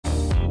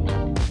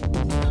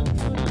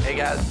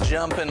guys,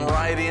 jumping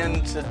right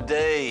in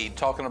today,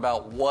 talking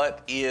about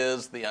what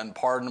is the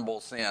unpardonable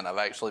sin. I've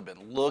actually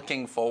been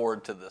looking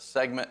forward to this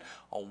segment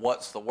on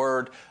What's the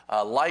Word.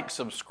 Like,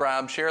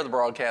 subscribe, share the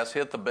broadcast,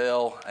 hit the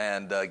bell,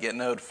 and get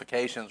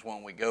notifications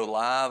when we go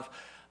live.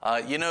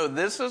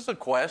 This is a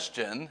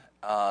question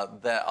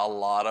that a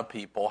lot of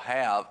people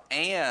have,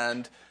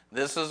 and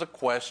this is a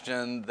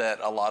question that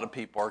a lot of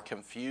people are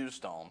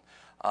confused on.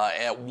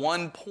 At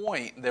one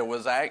point, there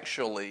was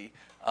actually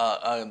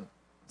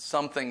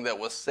something that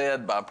was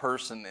said by a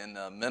person in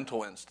a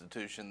mental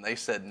institution. They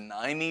said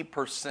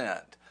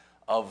 90%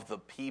 of the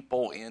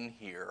people in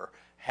here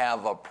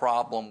have a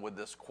problem with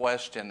this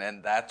question,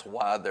 and that's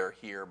why they're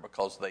here,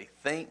 because they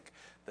think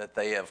that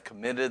they have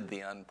committed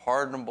the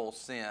unpardonable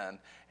sin,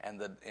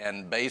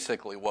 and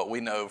basically what we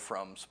know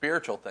from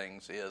spiritual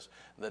things is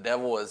the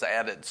devil has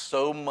added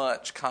so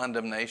much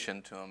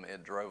condemnation to them,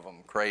 it drove them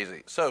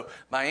crazy. So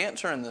by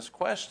answering this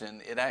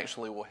question, it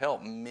actually will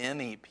help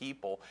many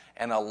people,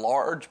 and a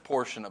large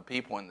portion of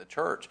people in the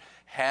church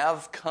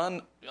have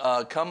come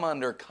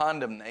under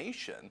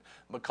condemnation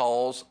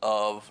because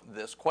of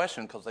this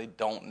question, because they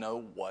don't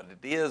know what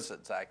it is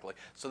exactly.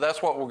 So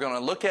that's what we're going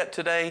to look at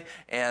today,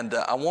 and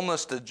I want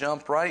us to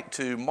jump right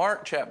to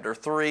Mark chapter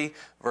 3,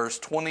 verse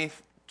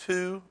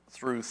 22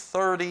 through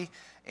 30.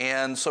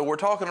 And so we're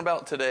talking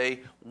about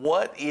today,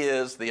 what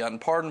is the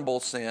unpardonable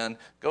sin?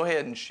 Go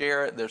ahead and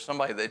share it. There's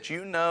somebody that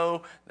you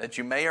know that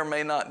you may or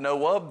may not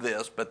know of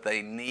this, but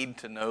they need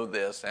to know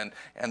this. And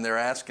they're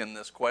asking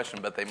this question,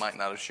 but they might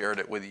not have shared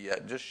it with you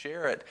yet. Just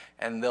share it,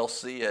 and they'll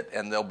see it,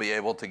 and they'll be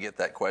able to get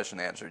that question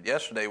answered.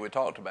 Yesterday we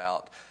talked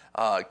about,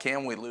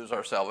 can we lose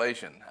our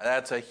salvation?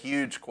 That's a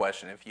huge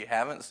question. If you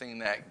haven't seen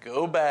that,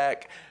 go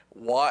back,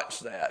 watch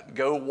that.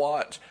 Go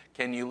watch,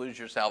 can you lose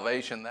your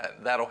salvation?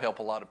 That'll help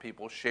a lot of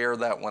people. Share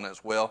that one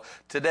as well.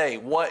 Today,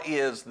 what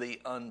is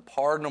the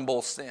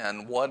unpardonable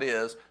sin? What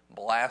is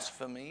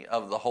blasphemy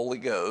of the Holy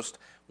Ghost?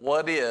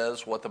 What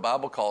is what the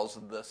Bible calls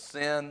the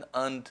sin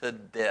unto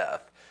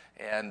death?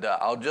 And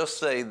I'll just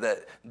say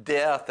that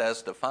death,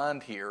 as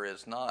defined here,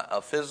 is not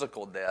a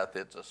physical death,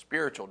 it's a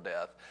spiritual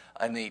death,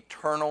 an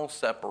eternal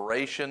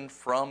separation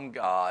from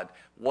God.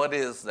 What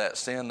is that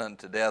sin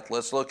unto death?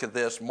 Let's look at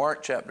this.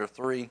 Mark chapter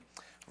 3,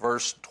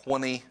 verse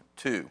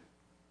 22.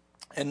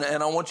 And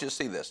I want you to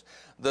see this.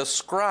 The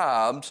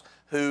scribes,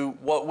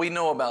 what we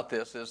know about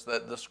this is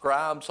that the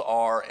scribes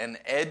are an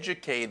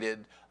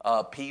educated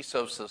piece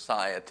of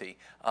society.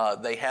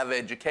 They have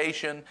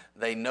education,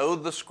 they know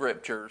the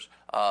scriptures,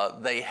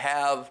 they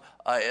have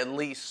at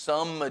least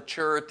some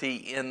maturity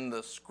in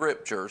the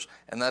scriptures,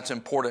 and that's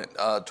important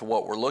to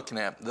what we're looking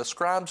at. The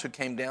scribes who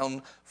came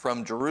down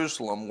from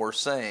Jerusalem were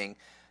saying,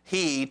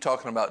 he,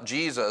 talking about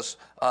Jesus,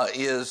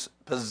 is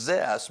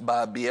possessed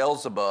by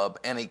Beelzebub,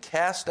 and he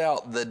cast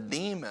out the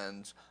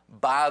demons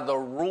by the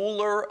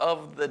ruler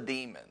of the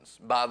demons.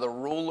 By the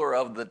ruler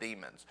of the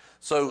demons.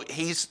 So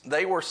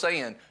they were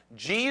saying,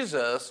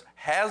 Jesus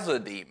has a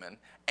demon,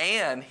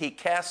 and he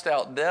cast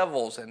out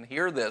devils, and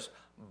hear this,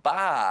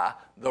 by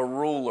the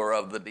ruler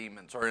of the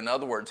demons. Or in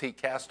other words, he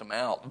cast them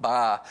out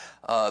by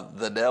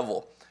the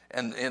devil.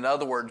 And in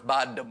other words,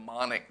 by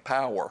demonic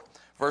power.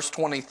 Verse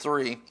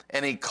 23,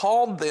 and he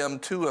called them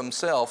to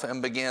himself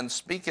and began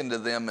speaking to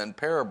them in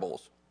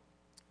parables.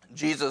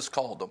 Jesus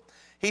called them.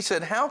 He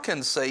said, how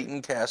can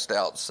Satan cast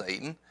out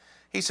Satan?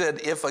 He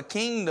said, if a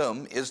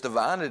kingdom is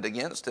divided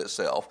against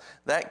itself,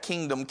 that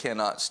kingdom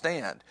cannot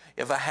stand.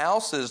 If a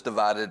house is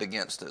divided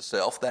against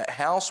itself, that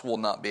house will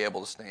not be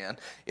able to stand.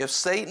 If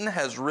Satan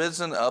has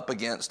risen up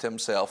against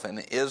himself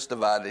and is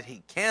divided,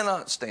 he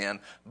cannot stand,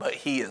 but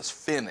he is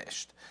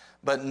finished.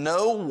 But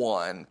no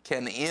one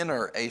can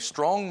enter a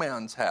strong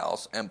man's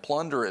house and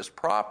plunder his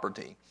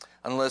property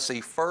unless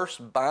he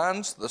first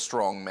binds the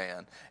strong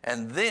man,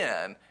 and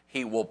then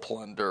he will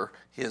plunder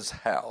his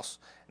house.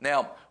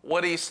 Now,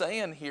 what he's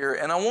saying here,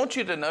 and I want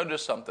you to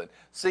notice something.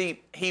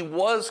 See, he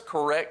was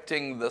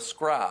correcting the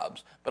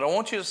scribes, but I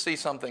want you to see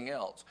something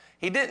else.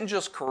 He didn't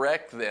just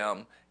correct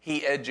them,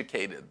 he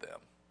educated them.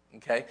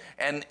 Okay,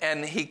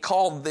 and he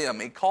called them.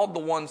 He called the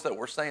ones that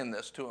were saying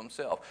this to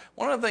himself.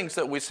 One of the things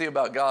that we see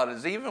about God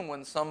is even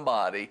when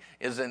somebody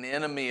is an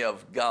enemy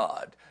of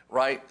God,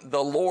 right,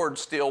 the Lord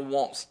still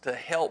wants to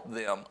help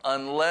them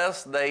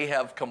unless they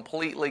have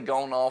completely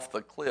gone off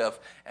the cliff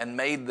and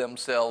made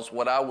themselves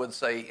what I would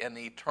say an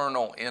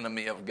eternal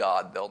enemy of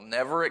God. They'll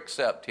never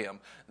accept him.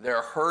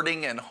 They're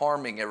hurting and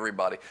harming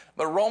everybody.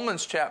 But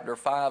Romans chapter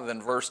 5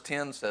 and verse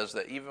 10 says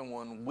that even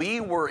when we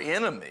were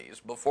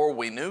enemies, before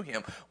we knew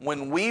him,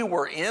 when we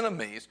were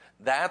enemies,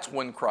 that's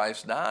when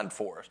Christ died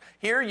for us.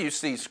 Here you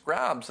see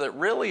scribes that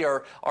really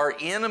are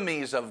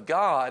enemies of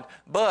God,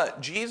 but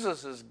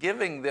Jesus is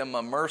giving them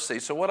a mercy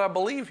Pharisees. So what I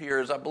believe here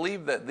is I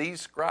believe that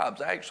these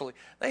scribes actually,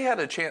 they had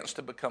a chance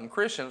to become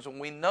Christians. And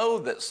we know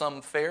that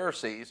some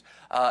Pharisees,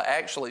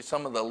 actually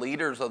some of the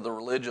leaders of the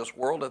religious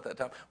world at that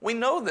time, we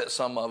know that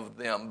some of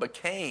them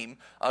became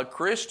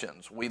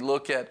Christians. We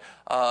look at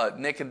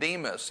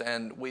Nicodemus,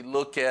 and we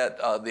look at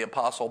the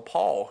Apostle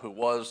Paul, who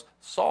was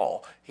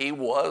Saul. He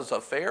was a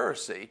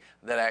Pharisee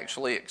that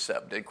actually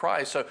accepted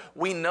Christ. So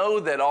we know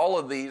that all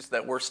of these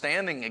that were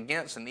standing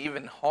against and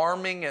even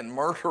harming and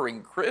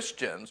murdering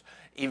Christians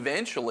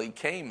eventually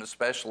came,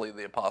 especially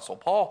the Apostle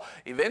Paul,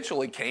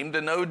 eventually came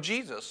to know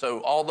Jesus.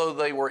 So although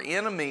they were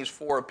enemies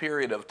for a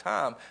period of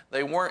time,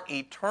 they weren't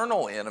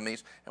eternal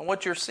enemies. And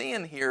what you're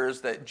seeing here is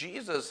that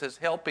Jesus is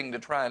helping to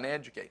try and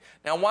educate.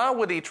 Now, why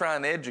would he try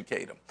and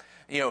educate them?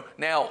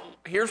 Now,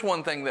 here's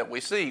one thing that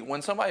we see.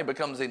 When somebody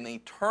becomes an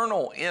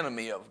eternal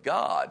enemy of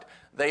God,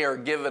 they are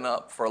given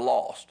up for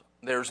lost.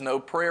 There's no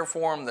prayer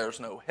for them. There's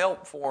no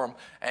help for them.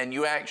 And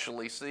you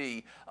actually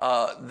see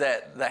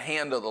that the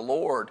hand of the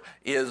Lord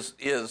is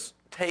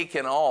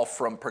taken off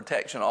from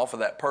protection off of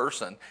that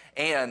person.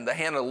 And the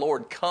hand of the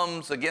Lord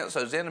comes against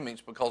those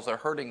enemies because they're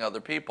hurting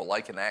other people.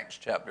 Like in Acts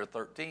chapter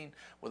 13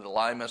 with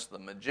Elymas the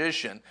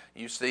magician,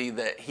 you see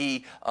that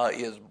he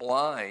is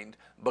blind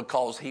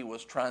because he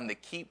was trying to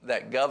keep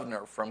that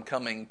governor from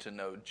coming to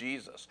know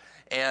Jesus.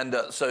 And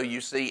so you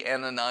see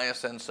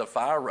Ananias and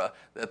Sapphira,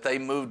 that they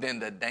moved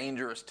into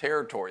dangerous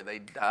territory. They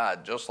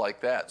died just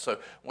like that. So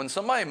when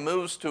somebody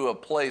moves to a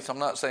place, I'm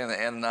not saying that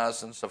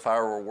Ananias and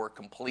Sapphira were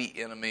complete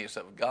enemies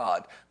of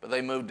God, but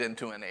they moved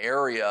into an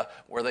area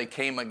where they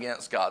came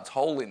against God's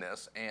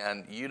holiness,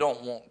 and you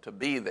don't want to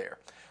be there.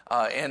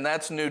 And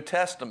that's New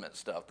Testament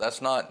stuff.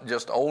 That's not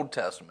just Old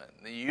Testament.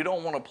 You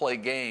don't want to play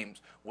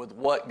games with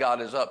what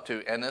God is up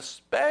to, and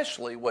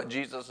especially what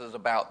Jesus is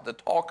about to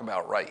talk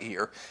about right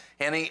here.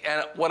 And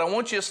what I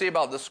want you to see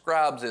about the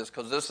scribes is,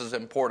 because this is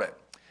important,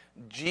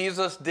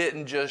 Jesus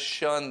didn't just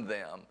shun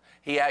them.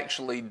 He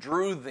actually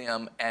drew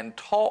them and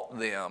taught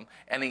them,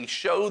 and he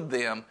showed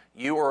them,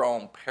 you are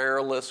on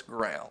perilous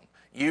ground.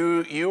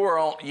 You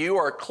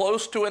are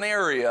close to an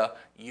area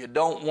you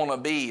don't want to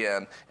be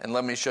in. And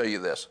let me show you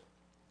this.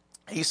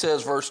 He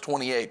says, verse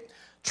 28,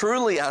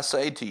 truly I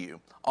say to you,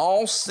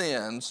 all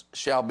sins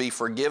shall be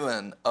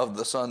forgiven of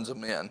the sons of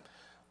men,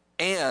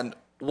 and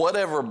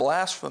whatever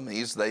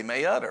blasphemies they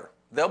may utter,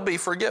 they'll be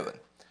forgiven.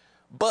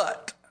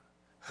 But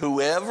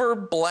whoever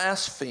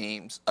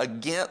blasphemes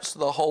against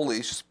the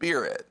Holy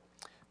Spirit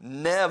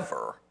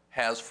never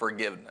has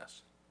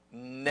forgiveness.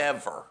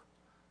 Never.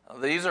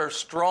 These are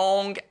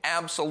strong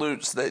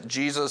absolutes that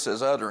Jesus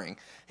is uttering.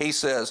 He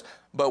says,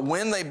 but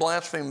when they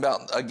blaspheme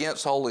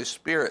against the Holy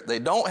Spirit, they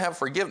don't have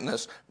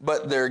forgiveness,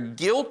 but they're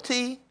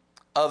guilty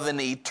of an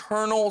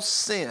eternal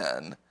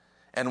sin.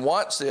 And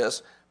watch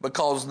this,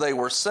 because they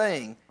were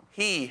saying,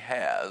 he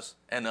has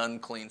an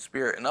unclean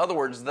spirit. In other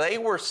words, they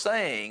were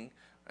saying,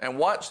 and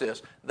watch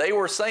this, they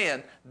were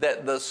saying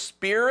that the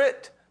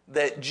spirit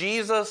that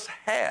Jesus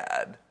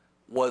had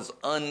was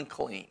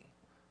unclean.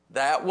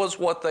 That was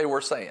what they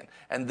were saying.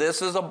 And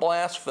this is a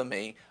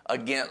blasphemy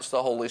against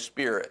the Holy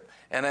Spirit.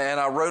 And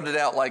I wrote it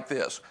out like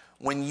this.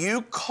 When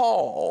you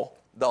call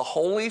the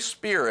Holy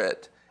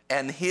Spirit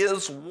and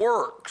his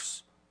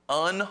works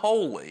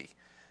unholy,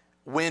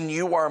 when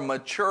you are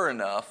mature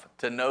enough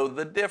to know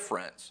the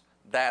difference,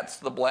 that's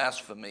the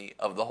blasphemy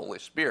of the Holy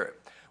Spirit.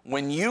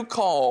 When you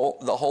call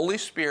the Holy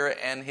Spirit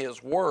and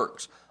his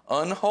works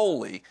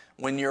unholy,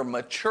 when you're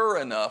mature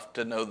enough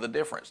to know the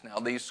difference. Now,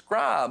 these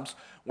scribes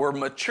were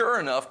mature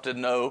enough to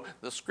know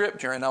the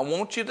Scripture, and I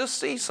want you to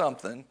see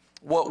something.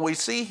 What we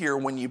see here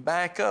when you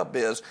back up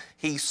is,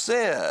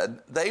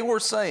 they were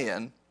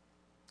saying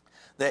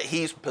that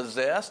he's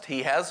possessed,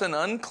 he has an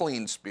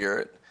unclean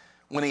spirit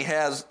when he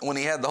had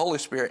the Holy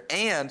Spirit,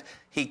 and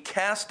he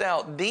cast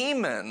out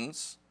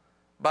demons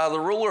by the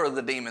ruler of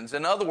the demons.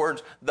 In other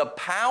words, the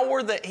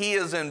power that he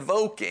is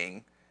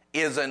invoking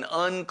is an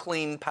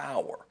unclean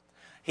power.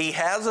 He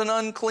has an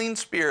unclean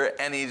spirit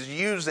and he's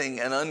using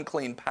an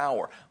unclean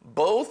power.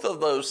 Both of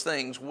those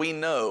things we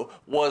know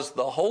was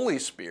the Holy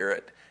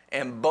Spirit,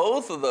 and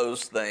both of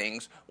those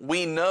things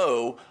we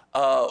know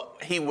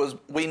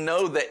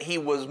that he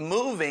was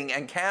moving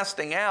and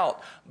casting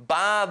out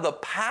by the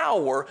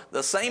power,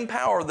 the same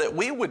power that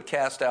we would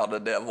cast out a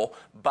devil,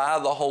 by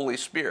the Holy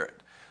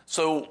Spirit.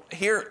 So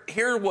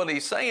here what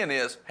he's saying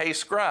is, hey,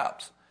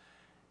 scribes,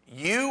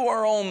 you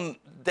are on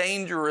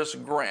dangerous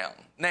ground.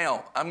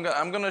 Now, I'm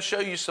going to show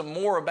you some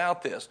more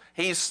about this.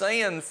 He's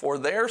saying for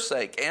their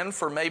sake and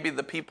for maybe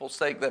the people's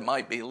sake that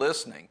might be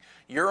listening,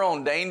 you're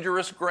on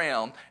dangerous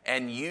ground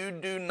and you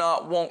do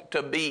not want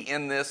to be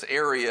in this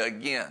area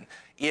again.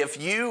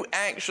 If you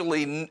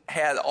actually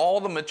had all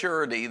the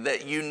maturity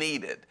that you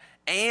needed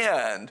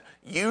and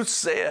you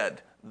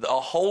said the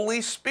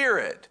Holy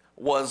Spirit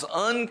was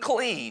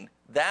unclean,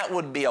 that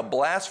would be a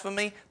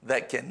blasphemy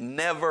that can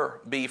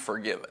never be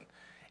forgiven.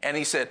 And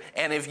he said,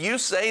 and if you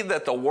say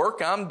that the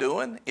work I'm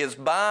doing is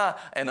by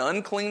an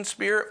unclean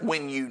spirit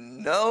when you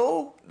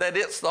know that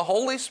it's the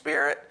Holy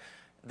Spirit,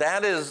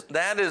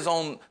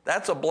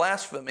 that's a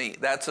blasphemy.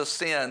 That's a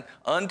sin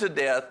unto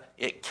death.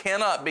 It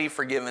cannot be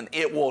forgiven.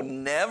 It will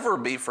never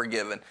be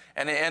forgiven.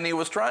 And he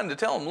was trying to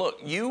tell him, look,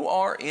 you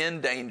are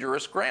in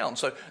dangerous ground.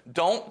 So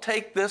don't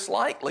take this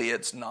lightly.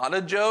 It's not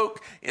a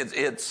joke.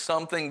 It's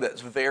something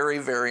that's very,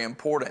 very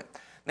important.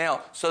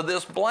 Now, so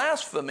this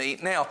blasphemy,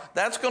 now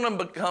that's going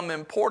to become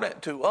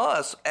important to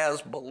us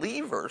as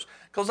believers,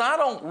 because I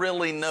don't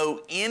really know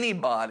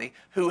anybody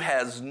who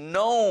has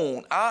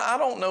known, I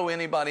don't know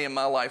anybody in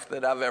my life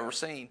that I've ever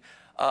seen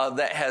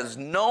that has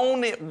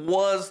known it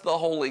was the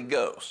Holy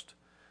Ghost,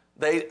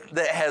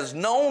 that has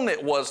known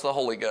it was the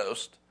Holy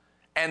Ghost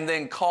and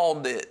then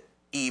called it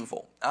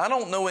evil. I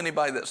don't know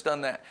anybody that's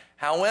done that.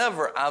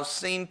 However, I've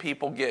seen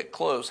people get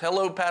close.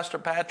 Hello, Pastor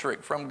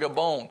Patrick from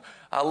Gabon.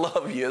 I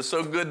love you. It's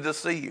so good to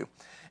see you.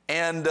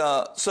 And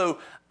so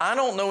I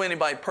don't know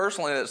anybody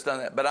personally that's done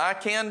that, but I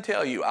can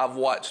tell you I've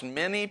watched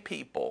many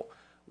people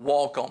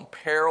walk on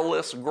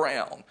perilous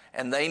ground,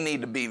 and they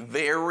need to be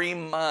very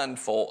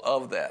mindful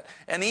of that.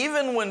 And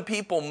even when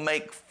people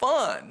make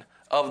fun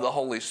of the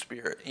Holy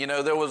Spirit, you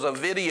know, there was a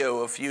video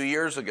a few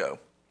years ago,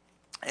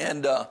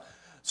 and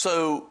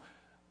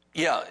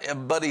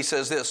Buddy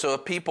says this, so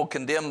if people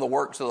condemn the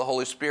works of the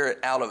Holy Spirit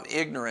out of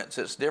ignorance,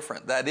 it's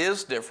different. That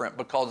is different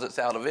because it's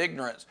out of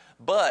ignorance,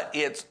 but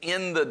it's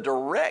in the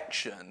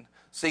direction.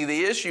 See,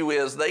 the issue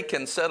is they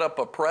can set up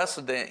a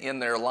precedent in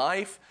their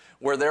life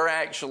where they're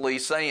actually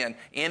saying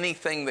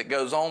anything that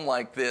goes on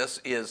like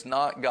this is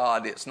not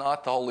God, it's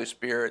not the Holy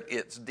Spirit,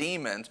 it's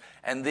demons.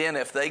 And then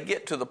if they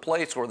get to the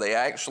place where they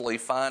actually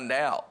find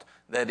out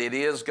that it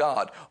is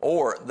God,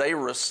 or they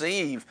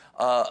receive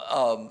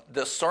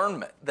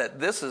discernment that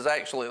this is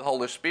actually the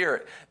Holy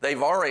Spirit,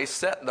 they've already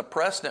set the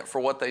precedent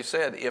for what they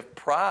said. If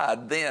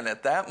pride then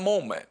at that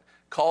moment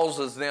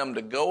causes them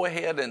to go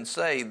ahead and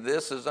say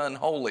this is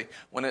unholy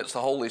when it's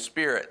the Holy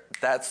Spirit,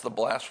 that's the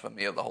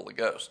blasphemy of the Holy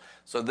Ghost.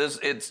 So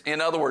in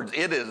other words,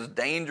 it is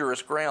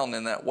dangerous ground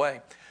in that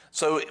way.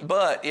 So,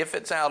 but if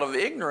it's out of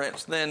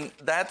ignorance, then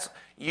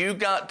you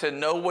got to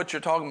know what you're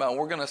talking about.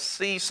 We're going to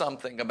see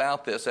something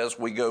about this as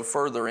we go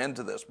further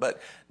into this. But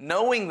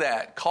knowing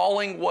that,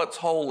 calling what's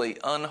holy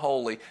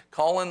unholy,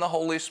 calling the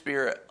Holy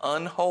Spirit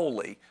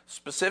unholy,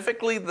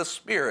 specifically the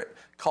Spirit,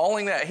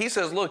 calling that, he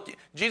says, look,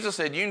 Jesus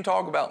said, you can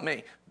talk about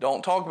me.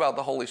 Don't talk about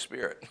the Holy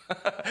Spirit.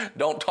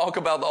 Don't talk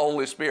about the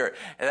Holy Spirit.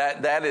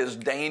 That is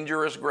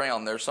dangerous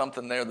ground. There's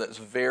something there that's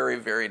very,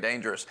 very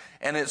dangerous.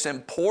 And it's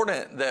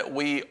important that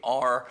we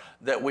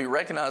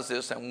recognize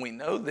this and we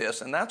know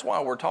this. And that's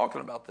why we're talking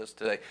about this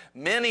today.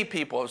 Many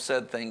people have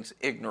said things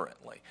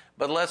ignorantly,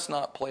 but let's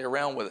not play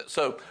around with it.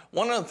 So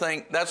one of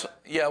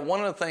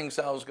the things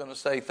I was going to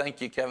say,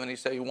 thank you, Kevin. He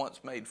said he once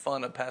made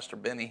fun of Pastor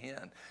Benny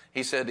Hinn.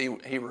 He said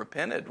he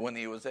repented when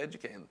he was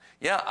educated.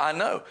 Yeah, I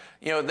know.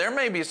 You know, there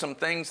may be some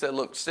things that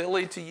look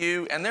silly to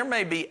you, and there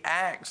may be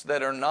acts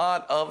that are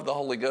not of the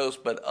Holy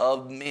Ghost, but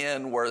of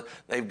men where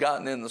they've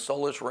gotten in the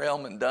soulish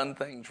realm and done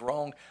things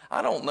wrong.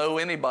 I don't know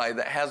anybody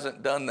that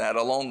hasn't done that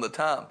along the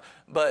time.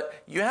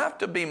 But you have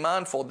to be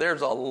mindful.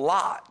 There's a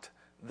lot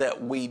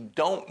that we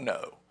don't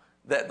know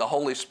that the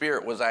Holy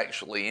Spirit was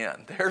actually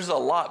in. There's a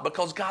lot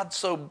because God's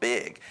so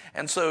big.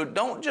 And so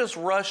don't just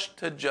rush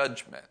to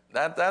judgment.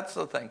 That's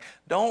the thing.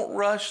 Don't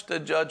rush to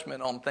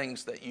judgment on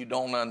things that you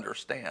don't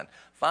understand.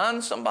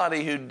 Find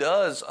somebody who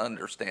does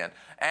understand.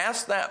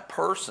 Ask that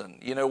person.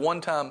 You know,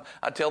 one time,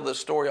 I tell this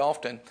story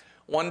often,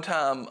 one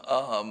time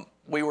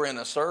we were in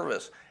a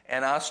service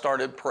and I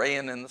started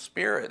praying in the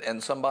Spirit,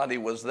 and somebody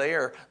was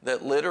there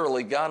that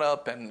literally got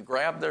up and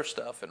grabbed their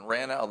stuff and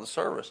ran out of the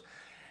service.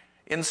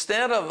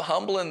 Instead of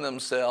humbling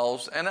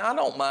themselves, and I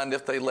don't mind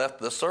if they left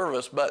the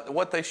service, but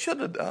what they should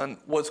have done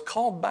was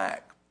called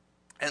back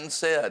and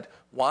said,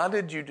 why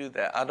did you do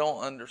that? I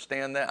don't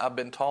understand that. I've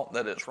been taught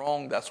that it's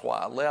wrong. That's why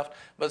I left.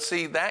 But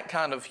see, that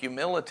kind of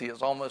humility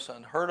is almost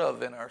unheard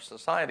of in our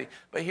society.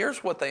 But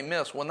here's what they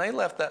missed. When they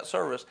left that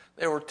service,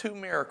 there were 2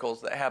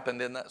 miracles that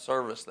happened in that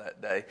service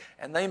that day,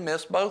 and they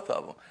missed both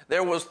of them.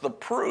 There was the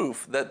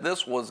proof that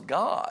this was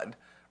God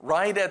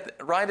right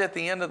at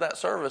the end of that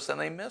service, and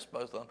they missed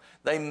both of them.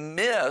 They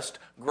missed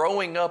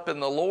growing up in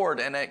the Lord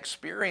and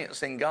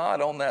experiencing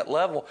God on that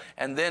level,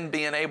 and then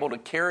being able to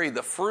carry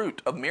the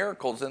fruit of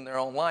miracles in their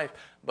own life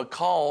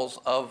because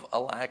of a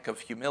lack of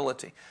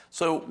humility.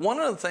 So one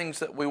of the things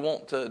that we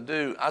want to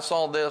do, I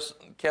saw this,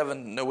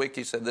 Kevin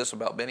Nowicki said this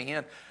about Benny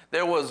Hinn.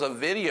 There was a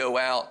video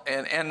out,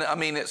 and I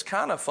mean, it's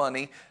kind of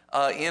funny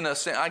in a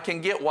sense. I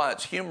can get why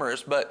it's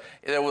humorous, but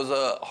there was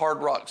a hard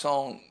rock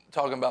song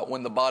talking about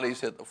when the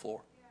bodies hit the floor.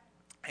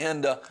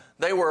 And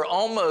they were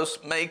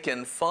almost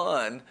making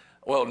fun,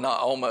 well,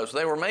 not almost,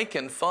 they were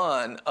making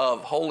fun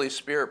of Holy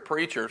Spirit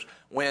preachers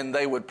when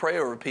they would pray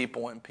over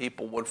people and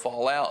people would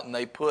fall out, and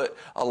they put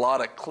a lot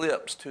of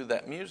clips to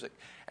that music.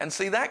 And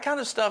see, that kind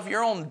of stuff,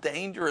 you're on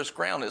dangerous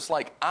ground. It's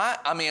like,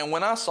 I mean,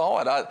 when I saw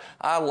it,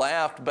 I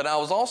laughed, but I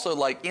was also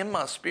like in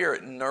my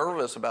spirit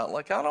nervous about,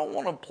 like, I don't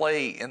want to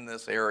play in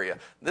this area.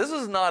 This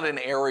is not an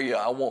area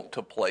I want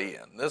to play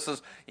in. This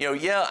is, you know,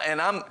 yeah, and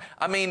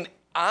I mean,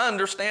 I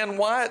understand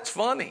why it's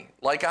funny.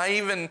 Like I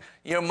even,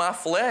 my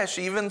flesh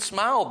even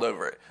smiled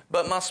over it.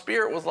 But my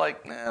spirit was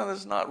like, nah, this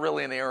is not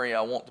really an area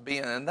I want to be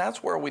in. And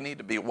that's where we need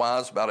to be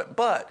wise about it.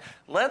 But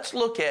let's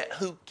look at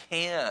who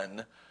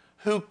can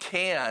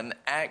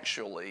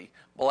actually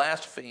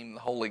blaspheme the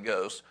Holy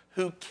Ghost,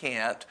 who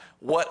can't,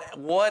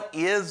 what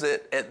is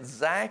it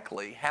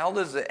exactly, how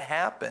does it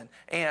happen,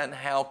 and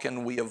how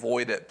can we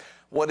avoid it?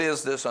 What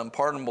is this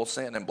unpardonable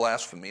sin and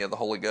blasphemy of the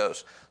Holy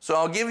Ghost? So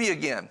I'll give you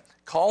again,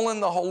 calling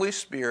the Holy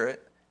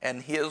Spirit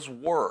and His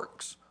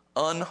works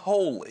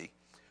unholy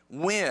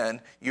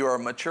when you are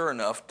mature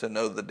enough to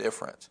know the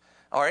difference.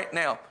 All right,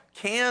 now,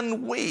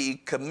 can we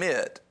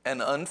commit an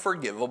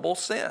unforgivable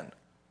sin?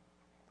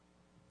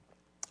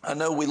 I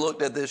know we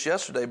looked at this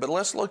yesterday, but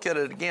let's look at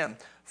it again.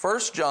 1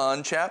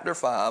 John chapter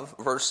 5,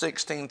 verse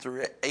 16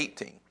 through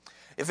 18.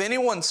 If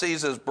anyone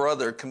sees his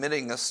brother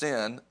committing a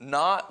sin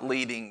not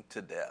leading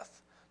to death,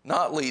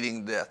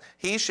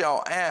 he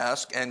shall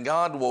ask, and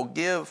God will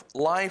give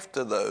life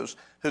to those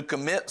who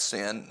commit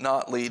sin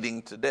not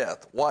leading to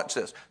death. Watch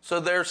this. So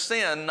there's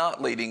sin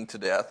not leading to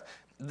death.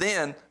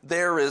 Then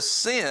there is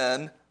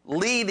sin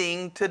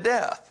leading to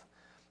death.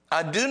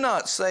 I do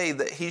not say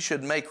that he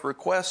should make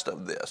request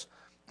of this.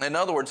 In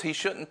other words, he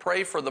shouldn't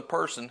pray for the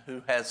person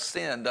who has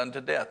sinned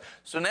unto death.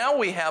 So now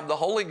we have the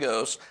Holy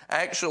Ghost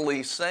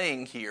actually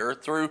saying here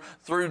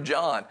through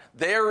John,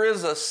 there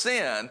is a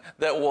sin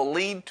that will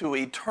lead to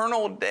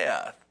eternal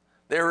death.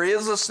 There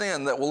is a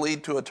sin that will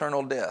lead to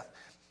eternal death.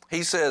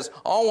 He says,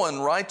 all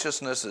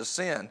unrighteousness is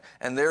sin,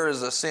 and there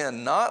is a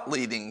sin not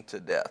leading to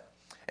death.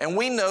 And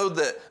we know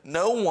that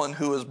no one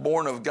who is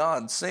born of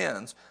God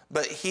sins,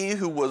 but he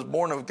who was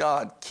born of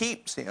God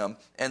keeps him,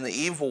 and the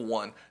evil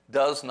one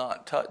does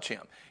not touch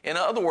him. In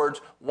other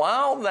words,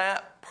 while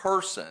that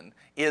person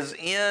is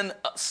in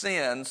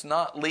sins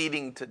not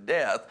leading to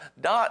death,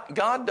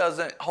 God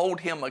doesn't hold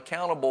him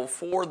accountable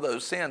for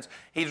those sins.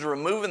 He's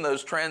removing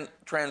those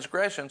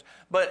transgressions,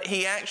 but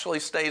he actually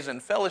stays in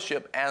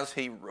fellowship as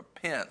he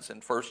repents in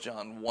 1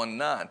 John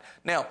 1:9.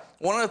 Now,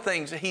 one of the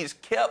things, he's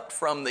kept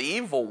from the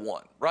evil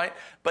one, right?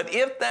 But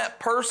if that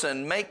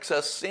person makes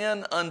a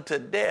sin unto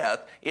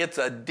death, it's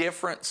a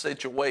different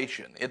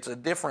situation. It's a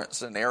different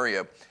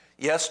scenario.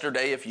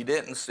 Yesterday, if you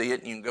didn't see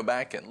it, you can go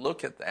back and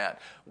look at that.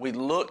 We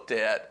looked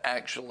at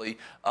actually,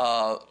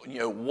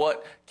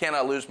 what can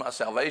I lose my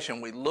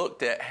salvation? We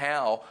looked at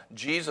how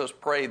Jesus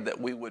prayed that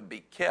we would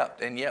be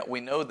kept, and yet we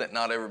know that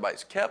not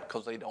everybody's kept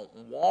because they don't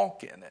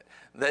walk in it.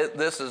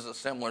 This is a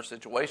similar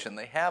situation.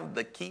 They have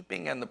the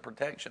keeping and the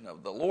protection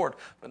of the Lord,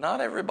 but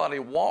not everybody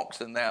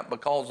walks in that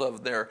because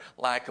of their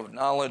lack of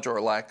knowledge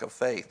or lack of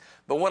faith.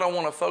 But what I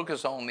want to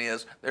focus on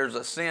is there's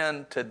a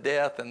sin to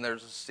death and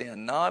there's a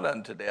sin not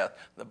unto death.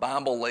 The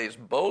Bible lays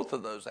both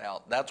of those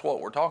out. That's what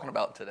we're talking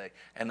about today.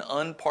 An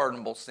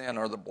unpardonable sin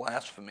or the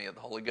blasphemy of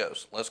the Holy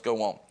Ghost. Let's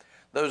go on.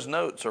 Those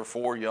notes are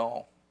for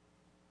y'all.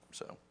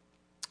 So,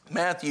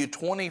 Matthew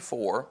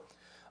 24,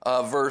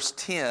 verse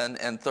 10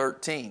 and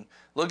 13.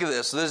 Look at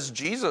this. This is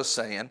Jesus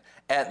saying,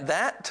 at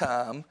that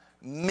time,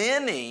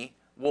 many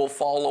will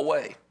fall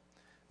away.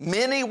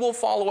 Many will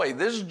fall away.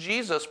 This is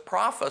Jesus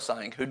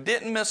prophesying, who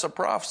didn't miss a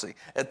prophecy.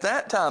 At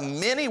that time,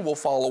 many will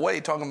fall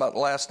away, talking about the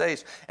last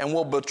days, and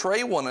will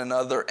betray one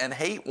another and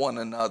hate one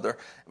another.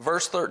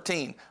 Verse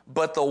 13,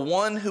 but the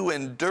one who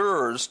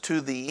endures to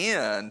the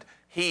end,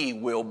 he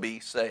will be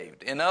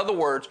saved. In other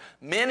words,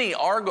 many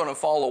are going to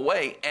fall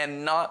away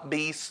and not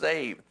be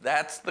saved.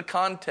 That's the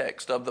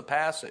context of the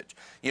passage.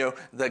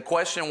 The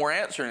question we're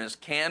answering is,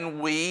 can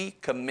we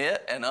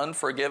commit an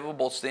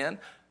unforgivable sin?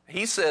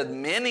 He said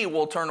many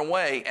will turn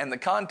away, and the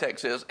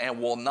context is,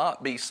 and will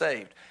not be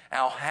saved.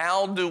 Now,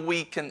 how do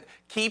we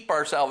keep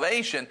our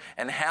salvation,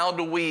 and how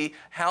do we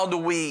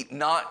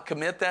not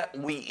commit that?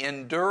 We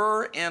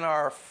endure in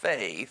our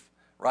faith,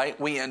 right?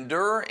 We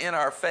endure in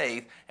our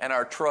faith and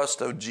our trust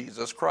of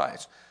Jesus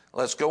Christ.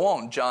 Let's go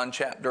on. John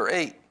chapter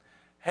 8.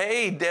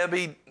 Hey,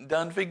 Debbie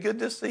Dunphy, good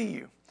to see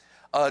you.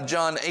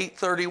 John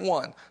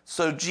 8:31.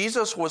 So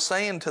Jesus was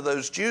saying to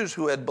those Jews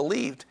who had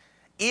believed,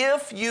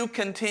 if you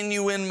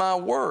continue in my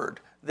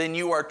word, then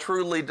you are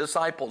truly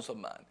disciples of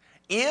mine.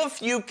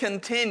 If you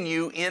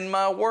continue in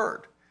my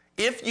word.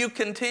 If you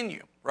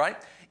continue, right?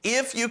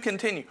 If you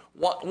continue.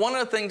 One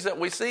of the things that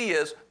we see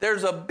is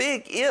there's a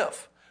big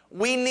if.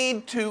 We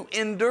need to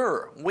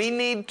endure. We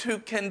need to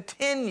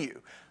continue.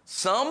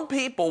 Some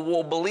people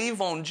will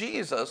believe on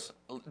Jesus.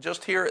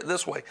 Just hear it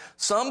this way.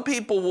 Some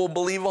people will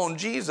believe on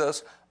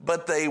Jesus,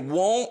 but they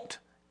won't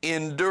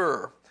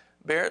endure.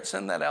 Barrett,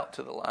 send that out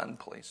to the line,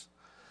 please.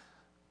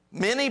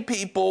 Many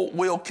people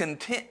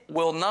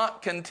will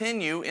not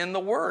continue in the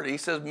word. He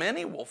says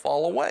many will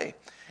fall away.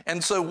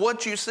 And so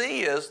what you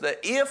see is that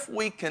if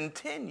we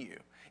continue,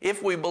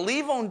 if we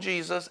believe on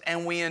Jesus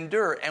and we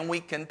endure and we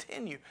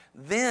continue,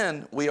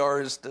 then we are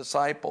his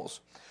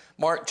disciples.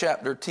 Mark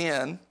chapter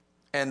 10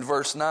 and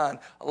verse 9.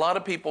 A lot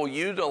of people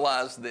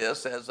utilize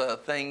this as a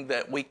thing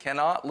that we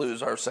cannot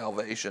lose our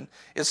salvation.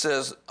 It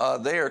says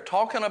they are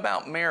talking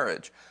about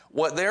marriage.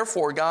 What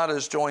therefore God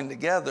has joined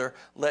together,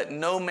 let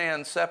no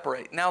man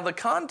separate. Now the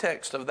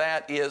context of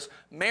that is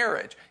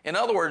marriage. In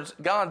other words,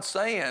 God's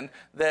saying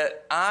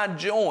that I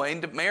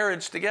joined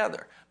marriage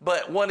together.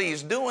 But what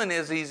he's doing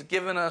is he's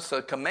given us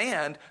a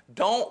command,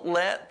 don't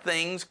let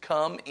things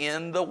come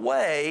in the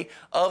way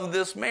of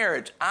this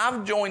marriage.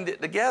 I've joined it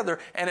together,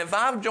 and if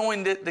I've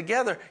joined it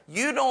together,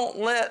 you don't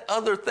let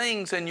other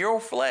things in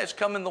your flesh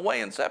come in the way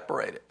and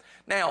separate it.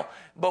 Now,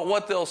 but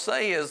what they'll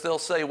say is, they'll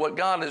say, what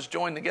God has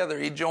joined together,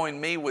 he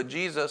joined me with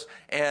Jesus,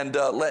 and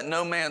let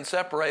no man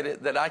separate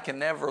it, that I can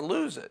never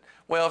lose it.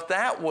 Well, if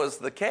that was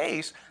the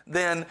case,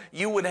 then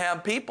you would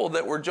have people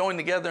that were joined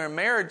together in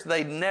marriage,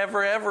 they'd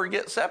never ever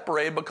get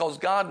separated, because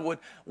God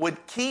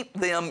would keep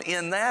them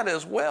in that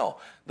as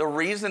well. The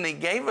reason he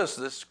gave us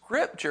this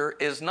scripture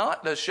is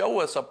not to show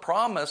us a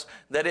promise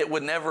that it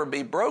would never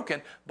be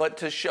broken, but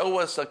to show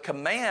us a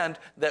command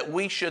that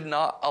we should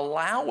not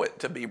allow it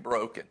to be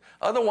broken.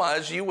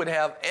 Otherwise, you would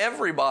have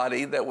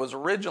everybody that was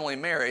originally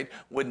married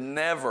would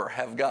never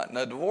have gotten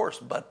a divorce,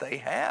 but they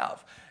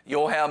have.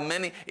 You'll have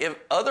many, if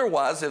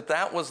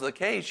that was the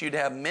case, you'd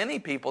have many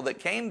people that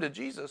came to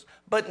Jesus,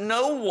 but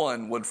no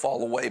one would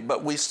fall away.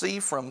 But we see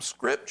from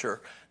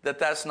Scripture that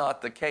that's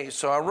not the case.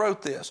 So I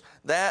wrote this,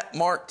 that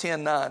Mark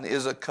 10:9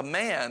 is a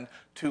command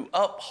to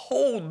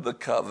uphold the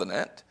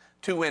covenant,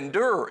 to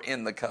endure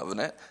in the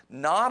covenant,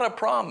 not a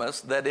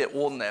promise that it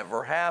will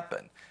never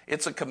happen.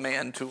 It's a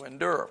command to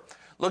endure.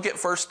 Look at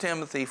 1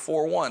 Timothy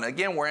 4:1.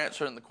 Again, we're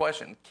answering the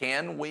question,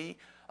 can we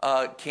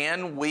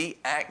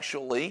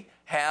actually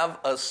have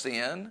a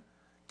sin?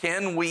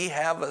 Can we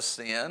have a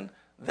sin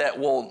that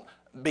will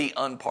be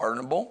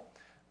unpardonable?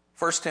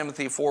 1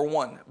 Timothy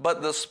 4:1.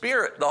 But the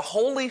Spirit, the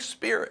Holy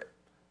Spirit,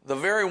 the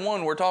very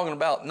one we're talking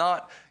about,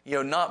 not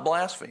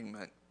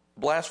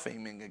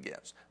blaspheming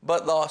against,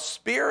 but the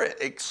Spirit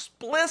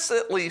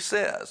explicitly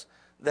says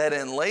that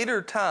in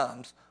later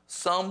times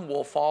some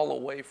will fall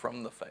away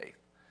from the faith.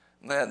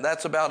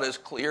 That's about as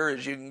clear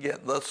as you can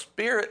get. The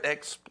Spirit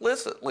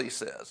explicitly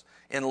says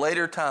in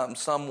later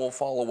times some will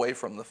fall away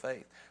from the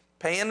faith.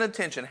 Paying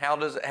attention, how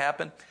does it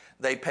happen?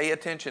 They pay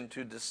attention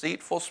to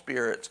deceitful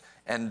spirits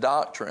and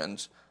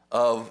doctrines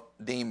of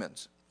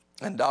demons.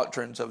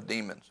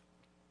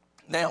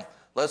 Now,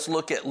 let's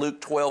look at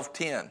Luke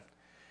 12:10.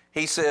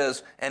 He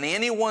says, and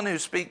anyone who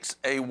speaks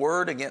a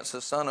word against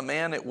the Son of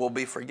Man, it will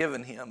be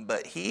forgiven him.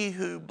 But he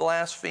who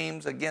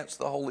blasphemes against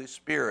the Holy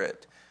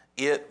Spirit,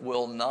 it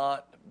will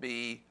not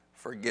be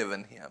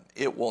forgiven him.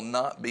 It will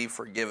not be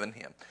forgiven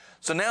him.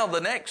 So now the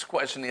next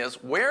question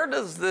is, where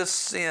does this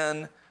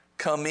sin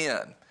come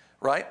in?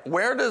 Right?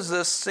 Where does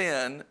this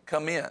sin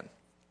come in?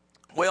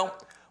 Well,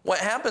 what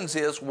happens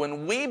is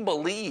when we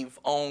believe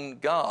on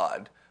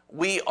God,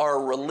 we are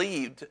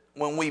relieved.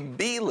 When we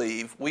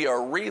believe, we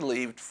are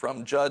relieved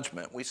from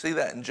judgment. We see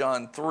that in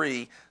John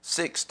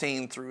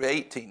 3:16 through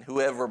 18.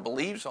 Whoever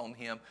believes on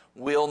him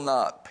will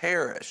not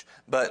perish.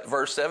 But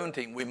verse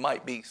 17, we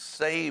might be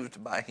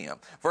saved by him.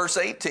 Verse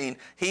 18,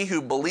 he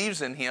who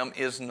believes in him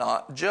is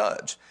not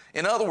judged.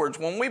 In other words,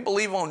 when we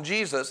believe on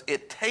Jesus,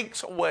 it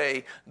takes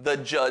away the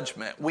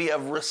judgment. We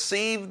have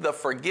received the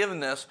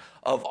forgiveness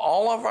of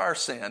all of our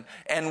sin,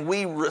 and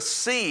we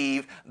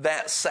receive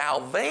that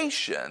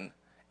salvation,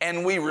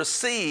 and we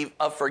receive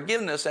a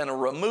forgiveness and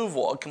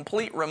a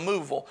complete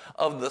removal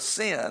of the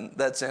sin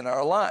that's in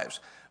our lives.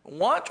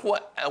 Watch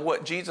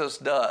what Jesus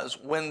does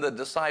when the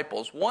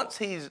disciples, once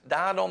he's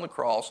died on the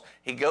cross,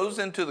 he goes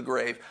into the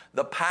grave,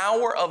 the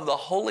power of the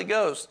Holy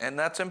Ghost, and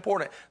that's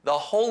important, the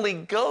Holy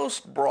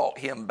Ghost brought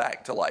him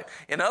back to life.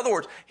 In other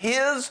words,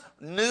 his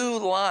new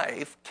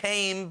life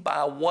came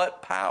by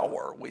what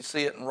power? We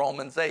see it in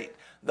Romans 8,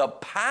 the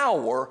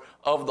power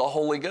of the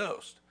Holy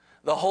Ghost.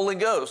 The Holy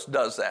Ghost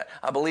does that.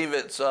 I believe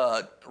it's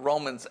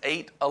Romans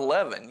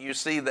 8:11. You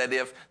see that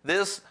if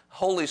this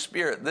Holy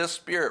Spirit, this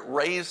Spirit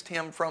raised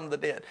him from the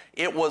dead,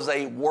 it was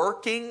a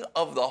working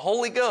of the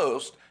Holy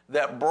Ghost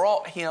that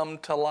brought him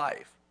to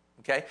life.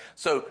 Okay?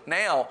 So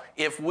now,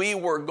 if we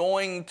were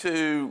going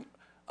to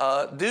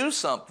do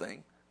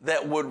something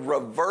that would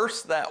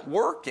reverse that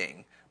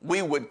working,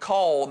 we would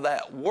call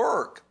that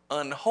work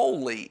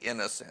unholy in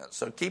a sense.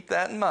 So keep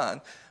that in mind.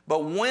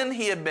 But when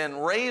he had been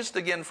raised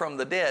again from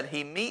the dead,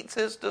 he meets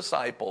his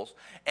disciples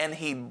and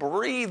he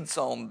breathes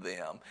on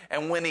them.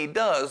 And when he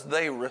does,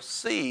 they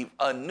receive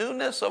a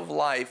newness of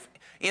life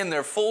in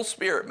their full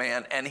spirit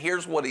man. And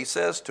here's what he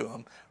says to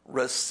them: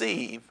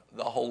 receive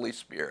the Holy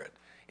Spirit.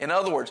 In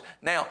other words,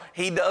 now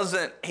he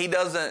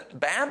doesn't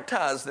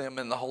baptize them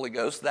in the Holy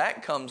Ghost.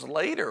 That comes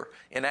later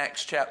in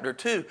Acts chapter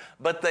 2.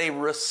 But they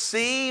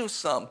receive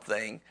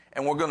something,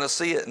 and we're going to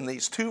see it in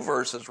these two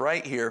verses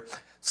right here.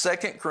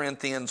 2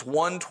 Corinthians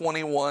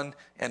 1:21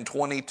 and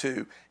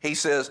 22. He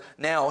says,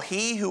 now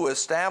he who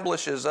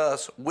establishes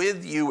us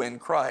with you in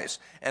Christ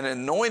and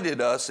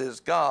anointed us is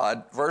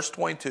God, verse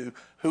 22,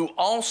 who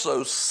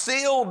also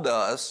sealed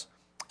us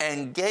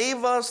and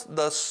gave us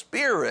the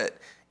Spirit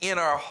in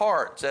our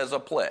hearts as a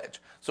pledge.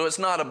 So it's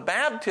not a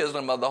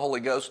baptism of the Holy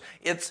Ghost.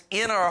 It's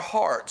in our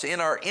hearts, in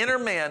our inner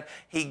man.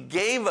 He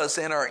gave us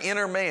in our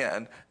inner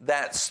man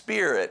that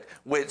Spirit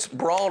which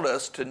brought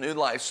us to new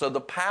life. So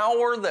the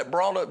power that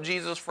brought up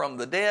Jesus from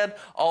the dead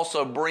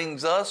also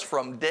brings us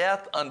from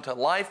death unto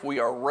life. We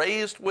are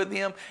raised with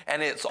Him,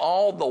 and it's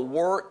all the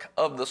work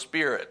of the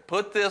Spirit.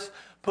 Put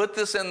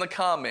this in the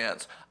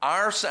comments.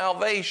 Our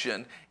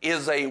salvation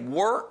is a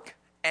work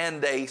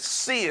and a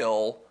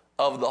seal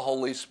of the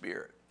Holy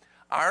Spirit.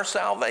 Our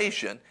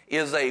salvation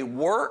is a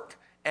work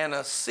and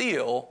a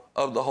seal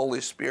of the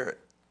Holy Spirit.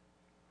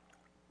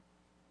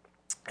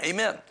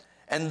 Amen.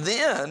 And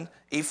then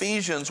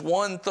Ephesians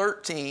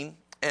 1:13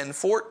 and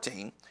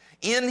 14,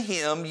 in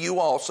Him you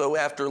also,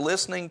 after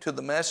listening to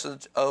the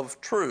message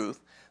of truth,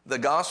 the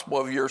gospel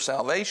of your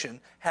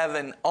salvation,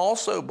 having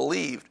also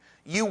believed,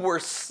 you were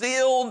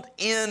sealed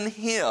in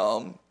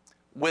Him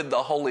with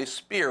the Holy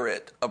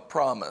Spirit of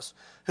promise,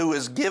 who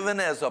is given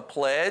as a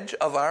pledge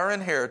of our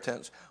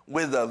inheritance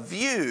with a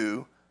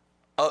view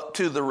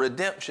to the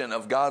redemption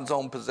of God's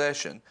own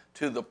possession,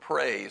 to the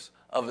praise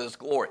of His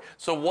glory.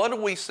 So what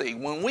do we see?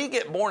 When we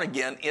get born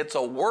again, it's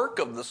a work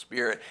of the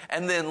Spirit,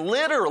 and then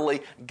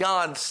literally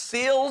God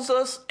seals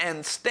us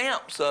and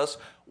stamps us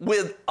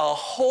with a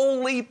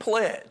holy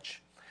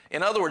pledge.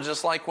 In other words,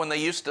 it's like when they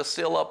used to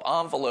seal up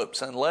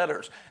envelopes and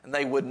letters, and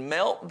they would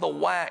melt the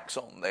wax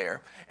on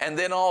there, and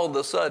then all of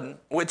a sudden,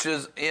 which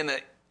is in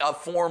a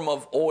form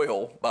of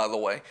oil, by the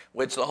way,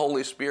 which the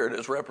Holy Spirit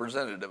is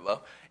representative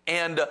of,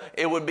 and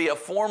it would be a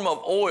form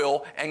of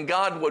oil, and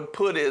God would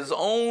put His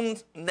own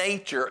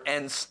nature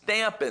and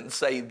stamp it and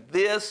say,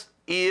 this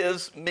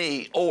is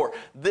me, or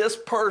this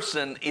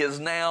person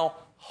is now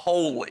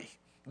holy.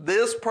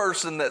 This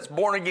person that's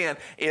born again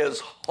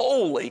is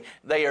holy.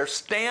 They are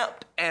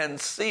stamped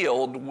and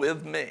sealed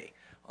with me.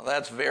 Well,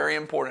 that's very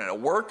important. A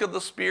work of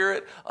the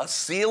Spirit, a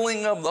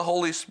sealing of the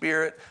Holy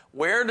Spirit.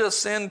 Where does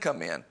sin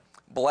come in?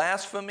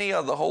 Blasphemy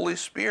of the Holy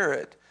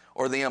Spirit,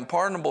 or the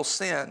unpardonable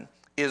sin,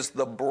 is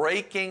the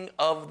breaking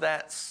of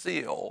that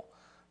seal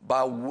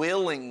by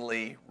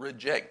willingly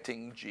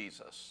rejecting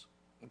Jesus.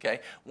 Okay?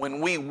 When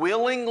we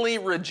willingly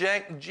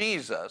reject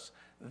Jesus,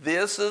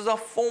 this is a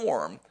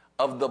form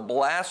of the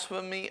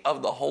blasphemy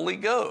of the Holy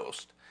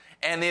Ghost.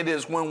 And it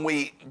is when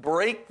we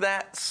break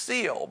that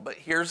seal. But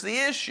here's the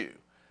issue.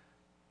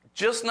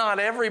 Just not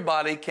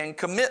everybody can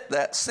commit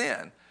that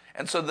sin.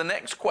 And so the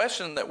next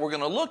question that we're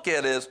going to look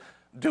at is,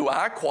 do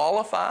I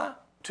qualify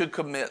to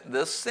commit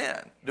this sin?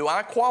 Do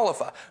I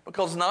qualify?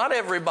 Because not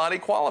everybody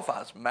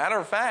qualifies. Matter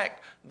of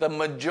fact, the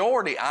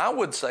majority, I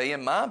would say,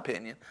 in my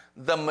opinion,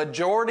 the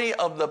majority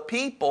of the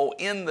people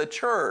in the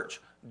church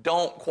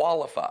don't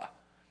qualify.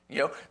 You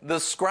know, the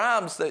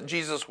scribes that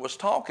Jesus was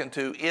talking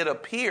to, it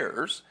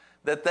appears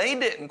that they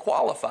didn't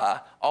qualify,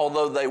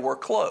 although they were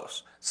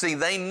close. See,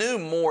 they knew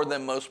more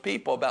than most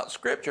people about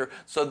Scripture,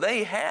 so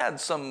they had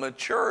some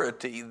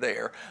maturity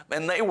there,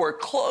 and they were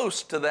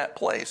close to that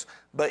place.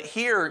 But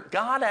here,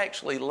 God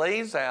actually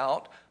lays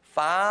out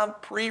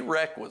 5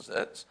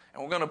 prerequisites,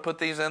 and we're going to put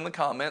these in the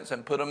comments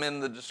and put them in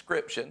the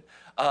description.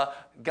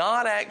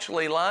 God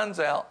actually lines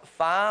out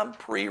 5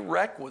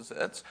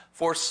 prerequisites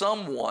for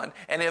someone,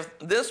 and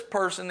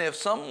if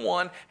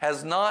someone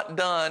has not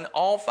done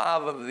all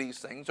 5 of these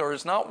things, or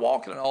is not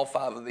walking in all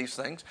 5 of these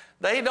things,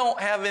 they don't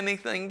have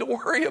anything to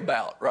worry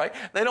about, right?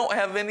 They don't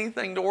have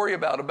anything to worry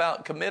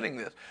about committing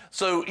this.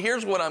 So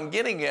here's what I'm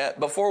getting at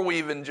before we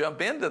even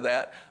jump into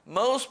that.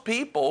 Most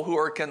people who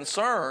are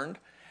concerned,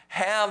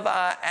 have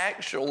I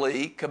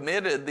actually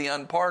committed the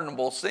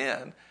unpardonable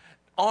sin,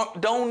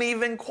 don't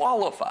even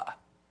qualify.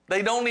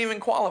 They don't even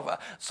qualify.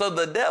 So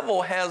the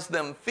devil has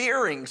them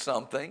fearing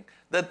something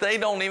that they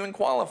don't even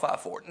qualify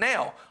for.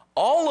 Now,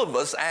 all of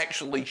us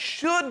actually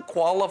should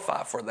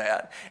qualify for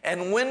that.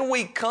 And when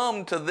we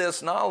come to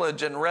this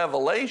knowledge and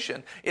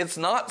revelation, it's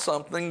not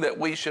something that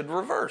we should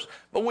reverse.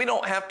 But we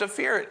don't have to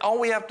fear it. All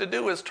we have to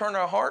do is turn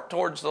our heart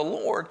towards the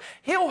Lord.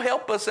 He'll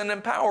help us and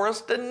empower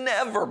us to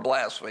never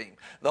blaspheme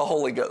the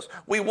Holy Ghost.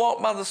 We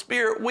walk by the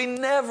Spirit. We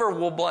never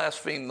will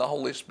blaspheme the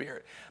Holy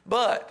Spirit.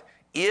 But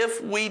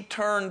if we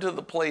turn to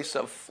the place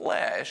of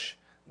flesh,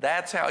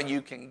 that's how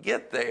you can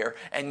get there,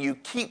 and you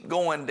keep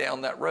going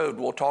down that road.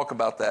 We'll talk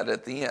about that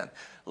at the end.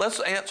 Let's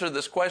answer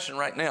this question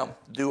right now.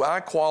 Do I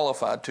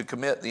qualify to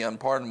commit the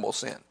unpardonable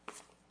sin?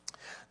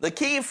 The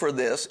key for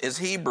this is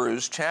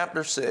Hebrews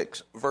chapter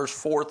 6, verse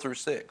 4 through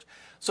 6.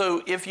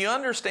 So if you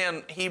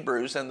understand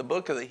Hebrews and the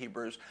book of the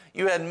Hebrews,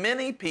 you had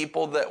many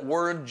people that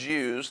were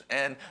Jews,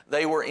 and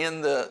they were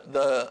in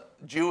the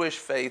Jewish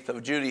faith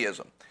of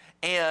Judaism.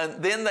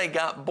 And then they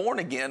got born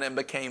again and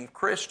became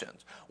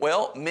Christians.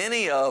 Well,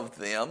 many of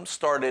them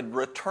started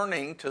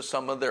returning to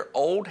some of their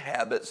old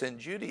habits in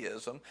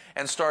Judaism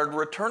and started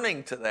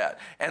returning to that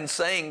and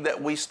saying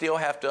that we still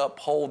have to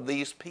uphold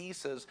these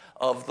pieces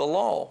of the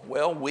law.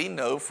 Well, we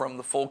know from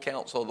the full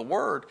counsel of the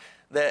Word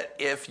that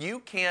if you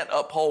can't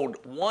uphold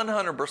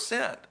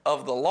 100%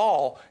 of the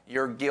law,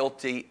 you're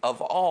guilty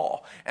of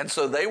all. And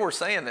so they were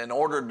saying, in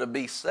order to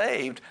be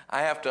saved,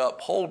 I have to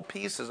uphold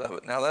pieces of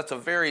it. Now, that's a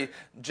very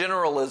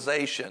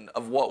generalization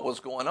of what was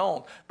going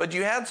on. But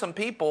you had some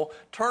people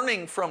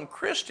turning from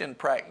Christian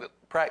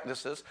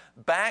practices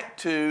back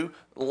to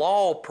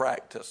law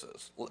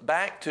practices,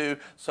 back to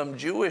some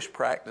Jewish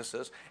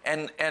practices.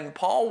 And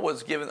Paul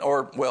was given,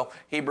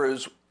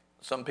 Hebrews,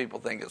 some people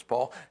think it's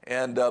Paul.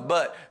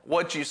 But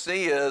what you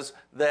see is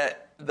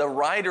that the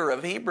writer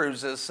of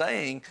Hebrews is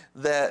saying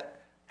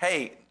that,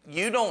 hey,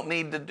 you don't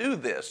need to do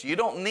this. You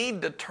don't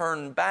need to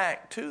turn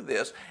back to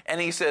this. And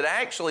he said,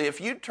 actually,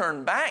 if you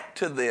turn back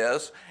to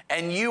this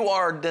and you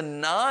are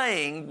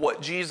denying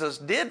what Jesus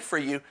did for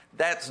you,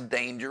 that's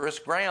dangerous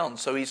ground.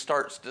 So he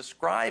starts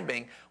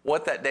describing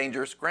what that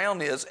dangerous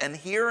ground is. And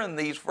here in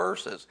these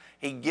verses,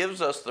 he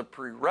gives us the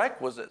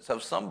prerequisites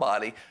of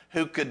somebody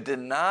who could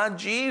deny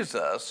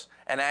Jesus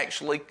and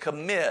actually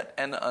commit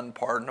an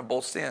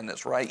unpardonable sin.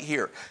 It's right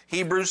here.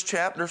 Hebrews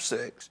chapter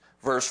 6,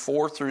 verse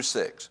 4 through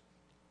 6.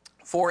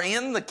 For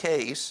in the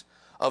case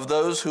of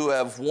those who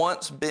have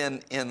once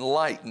been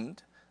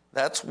enlightened,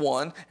 that's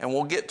one, and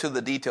we'll get to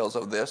the details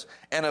of this,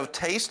 and have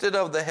tasted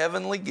of the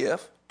heavenly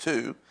gift,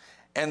 2,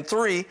 and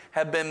 3,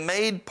 have been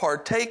made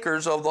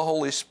partakers of the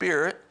Holy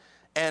Spirit,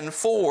 and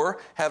 4,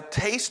 have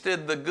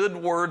tasted the good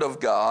word of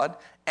God,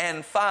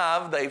 and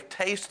 5, they've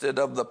tasted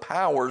of the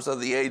powers of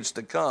the age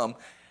to come,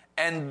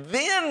 and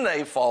then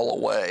they fall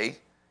away,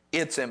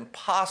 it's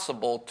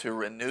impossible to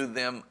renew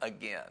them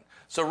again.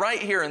 So right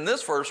here in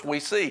this verse, we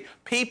see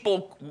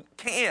people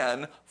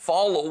can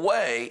fall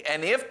away,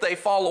 and if they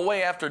fall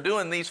away after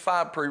doing these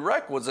 5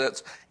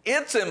 prerequisites,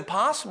 it's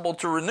impossible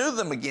to renew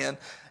them again.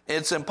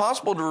 It's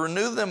impossible to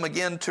renew them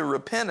again to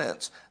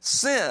repentance,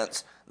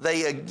 since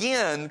they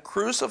again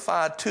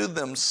crucify to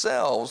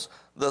themselves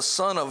the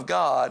Son of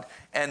God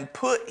and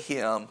put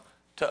him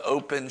to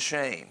open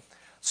shame.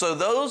 So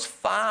those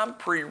 5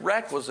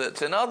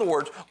 prerequisites, in other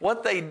words,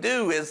 what they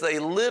do is they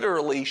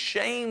literally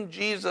shame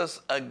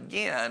Jesus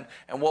again.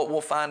 And what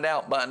we'll find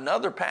out by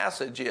another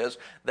passage is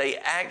they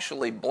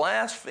actually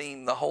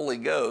blaspheme the Holy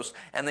Ghost,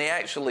 and they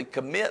actually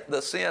commit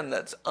the sin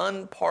that's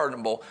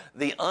unpardonable,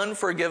 the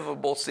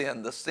unforgivable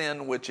sin, the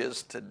sin which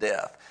is to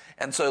death.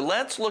 And so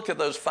let's look at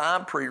those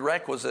 5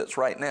 prerequisites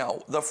right now.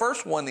 The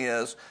first one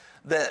is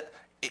that,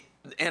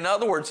 in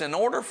other words, in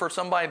order for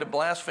somebody to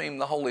blaspheme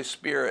the Holy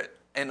Spirit,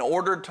 in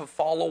order to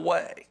fall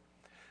away,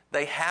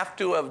 they have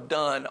to have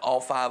done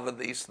all 5 of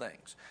these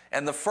things.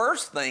 And the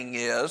first thing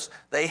is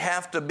they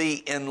have to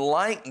be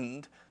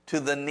enlightened to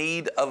the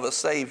need of a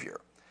Savior.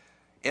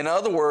 In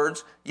other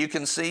words, you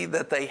can see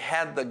that they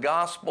had the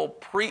gospel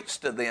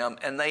preached to them,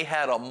 and they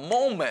had a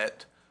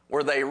moment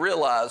where they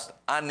realized,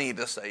 I need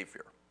a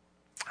Savior.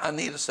 I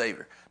need a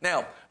Savior.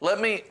 Now,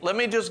 let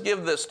me just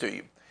give this to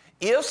you.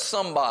 If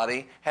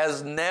somebody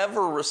has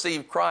never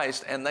received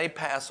Christ and they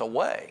pass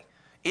away,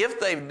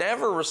 if they've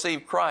never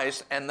received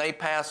Christ and they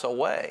pass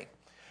away,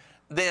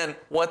 then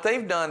what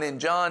they've done in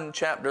John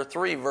chapter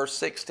 3, verse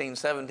 16,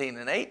 17,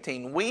 and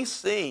 18, we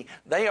see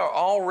they are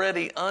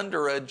already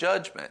under a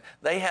judgment.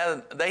 They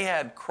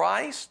had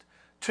Christ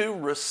to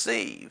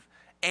receive,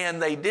 and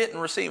they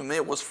didn't receive him.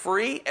 It was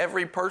free.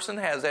 Every person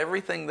has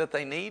everything that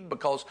they need,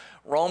 because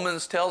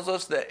Romans tells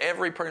us that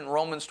in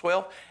Romans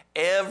 12,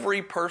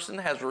 every person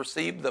has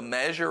received the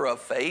measure of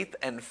faith,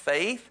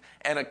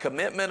 and a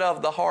commitment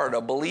of the heart,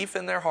 a belief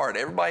in their heart.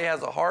 Everybody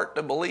has a heart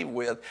to believe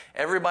with.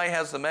 Everybody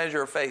has the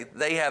measure of faith.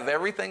 They have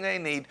everything they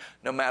need,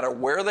 no matter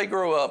where they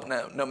grow up,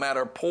 no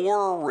matter poor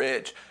or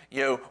rich,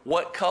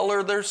 what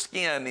color their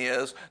skin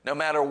is, no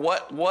matter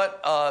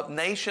what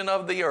nation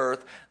of the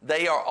earth,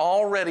 they are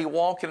already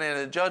walking in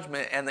a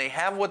judgment, and they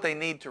have what they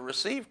need to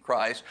receive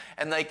Christ,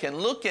 and they can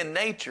look in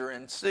nature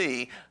and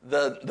see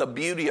the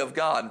beauty of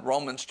God.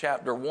 Romans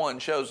chapter 1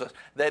 shows us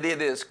that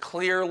it is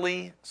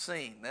clearly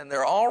seen, and they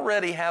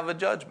already have a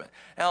judgment.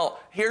 Now,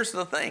 here's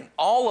the thing.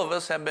 All of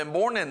us have been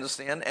born into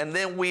sin, and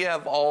then we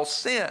have all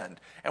sinned,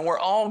 and we're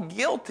all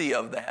guilty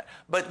of that.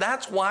 But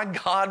that's why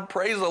God,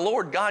 praise the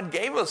Lord, God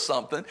gave us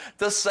something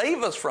to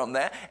save us from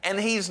that. And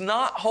he's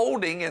not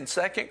holding, in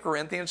 2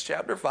 Corinthians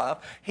chapter 5,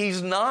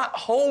 he's not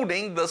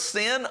holding the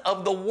sin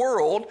of the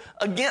world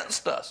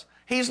against us.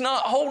 He's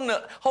not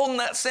holding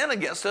that sin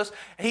against us.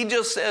 He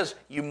just says,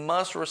 you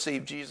must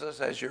receive Jesus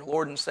as your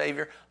Lord and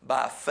Savior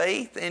by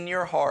faith in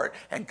your heart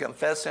and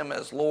confess him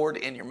as Lord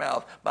in your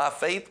mouth. By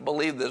faith,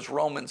 believe this,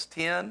 Romans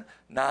 10,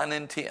 9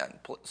 and 10.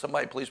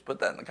 Somebody please put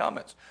that in the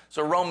comments.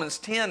 So Romans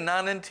 10,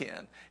 9 and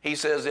 10, he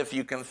says, if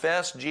you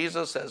confess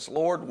Jesus as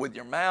Lord with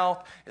your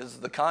mouth, is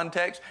the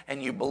context,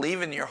 and you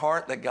believe in your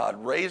heart that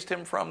God raised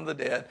him from the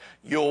dead,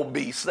 you'll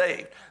be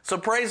saved. So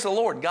praise the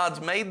Lord.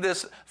 God's made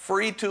this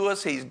free to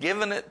us. He's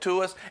given it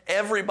to us.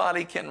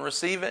 Everybody can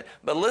receive it.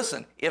 But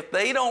listen, if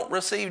they don't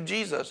receive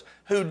Jesus,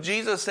 who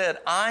Jesus said,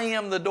 I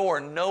am the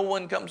door, no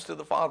one comes to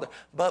the Father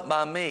but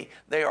by me,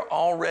 they are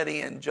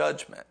already in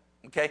judgment.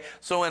 Okay?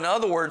 So in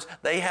other words,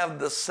 they have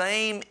the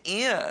same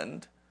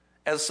end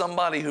as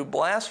somebody who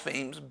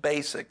blasphemes,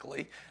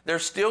 basically. They're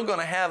still going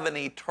to have an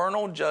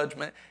eternal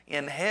judgment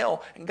in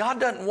hell. And God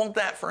doesn't want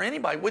that for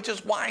anybody, which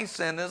is why He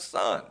sent His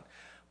Son.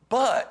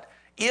 But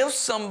if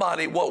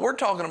somebody, what we're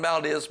talking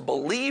about is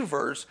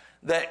believers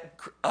that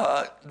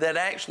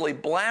actually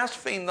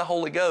blaspheme the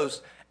Holy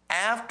Ghost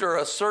after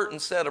a certain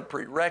set of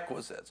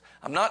prerequisites.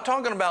 I'm not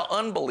talking about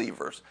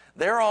unbelievers.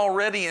 They're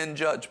already in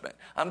judgment.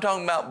 I'm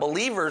talking about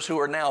believers who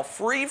are now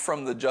free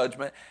from the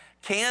judgment.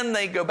 Can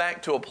they go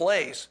back to a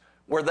place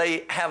where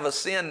they have a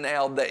sin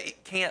now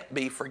that can't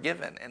be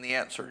forgiven? And the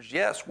answer is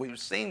yes, we've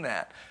seen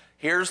that.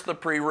 Here's the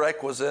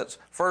prerequisites.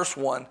 First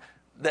one,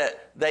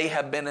 that they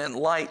have been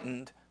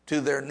enlightened to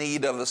their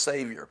need of a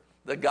Savior.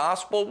 The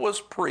gospel was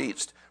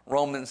preached,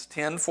 Romans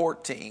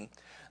 10:14.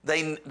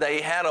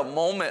 They had a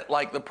moment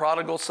like the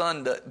prodigal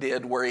son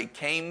did where he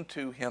came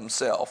to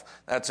himself.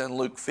 That's in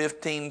Luke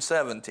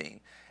 15:17.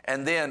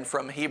 And then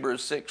from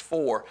Hebrews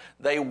 6:4,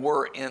 they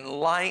were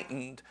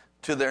enlightened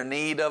to their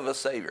need of a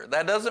Savior.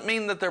 That doesn't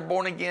mean that they're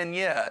born again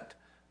yet.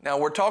 Now,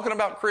 we're talking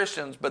about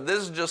Christians, but this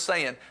is just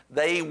saying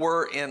they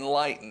were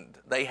enlightened.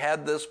 They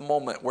had this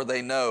moment where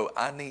they know,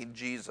 I need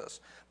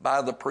Jesus,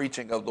 by the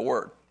preaching of the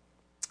Word.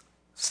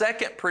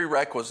 Second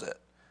prerequisite,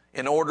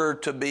 in order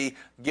to be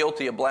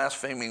guilty of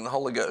blaspheming the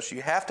Holy Ghost,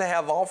 you have to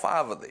have all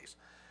five of these.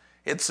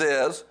 It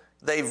says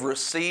they've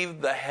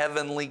received the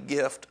heavenly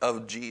gift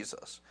of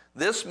Jesus.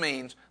 This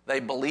means they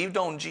believed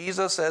on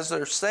Jesus as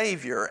their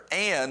Savior,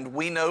 and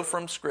we know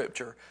from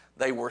Scripture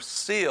they were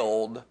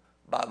sealed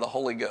by the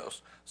Holy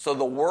Ghost. So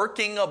the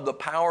working of the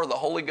power of the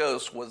Holy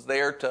Ghost was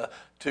there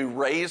to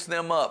raise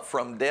them up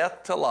from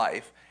death to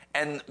life.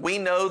 And we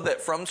know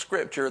that from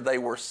Scripture they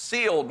were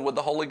sealed with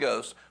the Holy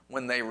Ghost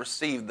when they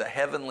received the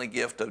heavenly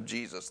gift of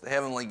Jesus. The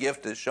heavenly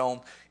gift is shown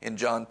in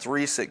John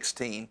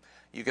 3:16.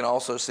 You can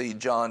also see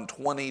John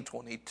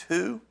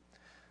 20:22,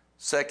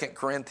 2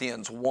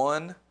 Corinthians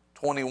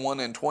 1:21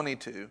 and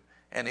 22,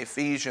 and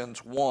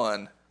Ephesians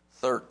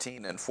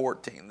 1:13 and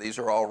 14. These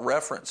are all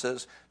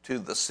references to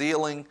the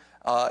sealing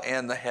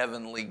and the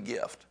heavenly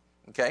gift.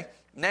 Okay?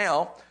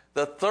 Now,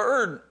 the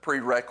third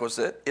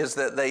prerequisite is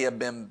that they have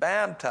been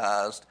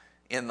baptized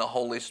in the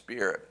Holy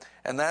Spirit.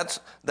 And that's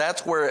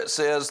where it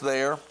says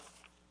there,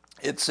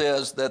 it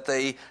says that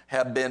they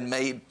have been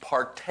made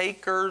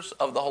partakers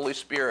of the Holy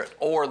Spirit,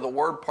 or the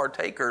word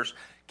partakers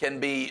can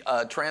be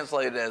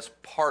translated as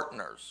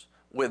partners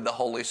with the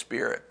Holy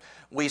Spirit.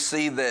 We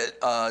see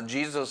that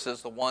Jesus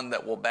is the one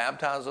that will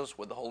baptize us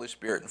with the Holy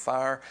Spirit and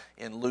fire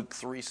in Luke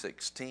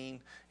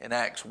 3:16. In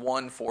Acts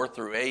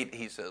 1:4-8,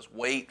 he says,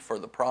 wait for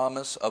the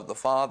promise of the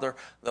Father.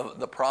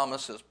 The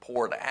promise is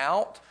poured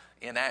out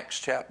in Acts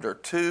chapter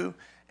 2.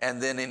 And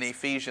then in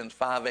Ephesians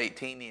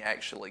 5:18, he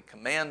actually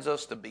commands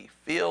us to be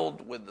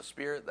filled with the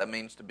Spirit. That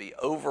means to be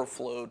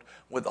overflowed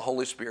with the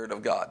Holy Spirit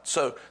of God.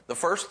 So the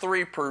first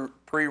three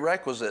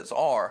prerequisites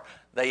are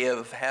they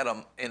have had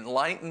an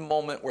enlightened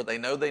moment where they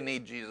know they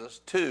need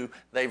Jesus. 2,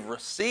 they've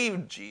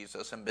received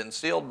Jesus and been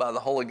sealed by the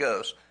Holy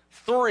Ghost.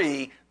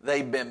 3,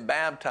 they've been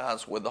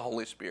baptized with the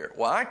Holy Spirit.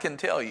 Well, I can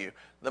tell you,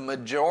 the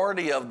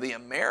majority of the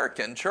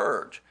American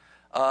church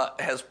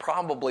has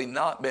probably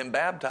not been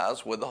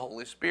baptized with the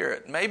Holy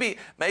Spirit. Maybe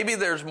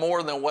there's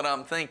more than what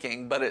I'm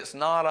thinking, but it's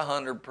not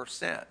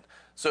 100%.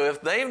 So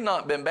if they've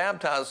not been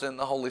baptized in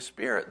the Holy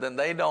Spirit, then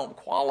they don't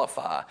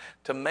qualify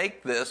to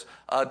make this,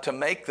 to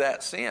make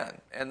that sin.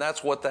 And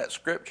that's what that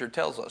Scripture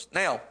tells us.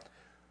 Now,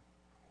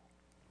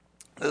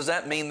 does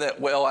that mean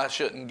that, well, I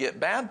shouldn't get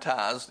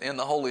baptized in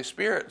the Holy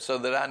Spirit so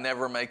that I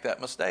never make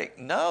that mistake?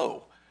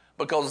 No.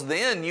 Because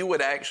then you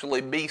would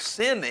actually be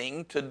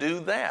sinning to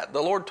do that.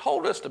 The Lord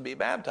told us to be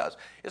baptized.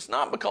 It's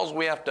not because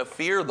we have to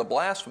fear the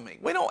blasphemy.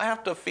 We don't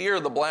have to fear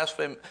the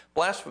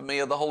blasphemy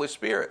of the Holy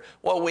Spirit.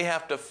 What we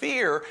have to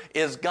fear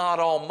is God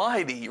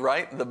Almighty,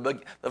 right?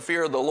 The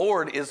fear of the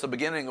Lord is the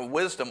beginning of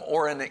wisdom,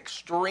 or an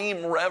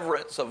extreme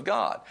reverence of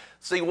God.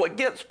 See, what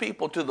gets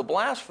people to the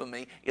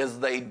blasphemy is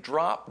they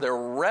drop their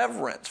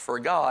reverence for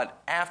God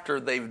after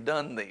they've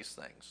done these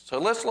things. So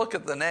let's look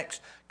at the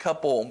next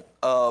couple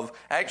of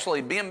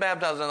actually being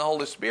baptized in the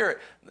Holy Spirit.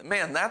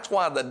 Man, that's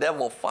why the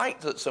devil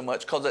fights it so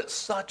much, because it's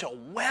such a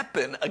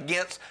weapon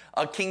against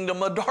a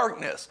kingdom of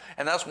darkness.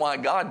 And that's why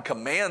God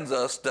commands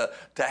us to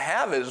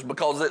have it, is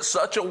because it's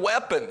such a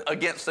weapon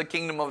against the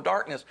kingdom of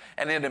darkness.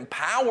 And it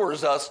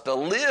empowers us to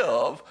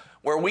live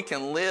where we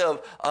can live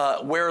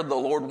where the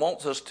Lord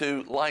wants us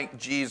to, like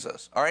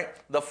Jesus. All right?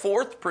 The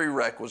fourth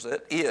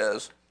prerequisite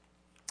is,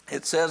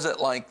 it says it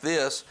like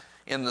this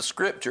in the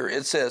Scripture.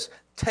 It says,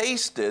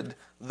 tasted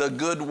the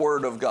good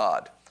word of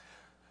God.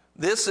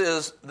 This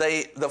is,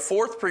 the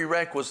fourth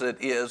prerequisite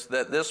is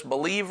that this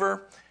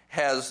believer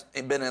has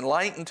been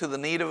enlightened to the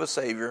need of a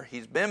Savior.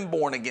 He's been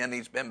born again.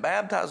 He's been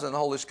baptized in the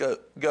Holy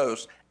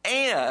Ghost.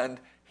 And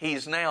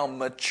he's now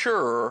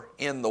mature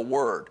in the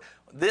Word.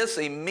 This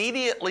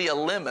immediately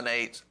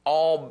eliminates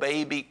all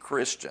baby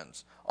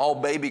Christians. All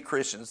baby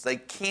Christians. They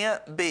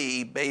can't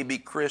be baby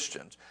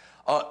Christians.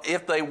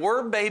 If they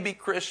were baby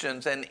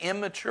Christians and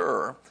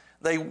immature,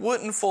 they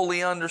wouldn't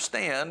fully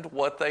understand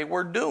what they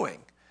were doing.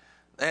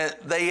 And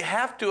they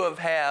have to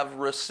have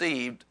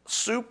received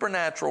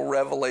supernatural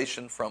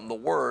revelation from the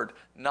Word,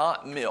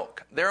 not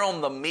milk. They're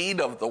on the meat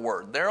of the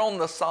Word. They're on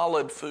the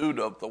solid food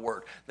of the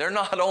Word. They're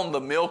not on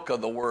the milk of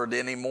the Word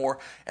anymore.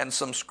 And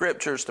some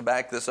scriptures to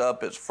back this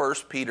up is 1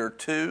 Peter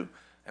 2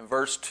 and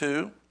verse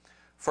 2,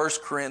 1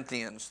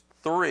 Corinthians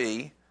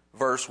 3,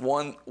 verse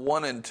 1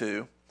 and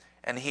 2,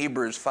 and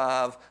Hebrews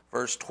 5,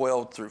 verse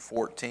 12 through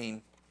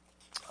 14,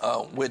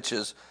 which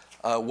is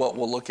what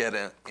we'll look at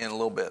in a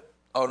little bit.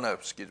 Oh, no,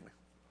 excuse me.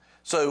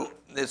 So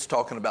it's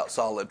talking about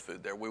solid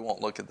food there. We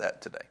won't look at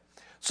that today.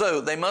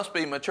 So they must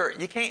be mature.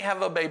 You can't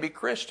have a baby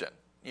Christian,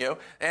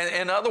 And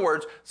in other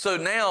words, so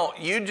now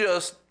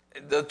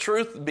the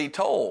truth be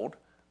told,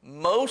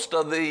 most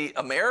of the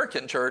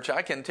American church,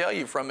 I can tell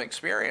you from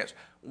experience,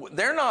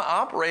 they're not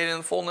operating in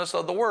the fullness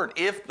of the Word.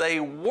 If they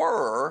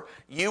were,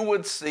 you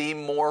would see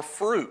more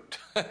fruit.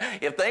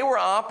 If they were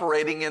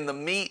operating in the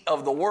meat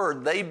of the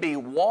Word, they'd be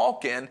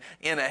walking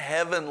in a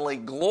heavenly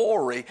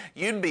glory.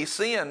 You'd be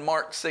seeing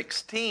Mark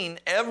 16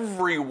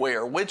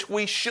 everywhere, which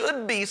we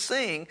should be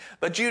seeing,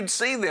 but you'd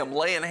see them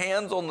laying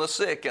hands on the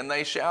sick and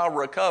they shall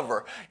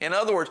recover. In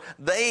other words,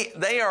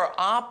 they are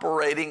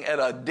operating at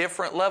a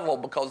different level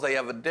because they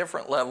have a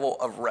different level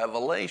of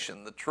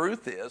revelation. The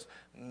truth is,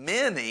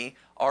 many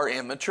are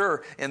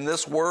immature. In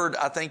this word,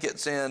 I think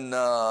it's in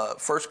 1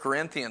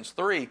 Corinthians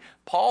 3,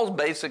 Paul's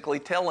basically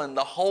telling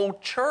the whole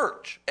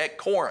church at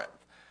Corinth,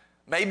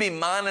 maybe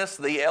minus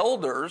the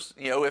elders,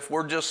 if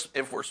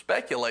we're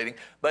speculating,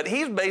 but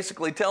he's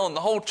basically telling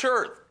the whole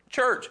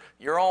church,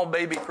 you're all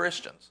baby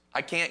Christians.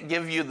 I can't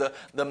give you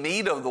the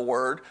meat of the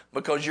Word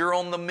because you're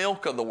on the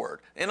milk of the Word.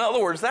 In other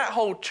words, that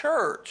whole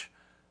church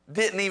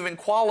didn't even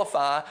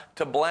qualify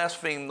to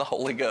blaspheme the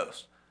Holy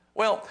Ghost.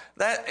 Well,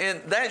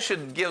 that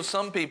should give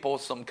some people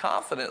some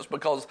confidence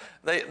because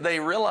they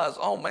realize,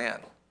 oh man,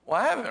 well,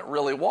 I haven't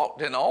really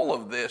walked in all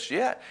of this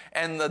yet.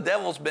 And the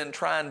devil's been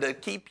trying to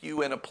keep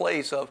you in a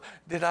place of,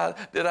 did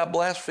I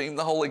blaspheme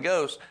the Holy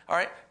Ghost? All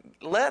right,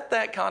 let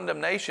that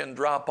condemnation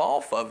drop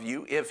off of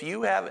you. If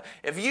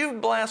you've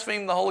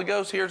blasphemed the Holy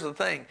Ghost, here's the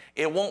thing,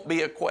 it won't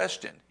be a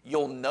question.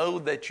 You'll know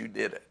that you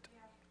did it.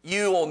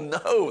 You'll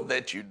know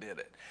that you did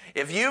it.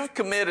 If you've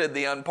committed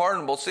the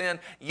unpardonable sin,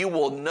 you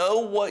will know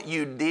what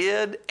you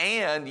did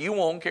and you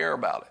won't care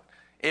about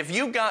it. If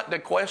you got to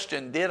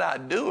question, did I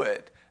do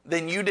it,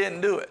 then you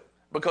didn't do it.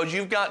 Because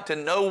you've got to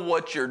know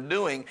what you're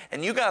doing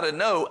and you got to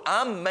know,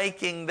 I'm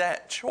making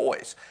that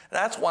choice.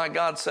 That's why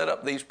God set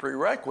up these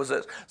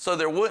prerequisites so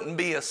there wouldn't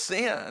be a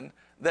sin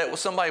that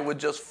somebody would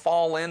just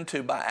fall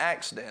into by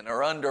accident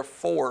or under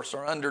force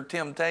or under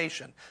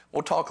temptation.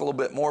 We'll talk a little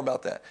bit more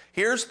about that.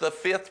 Here's the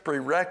fifth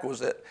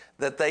prerequisite,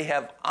 that they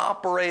have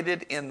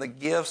operated in the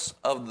gifts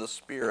of the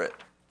Spirit.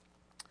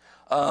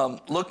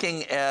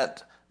 Looking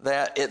at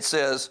that, it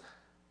says,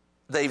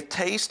 they've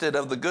tasted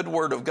of the good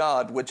word of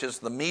God, which is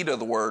the meat of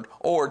the word,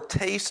 or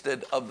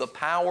tasted of the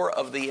power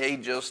of the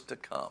ages to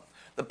come.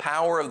 The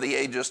power of the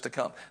ages to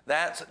come.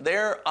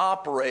 They're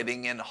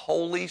operating in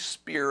Holy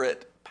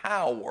Spirit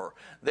power.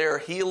 They're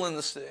healing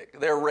the sick.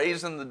 They're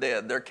raising the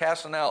dead. They're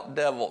casting out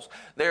devils.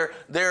 They're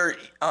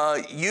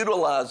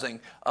utilizing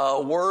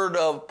a word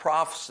of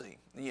prophecy.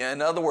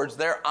 In other words,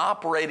 they're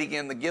operating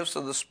in the gifts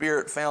of the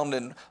Spirit found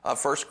in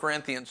 1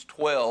 Corinthians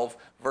 12,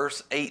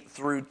 verse 8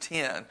 through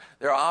 10.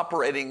 They're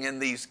operating in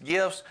these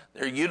gifts.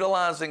 They're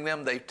utilizing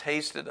them. They've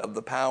tasted of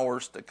the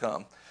powers to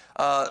come.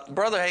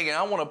 Brother Hagin,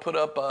 I want to put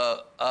up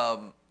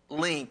a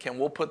link, and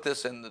we'll put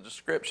this in the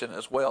description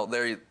as well.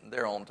 They're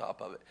on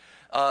top of it.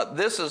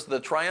 This is The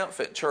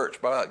Triumphant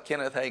Church by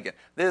Kenneth Hagin.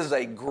 This is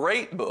a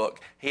great book.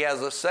 He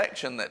has a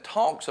section that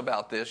talks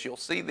about this. You'll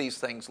see these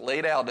things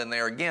laid out in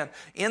there. Again,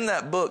 in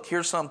that book,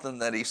 here's something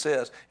that he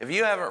says. If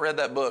you haven't read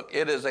that book,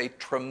 it is a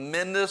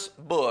tremendous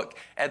book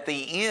at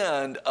the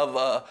end of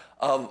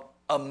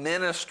a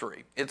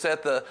ministry. It's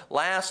at the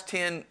last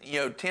 10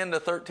 to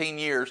 13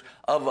 years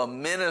of a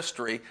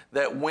ministry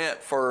that went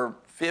for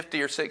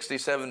 50 or 60,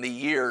 70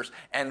 years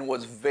and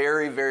was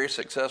very, very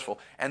successful.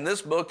 And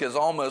this book is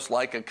almost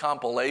like a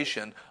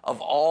compilation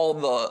of all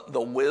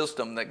the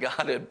wisdom that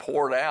God had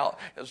poured out.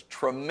 It's a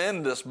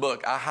tremendous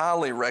book. I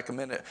highly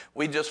recommend it.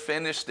 We just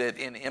finished it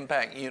in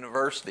Impact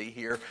University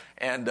here,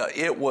 and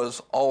it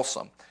was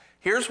awesome.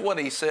 Here's what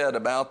he said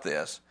about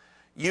this.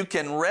 You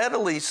can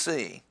readily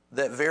see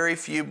that very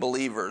few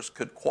believers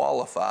could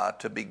qualify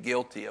to be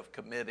guilty of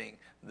committing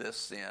this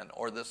sin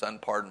or this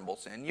unpardonable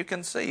sin. You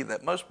can see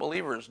that most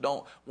believers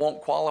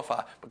won't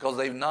qualify because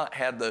they've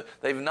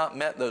not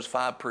met those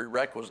 5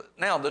 prerequisites.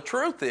 Now, the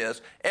truth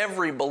is,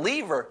 every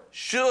believer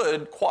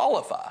should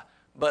qualify,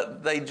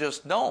 but they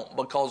just don't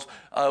because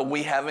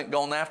we haven't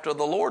gone after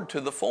the Lord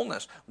to the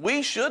fullness.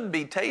 We should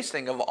be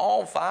tasting of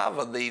all 5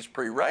 of these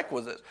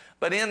prerequisites,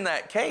 but in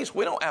that case,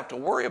 we don't have to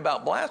worry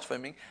about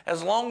blaspheming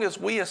as long as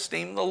we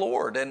esteem the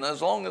Lord and as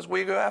long as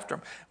we go after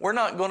Him. We're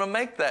not going to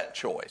make that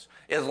choice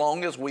as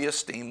long as we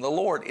esteem the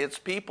Lord. It's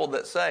people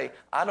that say,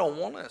 I don't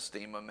want to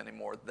esteem Him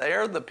anymore.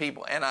 They're the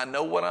people, and I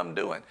know what I'm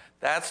doing.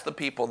 That's the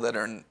people that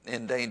are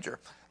in danger.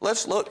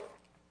 Let's look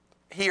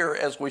here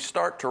as we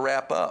start to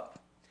wrap up.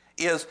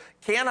 is,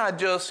 can I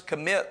just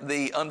commit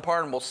the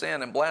unpardonable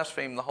sin and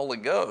blaspheme the Holy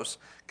Ghost,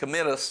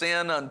 commit a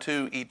sin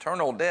unto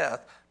eternal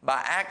death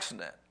by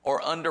accident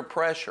or under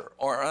pressure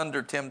or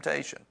under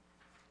temptation?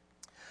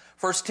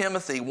 1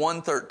 Timothy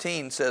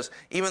 1:13 says,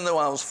 even though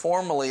I was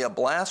formerly a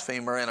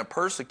blasphemer and a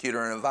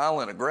persecutor and a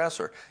violent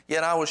aggressor,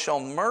 yet I was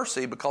shown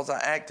mercy because I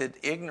acted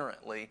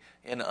ignorantly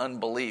in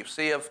unbelief.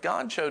 See, if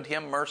God showed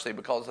him mercy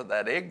because of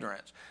that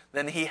ignorance,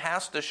 then he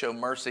has to show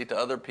mercy to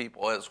other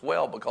people as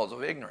well because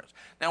of ignorance.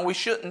 Now, we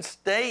shouldn't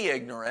stay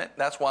ignorant.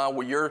 That's why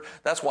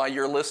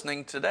you're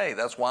listening today.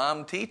 That's why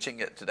I'm teaching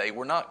it today.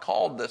 We're not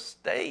called to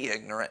stay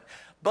ignorant.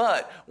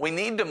 But we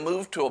need to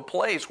move to a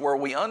place where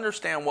we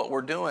understand what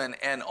we're doing,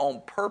 and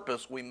on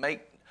purpose we make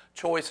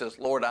choices.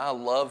 Lord, I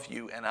love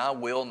you, and I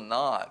will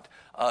not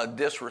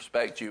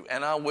disrespect you,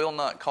 and I will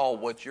not call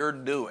what you're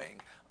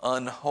doing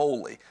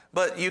unholy.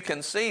 But you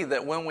can see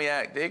that when we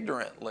act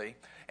ignorantly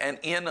and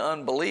in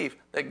unbelief,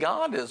 that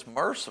God is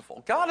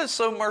merciful. God is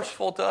so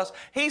merciful to us.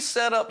 He's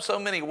set up so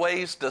many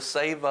ways to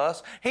save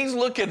us. He's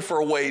looking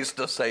for ways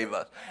to save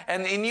us.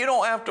 And you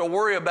don't have to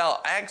worry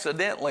about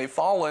accidentally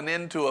falling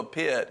into a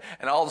pit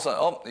and all of a sudden,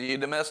 oh, you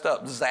messed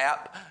up,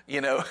 zap, you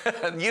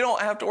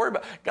don't have to worry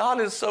about it. God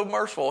is so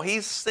merciful.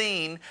 He's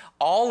seen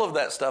all of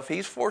that stuff.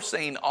 He's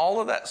foreseen all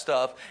of that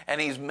stuff,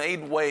 and he's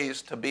made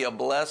ways to be a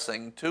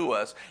blessing to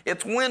us.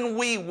 It's when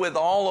we, with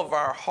all of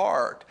our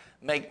heart,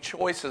 make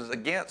choices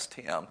against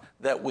him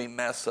that we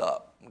mess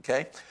up,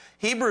 okay?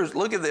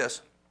 Look at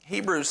this.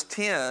 Hebrews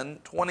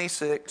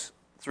 10:26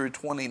 through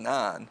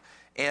 29.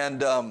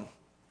 And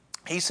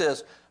he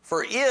says,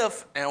 for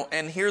if,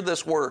 and hear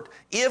this word,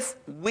 if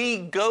we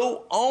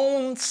go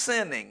on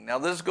sinning. Now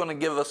this is going to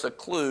give us a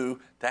clue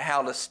to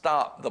how to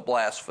stop the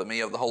blasphemy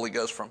of the Holy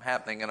Ghost from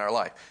happening in our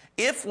life.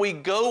 If we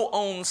go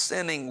on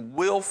sinning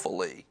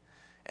willfully,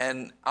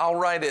 and I'll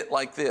write it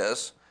like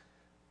this,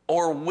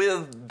 or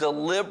with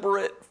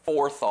deliberate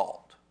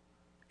forethought.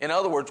 In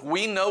other words,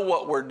 we know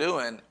what we're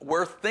doing,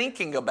 we're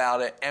thinking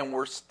about it, and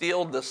we're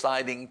still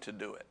deciding to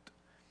do it.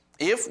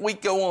 If we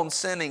go on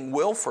sinning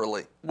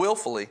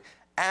willfully,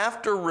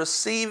 after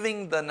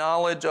receiving the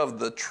knowledge of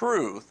the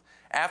truth,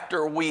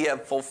 after we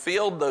have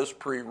fulfilled those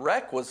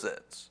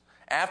prerequisites,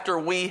 after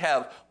we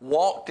have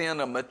walked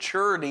in a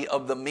maturity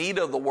of the meat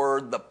of the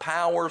word, the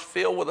powers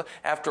filled with,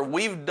 after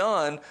we've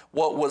done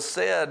what was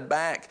said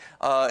back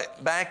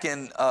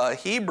in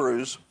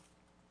Hebrews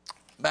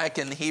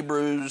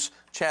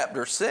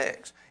chapter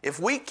 6, if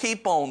we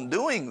keep on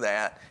doing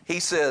that, he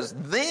says,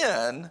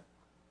 then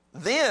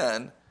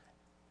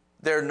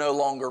there no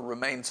longer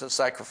remains a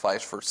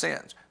sacrifice for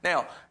sins.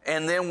 Now,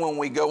 and then when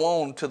we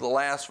go on to the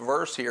last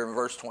verse here in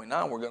verse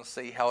 29, we're going to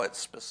see how it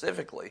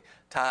specifically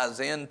ties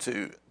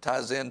into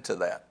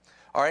that.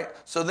 All right,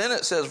 so then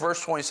it says,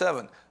 verse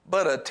 27,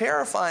 but a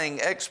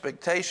terrifying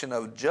expectation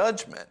of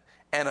judgment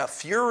and a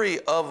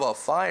fury of a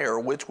fire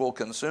which will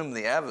consume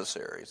the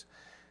adversaries.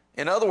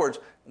 In other words,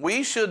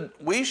 we should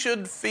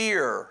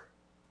fear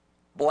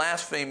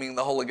blaspheming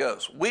the Holy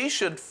Ghost. We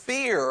should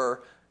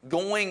fear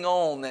going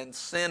on and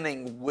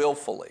sinning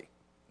willfully.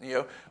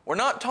 We're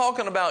not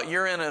talking about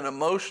you're in an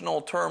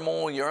emotional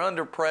turmoil, you're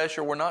under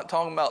pressure. We're not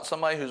talking about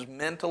somebody who's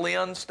mentally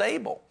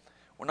unstable.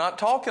 We're not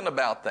talking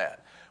about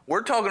that.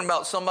 We're talking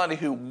about somebody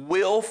who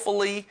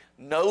willfully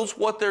knows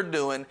what they're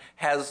doing,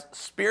 has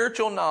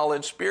spiritual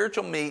knowledge,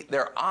 spiritual meat,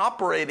 they're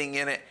operating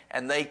in it,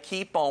 and they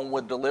keep on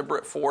with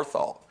deliberate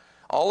forethought.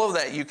 All of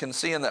that you can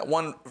see in that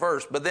one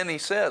verse. But then he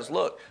says,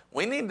 look,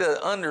 we need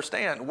to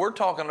understand, we're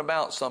talking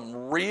about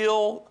some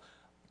real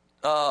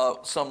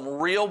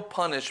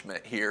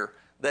punishment here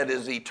that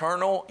is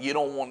eternal. You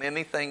don't want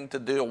anything to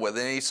deal with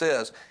it. And he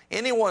says,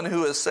 anyone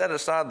who has set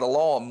aside the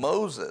law of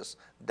Moses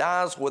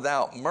dies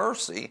without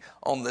mercy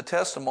on the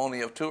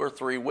testimony of 2 or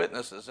 3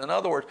 witnesses. In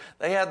other words,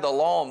 they had the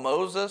law of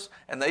Moses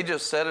and they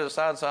just set it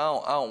aside and said,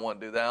 I don't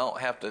want to do that. I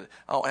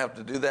don't have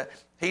to do that.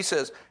 He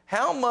says,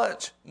 how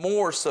much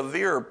more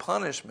severe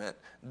punishment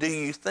do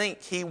you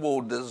think he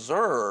will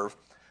deserve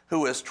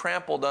who has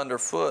trampled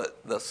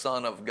underfoot the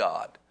Son of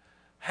God?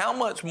 How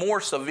much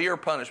more severe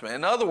punishment?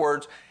 In other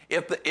words,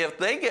 if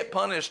they get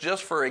punished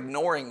just for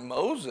ignoring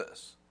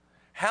Moses,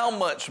 how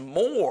much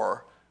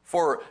more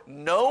for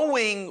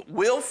knowing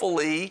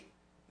willfully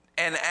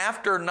and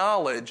after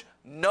knowledge,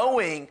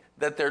 knowing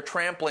that they're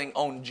trampling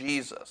on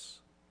Jesus?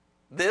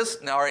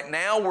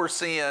 Now we're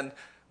seeing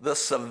the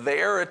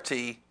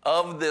severity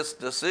of this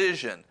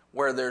decision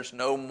where there's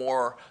no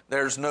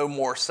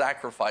more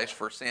sacrifice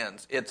for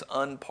sins. It's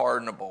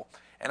unpardonable.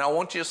 And I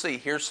want you to see,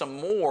 here's some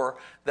more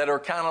that are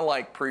kind of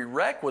like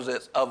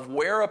prerequisites of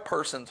where a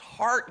person's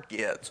heart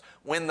gets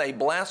when they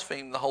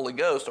blaspheme the Holy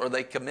Ghost or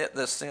they commit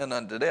this sin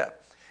unto death.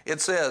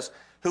 It says,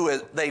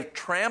 they've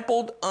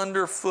trampled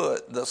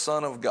underfoot the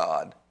Son of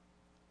God.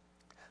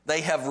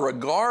 They have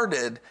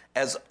regarded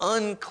as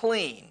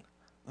unclean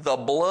the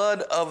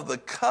blood of the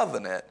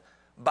covenant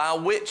by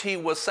which he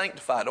was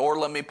sanctified. Or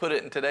let me put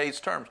it in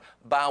today's terms,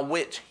 by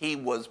which he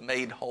was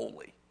made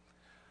holy.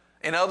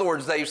 In other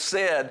words, they've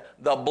said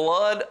the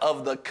blood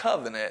of the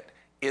covenant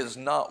is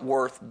not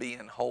worth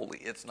being holy.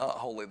 It's not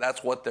holy.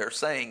 That's what they're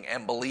saying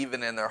and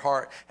believing in their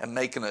heart and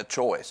making a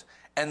choice.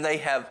 And they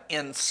have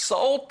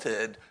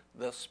insulted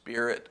the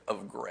Spirit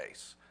of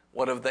grace.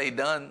 What have they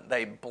done?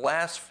 They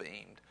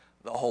blasphemed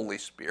the Holy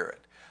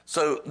Spirit.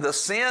 So the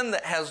sin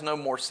that has no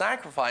more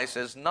sacrifice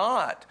is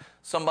not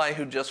somebody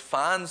who just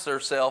finds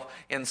themselves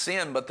in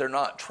sin, but they're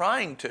not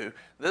trying to.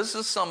 This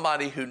is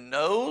somebody who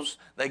knows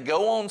they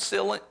go on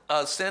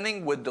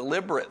sinning with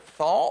deliberate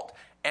thought,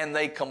 and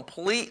they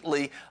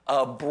completely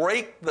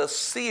break the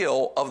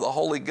seal of the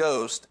Holy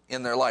Ghost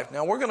in their life.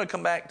 Now, we're going to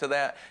come back to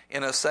that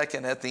in a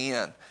second at the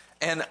end.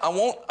 And I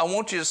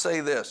want you to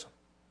say this.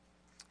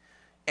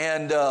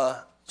 And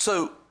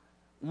so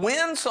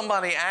when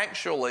somebody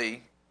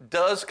actually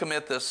does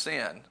commit this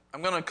sin,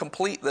 I'm going to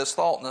complete this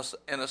thought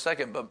in a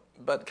second,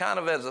 but kind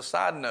of as a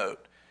side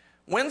note,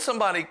 when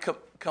somebody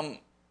come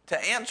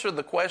to answer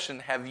the question,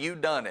 have you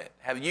done it?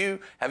 Have you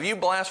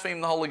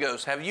blasphemed the Holy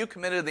Ghost? Have you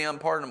committed the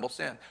unpardonable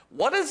sin?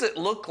 What does it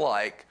look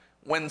like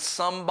when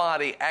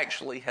somebody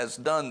actually has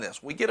done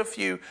this? We get a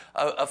few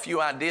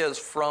ideas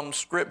from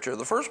Scripture.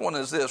 The first one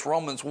is this,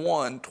 Romans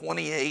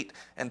 1:28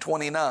 and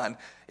 29.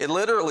 It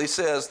literally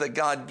says that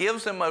God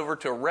gives them over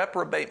to a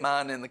reprobate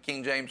mind in the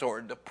King James, or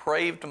a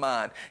depraved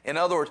mind. In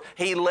other words,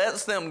 He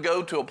lets them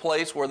go to a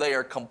place where they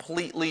are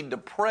completely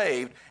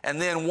depraved. And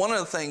then one of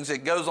the things,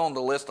 it goes on to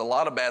list a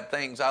lot of bad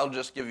things. I'll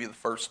just give you the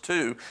first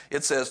two.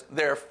 It says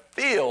they're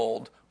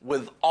filled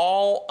with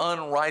all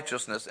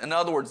unrighteousness. In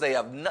other words, they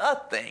have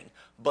nothing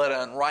but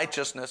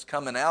unrighteousness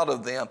coming out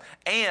of them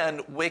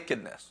and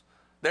wickedness.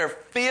 They're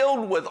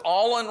filled with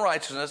all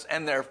unrighteousness,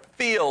 and they're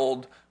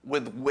filled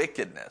with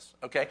wickedness.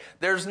 Okay?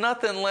 There's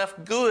nothing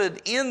left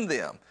good in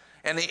them.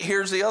 And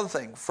here's the other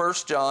thing.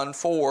 1 John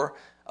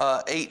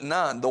 4:8 and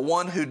 9. The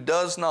one who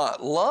does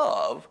not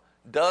love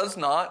does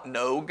not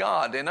know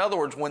God. In other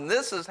words, when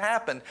this has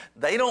happened,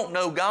 they don't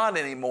know God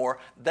anymore.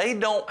 They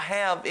don't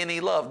have any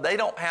love. They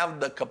don't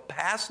have the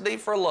capacity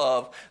for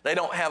love. They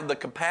don't have the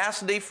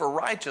capacity for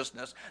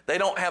righteousness. They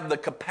don't have the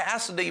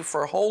capacity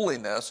for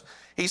holiness.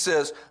 He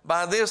says,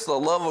 by this the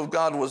love of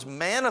God was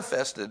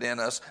manifested in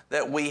us,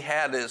 that we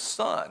had His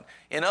Son.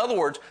 In other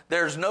words,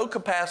 there's no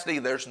capacity,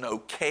 there's no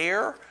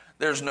care,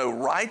 there's no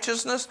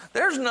righteousness.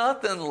 There's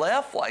nothing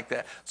left like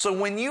that. So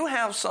when you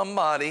have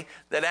somebody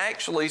that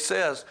actually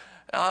says,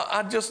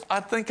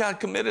 I think I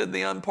committed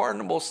the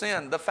unpardonable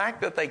sin, the fact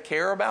that they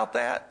care about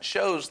that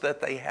shows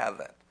that they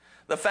haven't.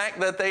 The fact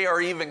that they are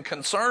even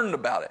concerned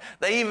about it,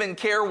 they even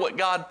care what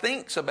God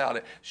thinks about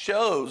it,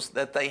 shows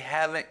that they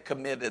haven't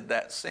committed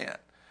that sin.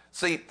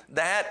 See,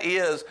 that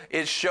is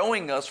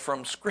showing us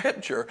from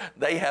Scripture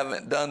they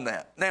haven't done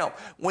that. Now,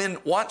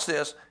 watch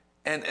this,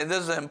 and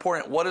this is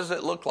important. What does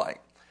it look like?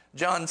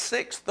 John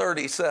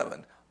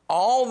 6:37,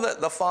 all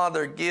that the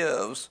Father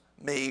gives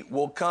me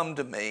will come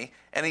to me.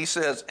 And He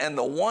says, and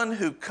the one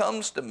who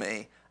comes to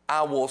me,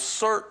 I will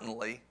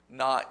certainly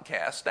not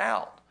cast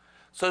out.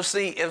 So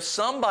see, if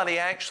somebody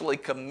actually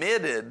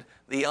committed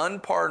the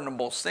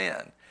unpardonable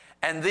sin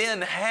and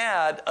then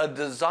had a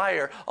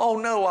desire, oh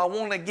no, I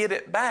want to get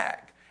it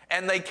back,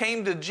 and they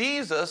came to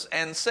Jesus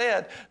and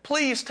said,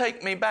 please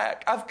take me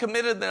back. I've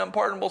committed the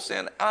unpardonable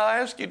sin. I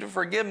ask you to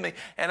forgive me.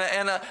 And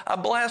I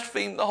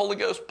blasphemed the Holy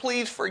Ghost.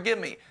 Please forgive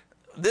me.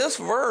 This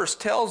verse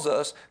tells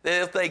us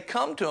that if they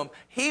come to Him,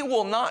 He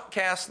will not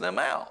cast them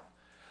out.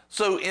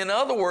 So in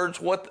other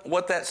words,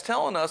 what that's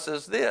telling us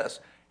is this.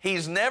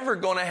 He's never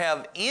going to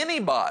have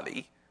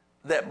anybody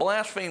that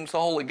blasphemes the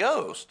Holy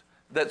Ghost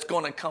that's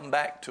going to come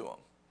back to Him.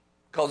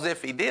 Because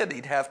if He did,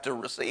 He'd have to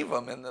receive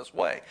them in this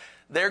way.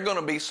 They're going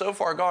to be so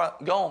far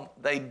gone,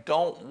 they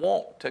don't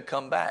want to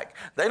come back.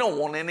 They don't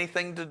want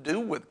anything to do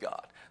with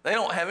God. They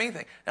don't have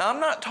anything. Now, I'm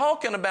not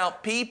talking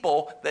about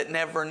people that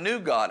never knew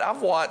God.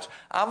 I've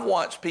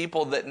watched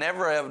people that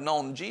never have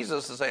known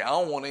Jesus and say, I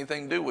don't want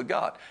anything to do with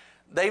God.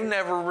 They've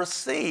never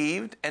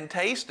received and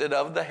tasted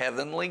of the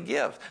heavenly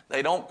gift.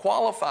 They don't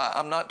qualify.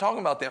 I'm not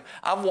talking about them.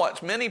 I've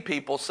watched many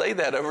people say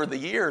that over the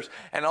years,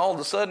 and all of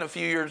a sudden, a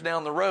few years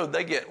down the road,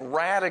 they get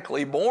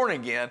radically born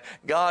again.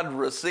 God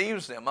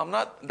receives them.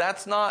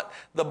 That's not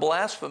the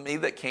blasphemy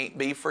that can't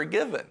be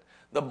forgiven.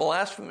 The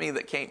blasphemy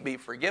that can't be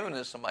forgiven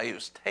is somebody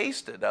who's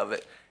tasted of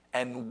it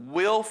and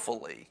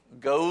willfully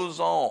goes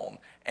on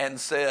in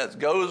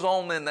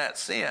that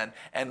sin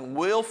and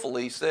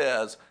willfully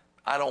says,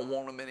 I don't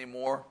want them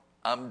anymore.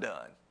 I'm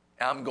done.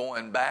 I'm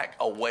going back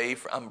away.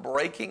 I'm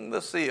breaking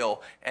the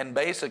seal, and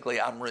basically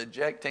I'm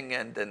rejecting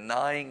and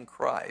denying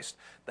Christ.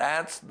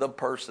 That's the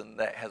person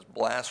that has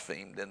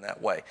blasphemed in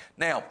that way.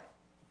 Now,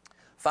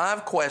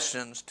 5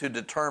 questions to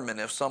determine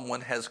if someone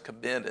has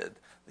committed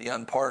the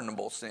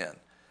unpardonable sin.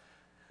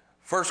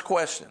 First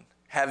question,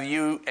 have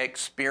you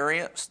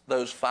experienced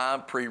those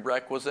 5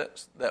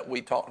 prerequisites that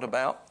we talked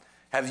about?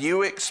 Have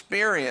you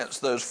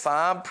experienced those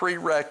 5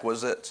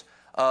 prerequisites?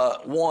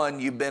 1,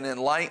 you've been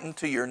enlightened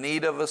to your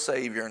need of a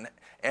Savior,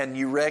 and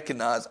you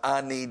recognize,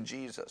 I need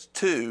Jesus.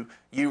 2,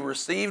 you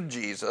received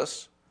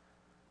Jesus.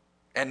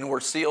 and we're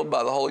sealed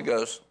by the Holy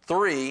Ghost.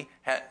 3,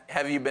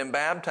 have you been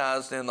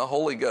baptized in the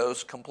Holy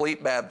Ghost,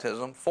 complete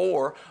baptism?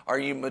 4, are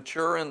you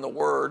mature in the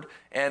Word?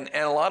 And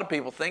a lot of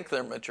people think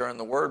they're mature in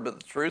the Word, but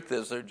the truth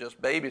is they're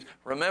just babies.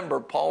 Remember,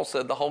 Paul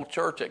said the whole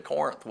church at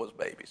Corinth was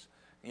babies.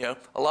 You know,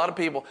 a lot of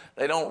people,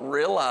 they don't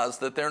realize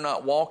that they're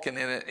not walking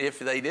in it. If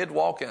they did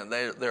walk in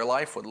it, their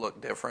life would look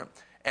different.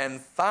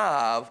 And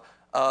 5,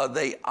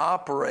 they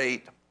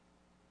operate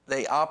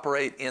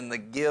in the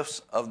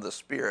gifts of the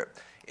Spirit.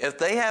 If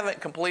they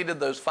haven't completed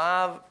those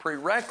 5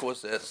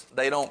 prerequisites,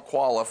 they don't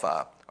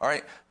qualify. All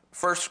right.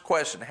 First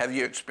question, have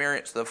you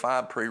experienced the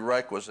 5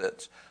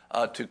 prerequisites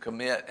to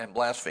commit and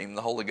blaspheme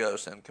the Holy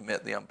Ghost and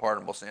commit the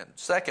unpardonable sin?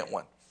 Second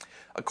one,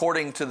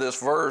 according to this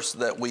verse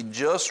that we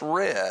just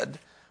read,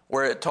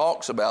 where it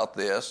talks about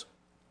this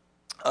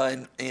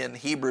in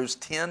Hebrews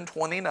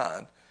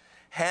 10:29,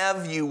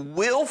 have you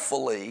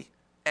willfully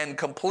and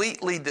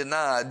completely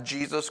denied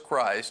Jesus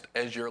Christ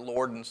as your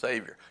Lord and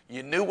Savior?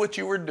 You knew what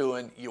you were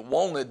doing, you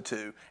wanted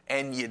to,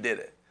 and you did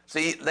it.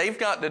 See, they've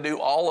got to do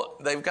all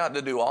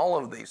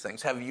of these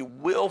things. Have you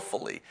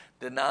willfully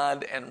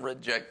denied and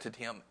rejected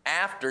Him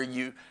after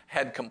you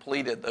had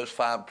completed those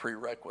 5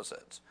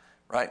 prerequisites,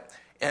 right?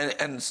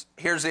 And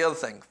here's the other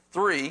thing.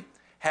 3,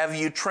 have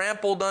you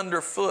trampled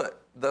underfoot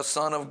the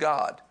Son of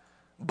God?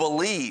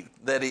 Believe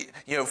that He,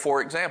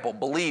 for example,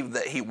 believe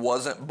that He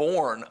wasn't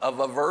born of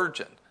a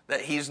virgin,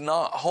 that He's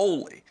not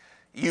holy.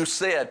 You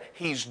said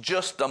He's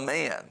just a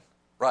man,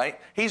 right?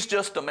 He's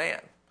just a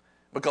man,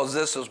 because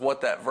this is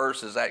what that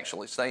verse is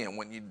actually saying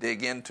when you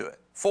dig into it.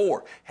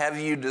 4, have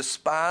you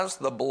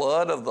despised the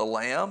blood of the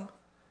Lamb?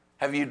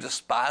 Have you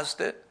despised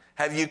it?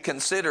 Have you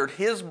considered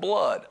His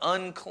blood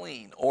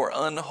unclean or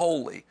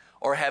unholy?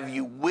 Or have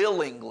you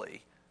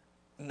willingly,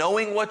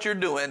 knowing what you're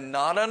doing,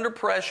 not under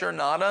pressure,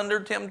 not under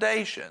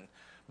temptation,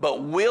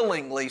 but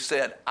willingly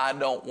said, I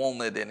don't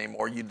want it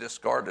anymore, you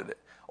discarded it?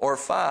 Or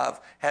 5,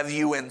 have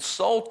you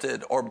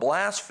insulted or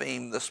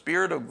blasphemed the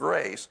Spirit of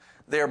grace,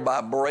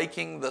 thereby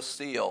breaking the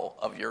seal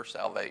of your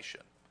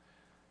salvation?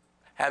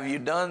 Have you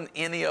done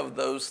any of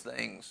those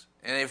things?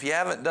 And if you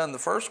haven't done the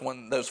first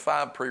one, those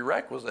 5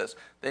 prerequisites,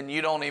 then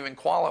you don't even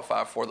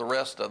qualify for the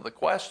rest of the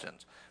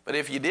questions. But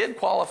if you did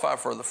qualify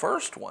for the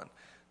first one,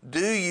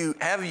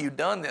 have you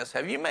done this?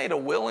 Have you made a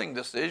willing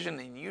decision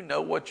and you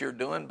know what you're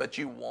doing, but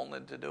you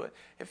wanted to do it?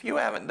 If you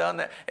haven't done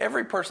that,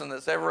 every person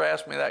that's ever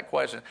asked me that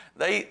question,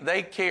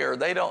 they care.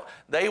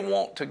 They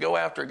want to go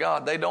after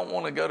God. They don't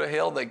want to go to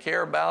hell. They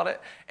care about it.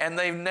 And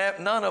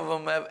none of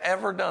them have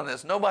ever done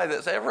this. Nobody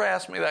that's ever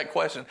asked me that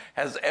question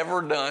has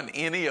ever done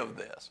any of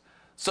this.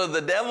 So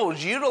the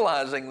devil's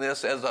utilizing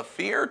this as a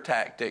fear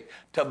tactic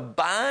to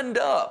bind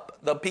up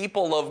the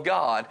people of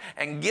God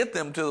and get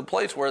them to the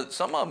place where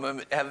some of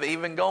them have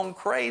even gone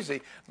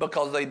crazy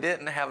because they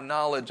didn't have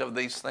knowledge of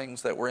these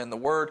things that were in the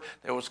Word.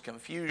 There was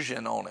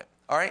confusion on it.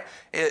 All right?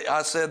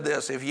 I said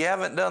this, if you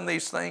haven't done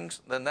these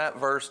things, then that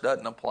verse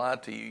doesn't apply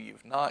to you.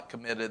 You've not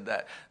committed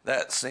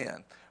that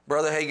sin.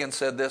 Brother Hagin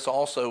said this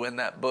also in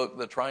that book,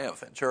 The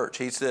Triumphant Church.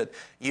 He said,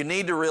 you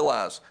need to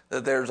realize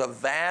that there's a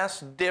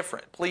vast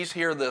difference. Please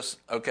hear this,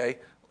 okay?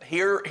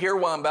 Hear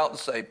what I'm about to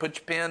say. Put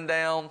your pen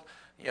down.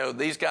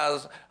 These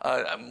guys,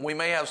 we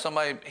may have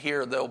somebody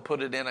here, they'll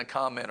put it in a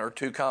comment or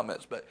 2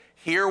 comments, but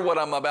hear what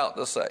I'm about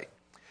to say.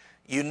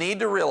 You need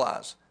to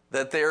realize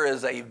that there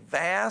is a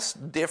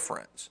vast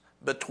difference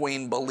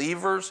between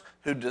believers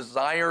who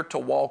desire to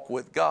walk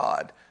with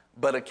God,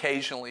 but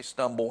occasionally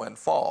stumble and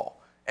fall,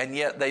 and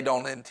yet they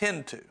don't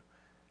intend to,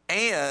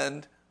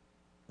 and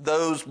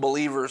those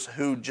believers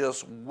who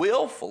just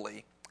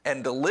willfully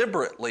and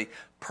deliberately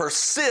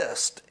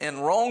persist in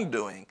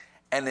wrongdoing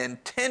and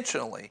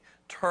intentionally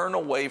turn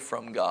away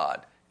from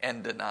God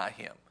and deny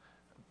Him.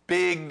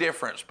 Big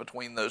difference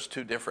between those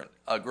 2 different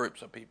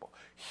groups of people.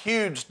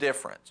 Huge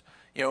difference.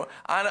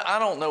 I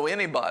don't know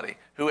anybody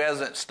who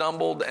hasn't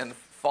stumbled and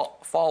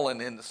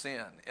fallen into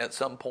sin at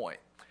some point.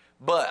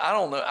 But I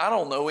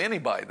don't know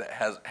anybody that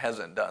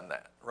hasn't done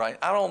that, right?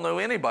 I don't know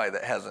anybody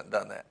that hasn't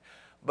done that.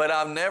 But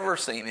I've never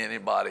seen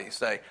anybody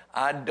say,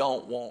 I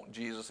don't want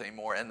Jesus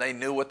anymore. And they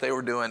knew what they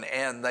were doing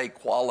and they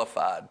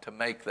qualified to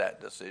make that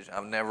decision.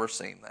 I've never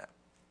seen that.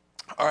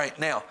 All right,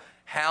 now,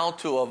 how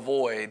to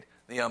avoid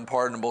the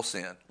unpardonable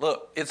sin.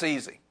 Look, it's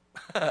easy.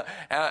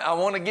 I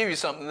want to give you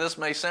something. This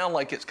may sound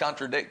like it's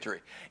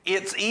contradictory.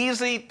 It's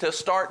easy to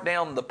start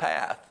down the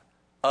path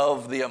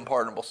of the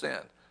unpardonable sin,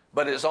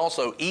 but it's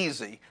also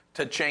easy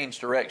to change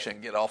direction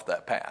and get off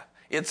that path.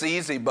 It's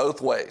easy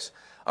both ways.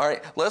 All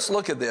right, let's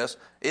look at this.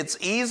 It's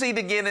easy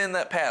to get in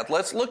that path.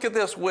 Let's look at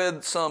this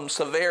with some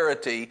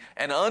severity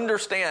and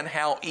understand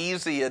how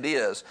easy it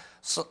is.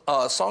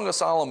 Song of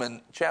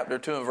Solomon, chapter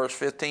 2 and verse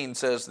 15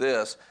 says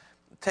this,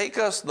 take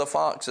us the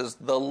foxes,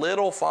 the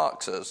little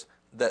foxes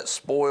that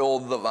spoil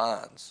the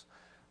vines.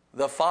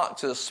 The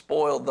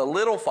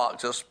little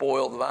foxes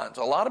spoil the vines.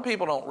 A lot of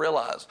people don't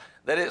realize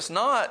that it's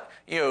not,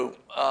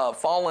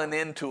 falling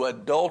into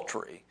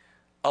adultery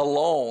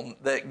alone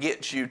that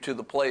gets you to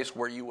the place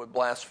where you would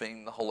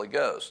blaspheme the Holy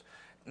Ghost.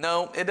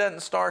 No, it doesn't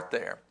start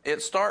there.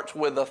 It starts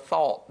with a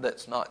thought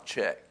that's not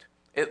checked.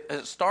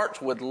 It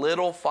starts with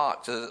little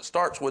foxes. It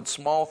starts with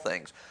small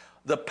things.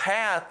 The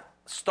path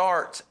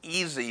starts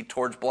easy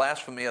towards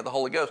blasphemy of the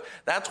Holy Ghost.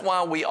 That's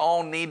why we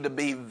all need to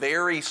be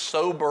very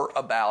sober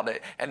about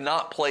it and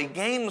not play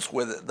games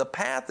with it. The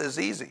path is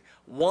easy.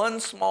 One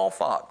small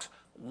fox,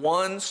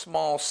 one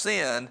small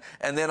sin,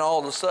 and then all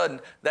of a sudden,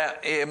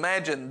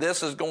 imagine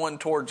this is going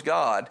towards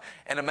God,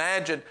 and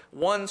imagine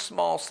one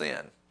small sin.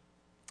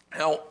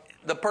 Now,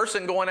 the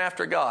person going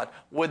after God,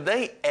 would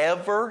they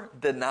ever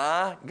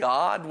deny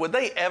God? Would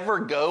they ever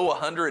go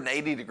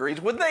 180 degrees?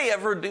 Would they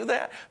ever do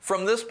that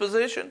from this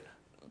position?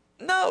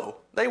 No,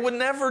 they would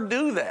never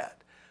do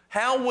that.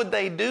 How would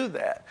they do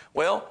that?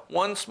 Well,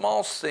 one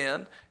small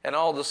sin, and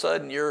all of a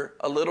sudden you're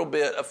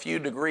a few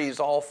degrees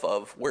off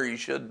of where you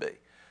should be.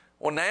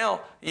 Well,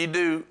 now you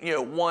do,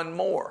 one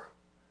more,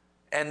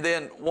 and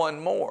then one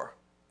more,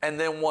 and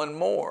then one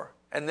more,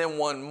 and then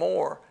one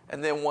more,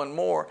 and then one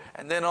more,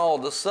 and then all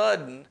of a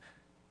sudden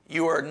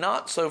you are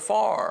not so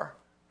far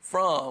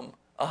from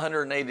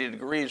 180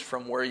 degrees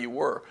from where you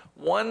were.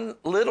 One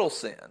little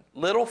sin,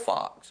 little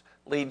fox,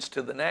 leads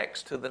to the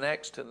next, to the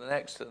next, to the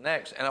next, to the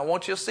next. And I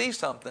want you to see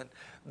something.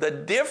 The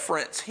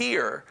difference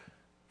here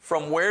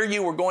from where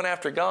you were going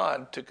after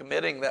God to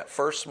committing that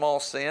first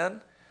small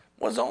sin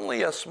was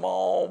only a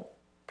small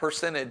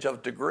percentage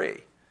of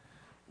degree.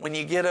 When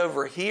you get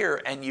over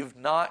here and you've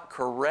not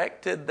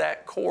corrected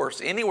that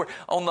course anywhere,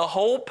 on the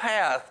whole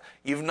path,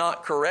 you've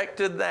not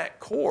corrected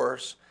that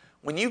course,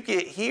 when you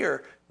get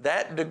here,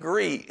 that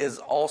degree is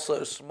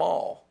also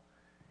small.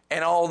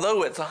 And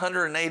although it's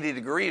 180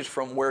 degrees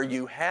from where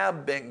you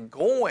have been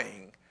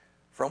going,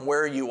 from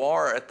where you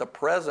are at the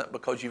present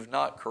because you've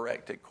not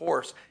corrected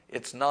course,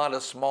 it's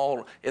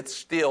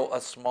still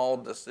a small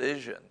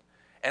decision.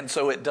 And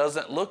so it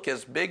doesn't look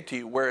as big to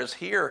you. Whereas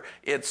here,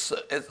 it's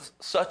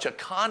such a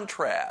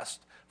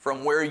contrast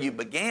from where you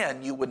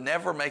began, you would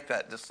never make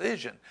that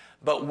decision.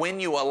 But when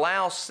you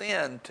allow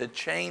sin to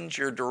change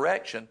your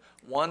direction,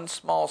 one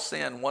small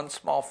sin, one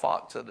small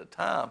fox at a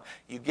time,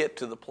 you get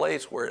to the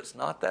place where it's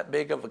not that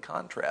big of a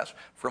contrast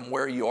from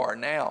where you are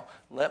now.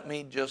 Let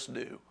me just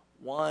do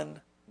one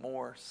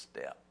more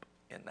step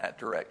in that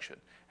direction.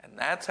 And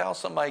that's how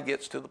somebody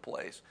gets to the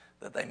place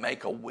that they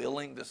make a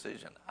willing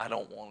decision. I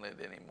don't want it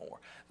anymore.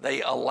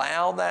 They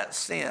allow that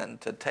sin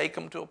to take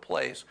them to a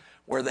place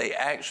where they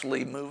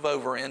actually move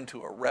over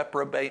into a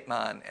reprobate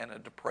mind and a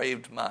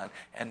depraved mind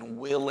and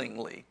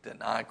willingly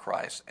deny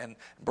Christ and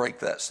break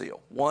that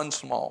seal. One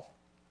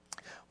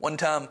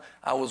time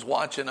I was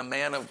watching a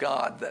man of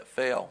God that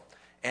fell,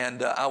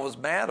 and I was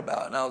mad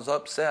about it, and I was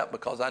upset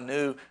because I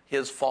knew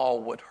his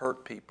fall would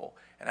hurt people.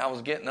 And I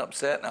was getting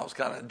upset, and I was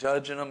kind of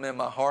judging him in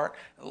my heart.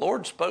 The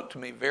Lord spoke to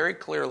me very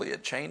clearly.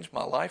 It changed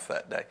my life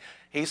that day.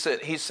 He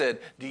said,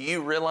 do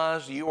you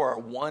realize you are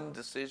one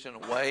decision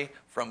away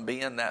from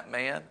being that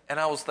man? And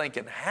I was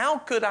thinking, how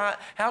could that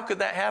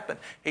happen?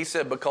 He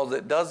said, because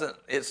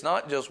it's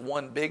not just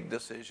one big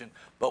decision,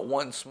 but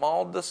one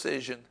small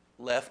decision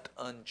left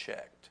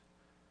unchecked.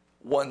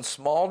 One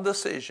small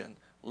decision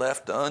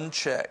left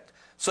unchecked.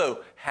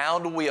 So how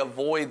do we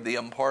avoid the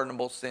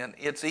unpardonable sin?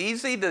 It's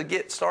easy to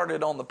get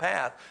started on the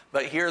path,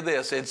 but hear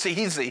this, it's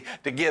easy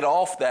to get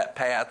off that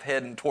path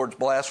heading towards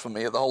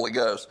blasphemy of the Holy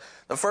Ghost.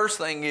 The first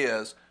thing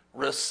is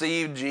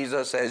receive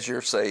Jesus as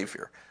your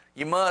Savior.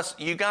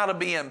 You got to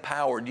be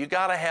empowered. You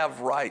got to have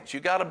rights. You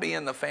got to be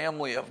in the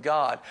family of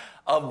God.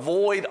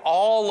 Avoid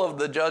all of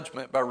the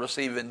judgment by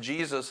receiving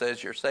Jesus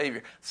as your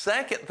Savior.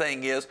 Second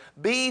thing is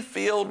be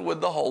filled with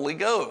the Holy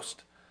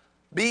Ghost.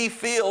 Be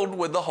filled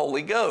with the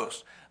Holy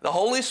Ghost. The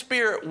Holy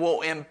Spirit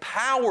will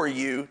empower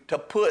you to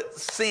put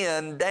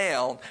sin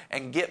down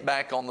and get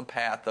back on the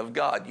path of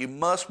God. You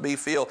must be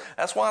filled.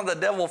 That's why the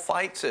devil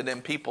fights it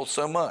in people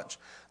so much.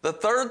 The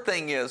third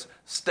thing is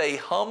stay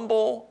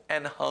humble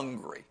and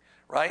hungry,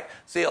 right?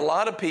 See, a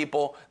lot of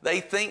people, they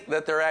think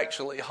that they're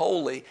actually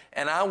holy,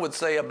 and I would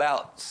say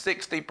about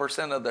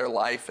 60% of their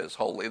life is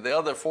holy. The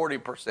other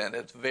 40%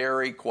 is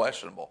very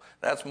questionable.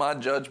 That's my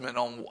judgment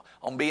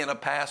on being a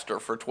pastor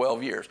for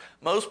 12 years.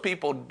 Most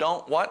people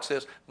don't, watch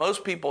this,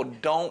 most people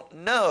don't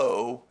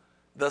know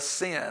the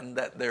sin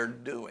that they're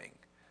doing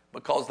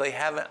because they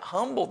haven't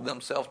humbled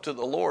themselves to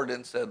the Lord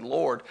and said,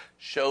 Lord,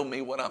 show me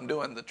what I'm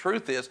doing. The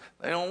truth is,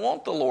 they don't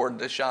want the Lord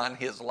to shine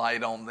His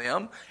light on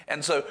them.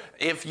 And so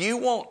if you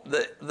want,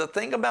 the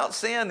thing about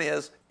sin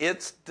is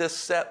it's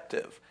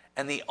deceptive.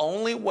 And the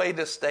only way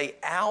to stay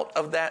out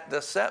of that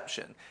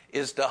deception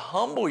is to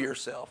humble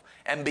yourself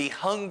and be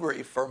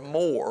hungry for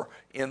more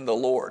in the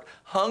Lord.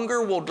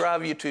 Hunger will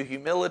drive you to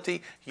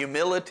humility.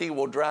 Humility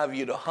will drive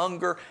you to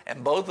hunger.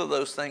 And both of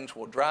those things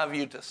will drive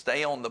you to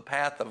stay on the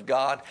path of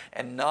God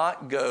and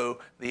not go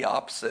the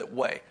opposite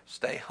way.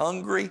 Stay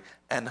hungry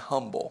and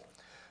humble.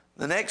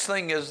 The next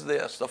thing is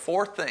this, the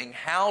fourth thing,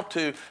 how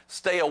to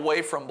stay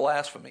away from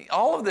blasphemy.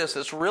 All of this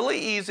is really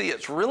easy.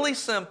 It's really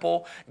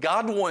simple.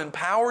 God will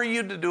empower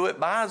you to do it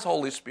by His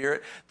Holy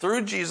Spirit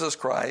through Jesus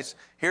Christ.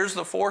 Here's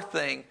the fourth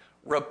thing,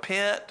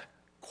 repent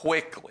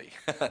quickly.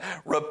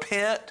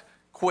 Repent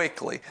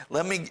quickly.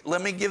 Let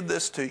me give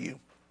this to you.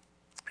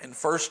 In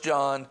 1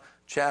 John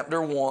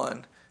chapter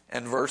 1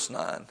 and verse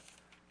 9.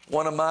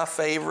 One of my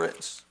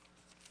favorites,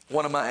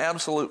 one of my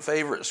absolute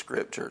favorite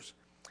scriptures.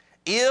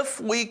 If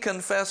we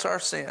confess our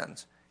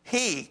sins,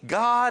 He,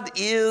 God,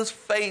 is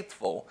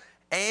faithful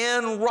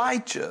and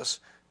righteous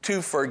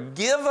to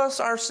forgive us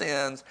our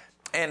sins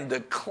and to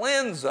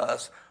cleanse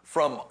us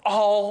from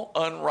all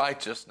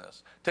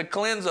unrighteousness. To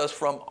cleanse us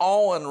from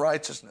all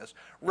unrighteousness.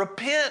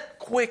 Repent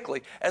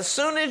quickly. As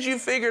soon as you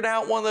figured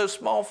out one of those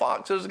small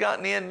foxes has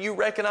gotten in, you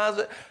recognize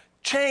it,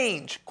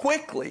 change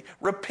quickly.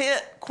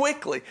 Repent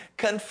quickly.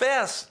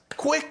 Confess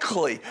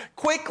quickly.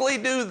 Quickly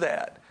do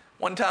that.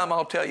 One time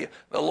I'll tell you,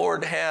 the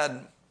Lord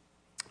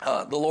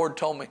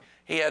told me,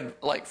 He had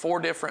like 4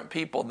 different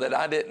people that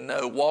I didn't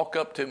know walk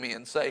up to me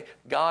and say,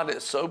 God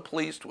is so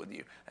pleased with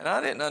you. And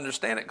I didn't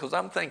understand it because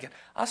I'm thinking,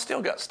 I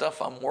still got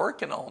stuff I'm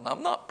working on.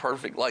 I'm not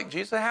perfect like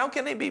Jesus. How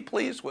can He be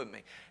pleased with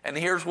me? And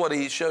here's what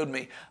He showed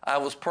me. I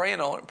was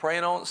praying on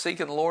it,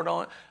 seeking the Lord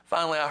on it.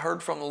 Finally, I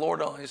heard from the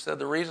Lord on it. He said,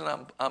 the reason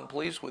I'm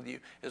pleased with you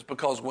is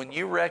because when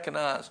you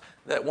recognize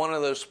that one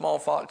of those small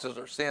foxes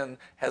or sin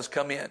has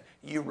come in,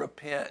 you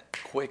repent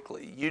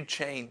quickly, you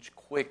change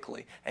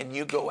quickly, and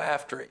you go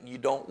after it, and you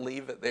don't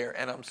leave it there.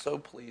 And I'm so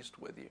pleased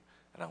with you.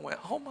 And I went,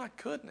 oh my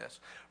goodness.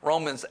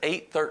 Romans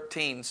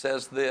 8:13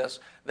 says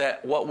this,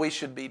 that what we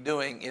should be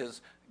doing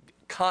is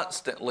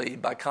constantly,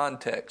 by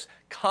context,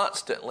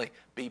 constantly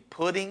be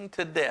putting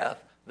to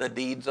death the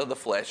deeds of the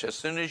flesh. As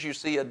soon as you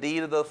see a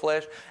deed of the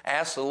flesh,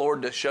 ask the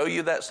Lord to show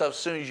you that stuff. As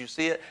soon as you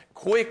see it,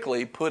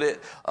 quickly put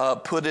it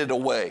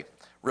away.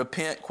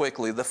 Repent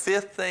quickly. The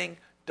 5th thing,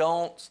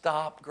 don't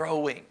stop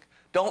growing.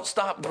 Don't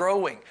stop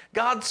growing.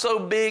 God's so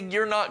big,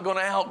 you're not going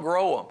to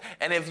outgrow Him.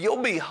 And if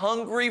you'll be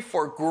hungry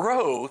for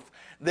growth,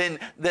 then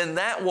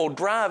that will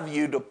drive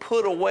you to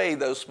put away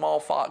those small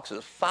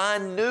foxes.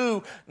 Find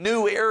new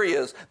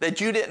areas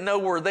that you didn't know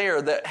were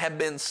there that have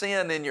been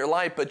sin in your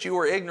life, but you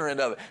were ignorant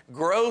of it.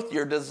 Growth,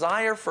 your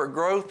desire for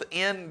growth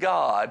in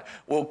God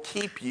will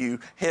keep you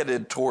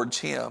headed towards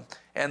Him.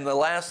 And the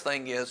last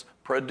thing is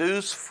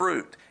produce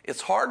fruit.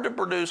 It's hard to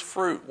produce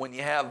fruit when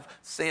you have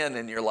sin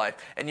in your life.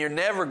 And you're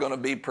never going to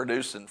be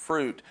producing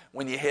fruit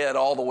when you head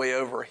all the way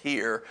over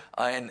here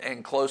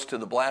and close to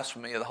the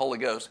blasphemy of the Holy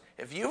Ghost.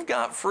 If you've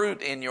got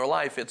fruit in your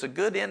life, it's a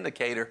good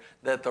indicator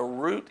that the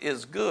root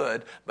is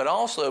good, but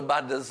also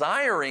by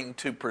desiring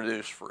to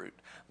produce fruit.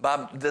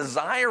 By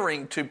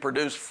desiring to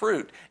produce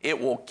fruit, it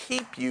will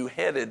keep you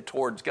headed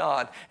towards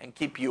God and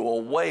keep you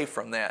away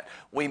from that.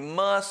 We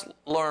must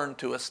learn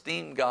to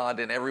esteem God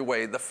in every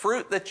way. The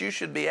fruit that you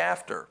should be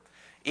after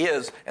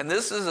is, and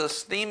this is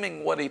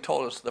esteeming what He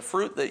told us, the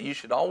fruit that you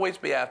should always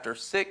be after,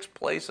 6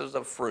 places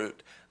of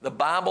fruit. The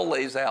Bible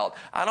lays out.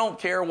 I don't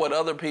care what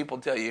other people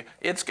tell you.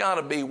 It's got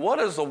to be, what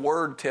does the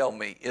Word tell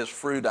me is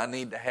fruit I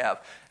need to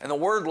have? And the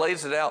Word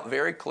lays it out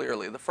very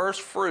clearly. The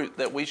first fruit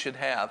that we should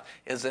have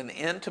is an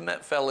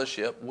intimate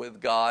fellowship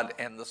with God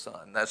and the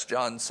Son. That's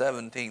John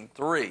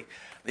 17:3.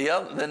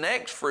 The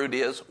next fruit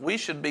is we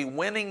should be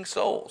winning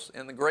souls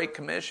in the Great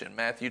Commission,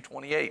 Matthew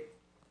 28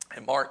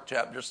 and Mark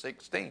chapter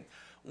 16.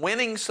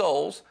 Winning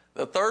souls.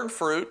 The third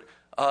fruit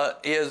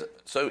is,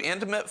 so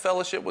intimate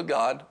fellowship with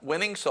God,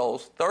 winning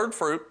souls. Third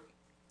fruit,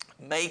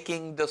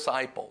 making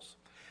disciples.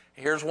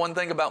 Here's one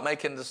thing about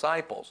making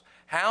disciples.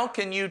 How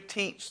can you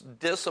teach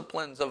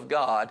disciplines of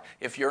God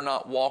if you're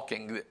not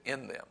walking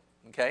in them?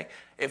 Okay?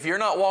 If you're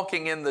not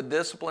walking in the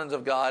disciplines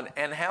of God,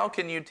 and how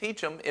can you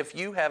teach them if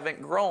you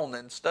haven't grown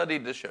and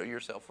studied to show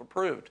yourself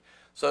approved?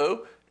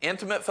 So,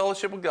 intimate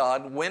fellowship with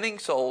God, winning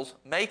souls,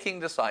 making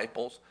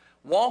disciples,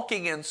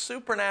 walking in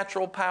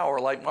supernatural power,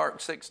 like Mark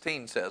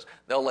 16 says.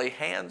 They'll lay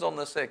hands on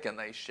the sick and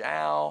they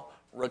shall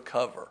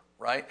recover,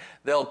 right?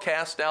 They'll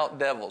cast out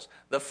devils.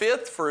 The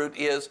 5th fruit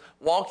is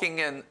walking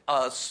in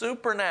a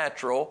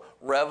supernatural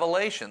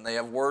revelation. They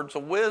have words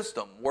of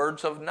wisdom,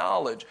 words of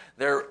knowledge.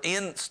 They're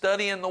in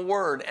studying the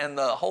Word, and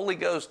the Holy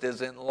Ghost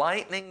is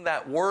enlightening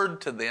that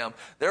Word to them.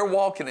 They're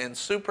walking in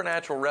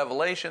supernatural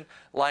revelation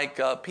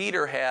like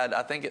Peter had,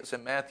 I think it's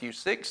in Matthew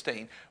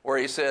 16, where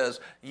he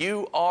says,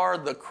 you are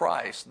the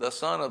Christ, the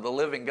Son of the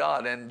living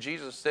God. And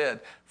Jesus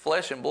said,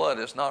 flesh and blood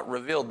has not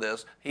revealed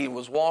this. He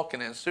was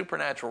walking in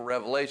supernatural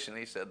revelation.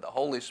 He said, the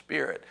Holy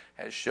Spirit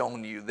has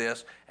shown you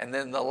this. And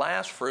then the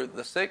last fruit,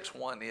 the 6th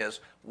one, is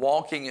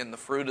walking in the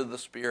fruit of the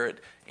Spirit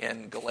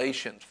in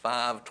Galatians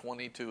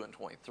 5:22 and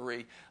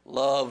 23.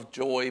 Love,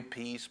 joy,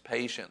 peace,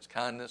 patience,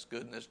 kindness,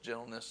 goodness,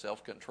 gentleness,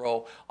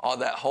 self-control. All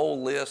that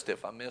whole list,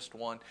 if I missed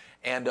one.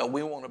 And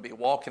we want to be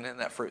walking in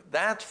that fruit.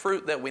 That's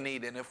fruit that we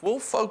need. And if we'll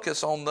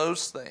focus on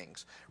those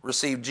things,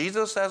 receive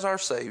Jesus as our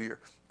Savior,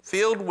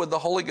 filled with the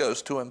Holy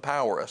Ghost to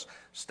empower us,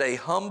 stay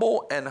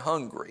humble and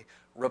hungry,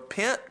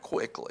 repent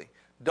quickly,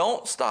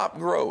 don't stop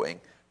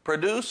growing,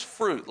 Produce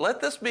fruit.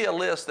 Let this be a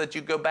list that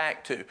you go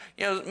back to.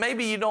 You know,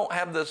 maybe you don't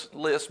have this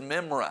list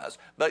memorized,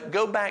 but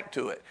go back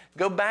to it.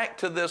 Go back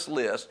to this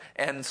list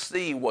and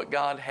see what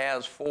God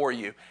has for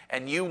you.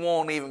 And you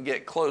won't even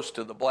get close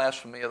to the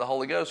blasphemy of the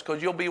Holy Ghost,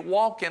 because you'll be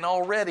walking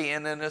already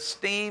in an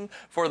esteem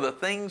for the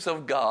things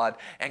of God,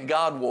 and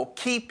God will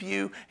keep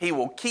you. He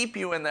will keep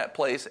you in that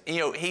place. You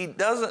know, He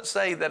doesn't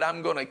say that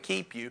I'm going to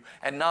keep you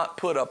and not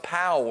put a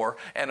power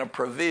and a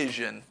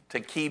provision to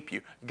keep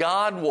you.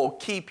 God will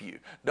keep you.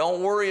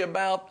 Don't worry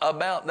about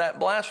that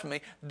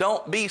blasphemy.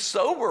 Don't be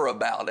sober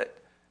about it,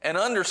 and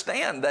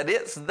understand that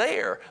it's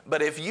there.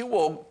 But if you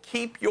will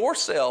keep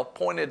yourself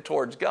pointed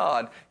towards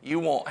God, you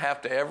won't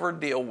have to ever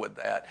deal with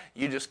that.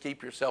 You just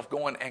keep yourself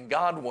going, and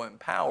God will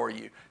empower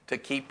you to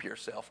keep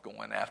yourself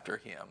going after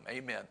Him.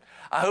 Amen.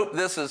 I hope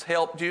this has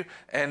helped you,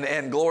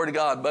 and glory to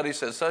God. Buddy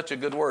says such a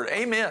good word.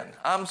 Amen.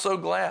 I'm so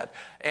glad.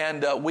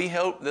 And we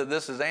hope that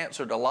this has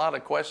answered a lot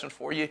of questions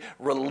for you,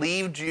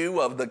 relieved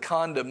you of the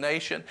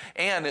condemnation,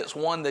 and it's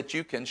one that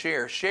you can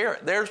share. Share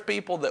it. There's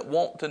people that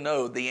want to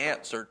know the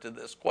answer to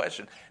this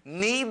question.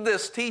 Need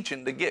this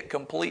teaching to get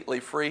completely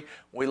free.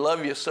 We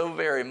love you so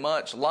very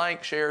much.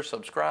 Like, share,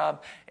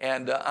 subscribe,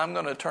 and I'm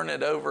going to turn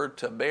it over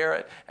to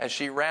Barrett as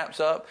she wraps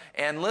up.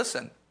 And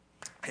listen,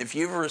 if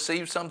you've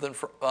received something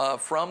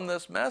from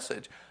this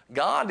message,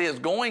 God is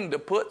going to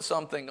put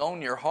something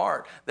on your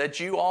heart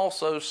that you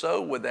also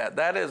sow with that.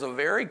 That is a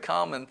very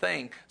common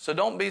thing. So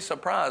don't be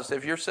surprised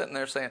if you're sitting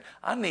there saying,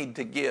 I need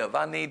to give,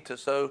 I need to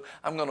sow.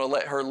 I'm going to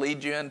let her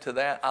lead you into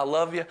that. I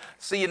love you.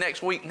 See you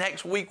next week.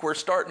 Next week we're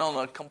starting on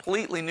a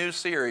completely new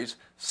series,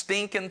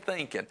 Stinking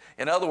Thinking.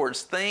 In other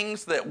words,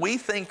 things that we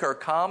think are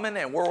common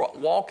and we're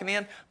walking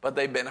in, but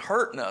they've been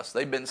hurting us.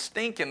 They've been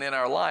stinking in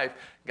our life.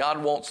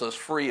 God wants us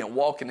free and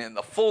walking in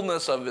the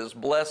fullness of His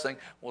blessing.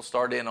 We'll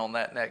start in on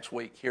that next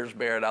week. Here's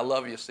Barrett. I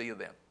love you. See you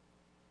then.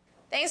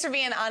 Thanks for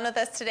being on with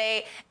us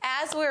today.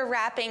 As we're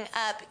wrapping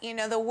up, you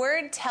know, the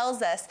Word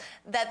tells us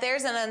that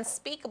there's an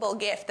unspeakable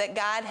gift that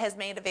God has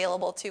made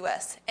available to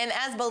us. And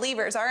as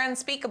believers, our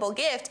unspeakable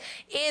gift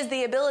is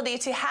the ability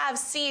to have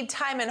seed,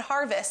 time, and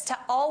harvest to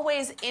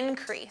always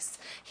increase.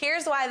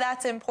 Here's why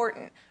that's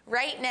important.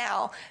 Right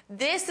now,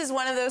 this is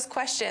one of those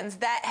questions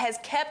that has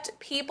kept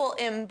people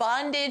in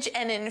bondage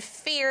and in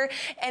fear.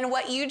 And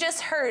what you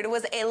just heard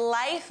was a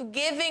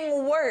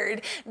life-giving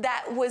word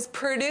that was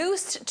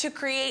produced to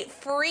create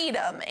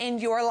freedom in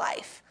your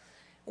life.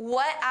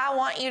 What I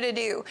want you to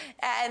do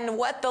and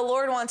what the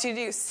Lord wants you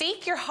to do,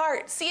 seek your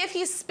heart. See if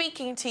He's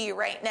speaking to you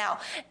right now,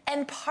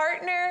 and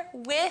partner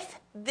with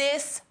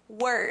this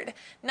word.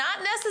 Not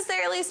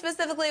necessarily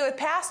specifically with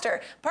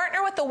pastor.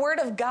 Partner with the Word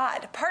of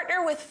God.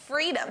 Partner with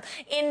freedom.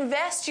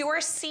 Invest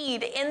your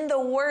seed in the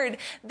Word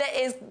that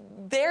is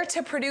there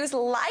to produce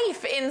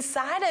life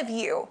inside of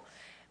you.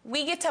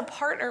 We get to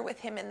partner with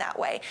Him in that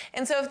way.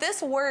 And so if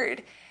this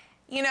word,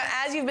 you know,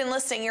 as you've been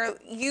listening,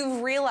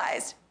 you've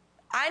realized,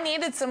 I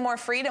needed some more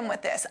freedom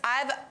with this.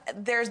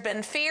 There's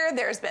been fear,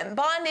 there's been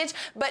bondage,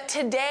 but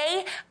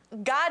today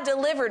God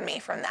delivered me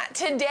from that.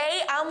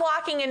 Today I'm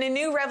walking in a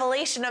new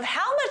revelation of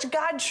how much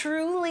God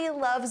truly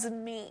loves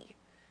me.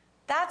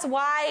 That's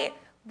why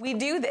we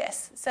do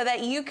this, so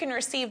that you can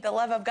receive the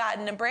love of God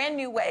in a brand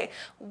new way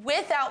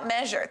without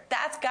measure.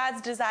 That's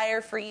God's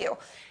desire for you.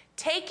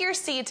 Take your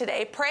seed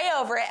today, pray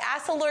over it,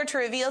 ask the Lord to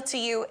reveal to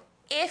you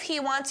if He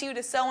wants you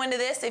to sow into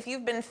this. If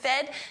you've been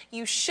fed,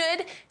 you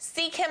should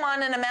seek Him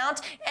on an amount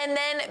and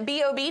then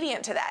be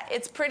obedient to that.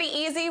 It's pretty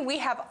easy. We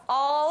have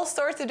all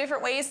sorts of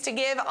different ways to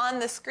give on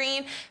the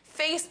screen.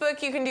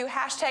 Facebook, you can do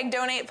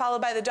 #donate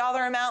followed by the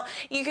dollar amount.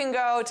 You can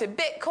go to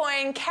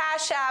Bitcoin,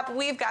 Cash App.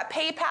 We've got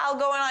PayPal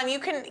going on. You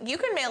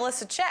can mail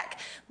us a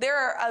check. There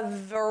are a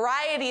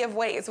variety of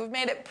ways. We've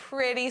made it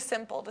pretty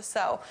simple to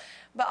sow.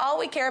 But all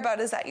we care about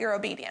is that you're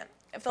obedient.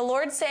 If the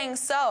Lord's saying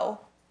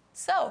sow.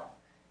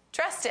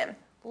 Trust Him.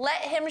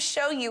 Let Him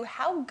show you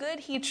how good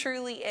He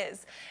truly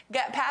is.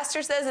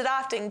 Pastor says it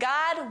often,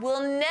 God will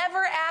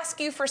never ask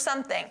you for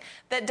something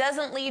that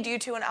doesn't lead you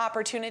to an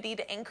opportunity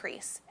to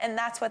increase. And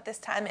that's what this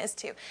time is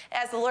too.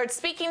 As the Lord's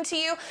speaking to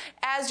you,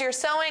 as you're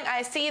sowing,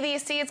 I see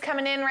these seeds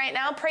coming in right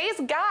now.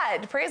 Praise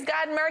God. Praise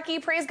God, Murky.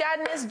 Praise God,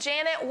 Miss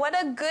Janet. What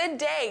a good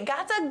day.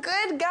 God's a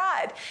good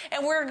God.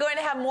 And we're going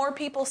to have more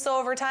people sow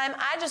over time.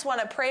 I just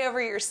want to pray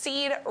over your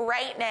seed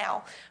right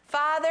now.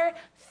 Father,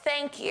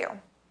 thank you.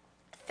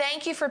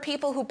 Thank you for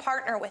people who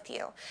partner with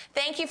you.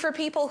 Thank you for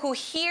people who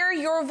hear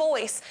your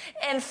voice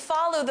and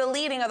follow the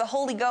leading of the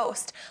Holy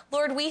Ghost.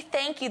 Lord, we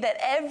thank you that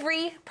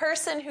every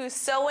person who's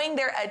sowing,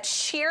 they're a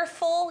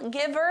cheerful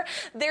giver.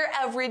 They're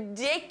a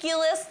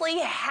ridiculously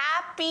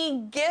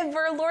happy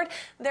giver, Lord.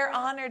 They're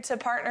honored to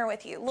partner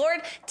with you.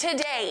 Lord,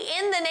 today,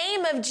 in the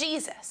name of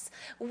Jesus,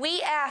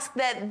 we ask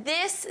that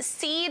this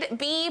seed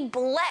be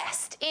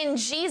blessed in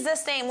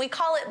Jesus' name. We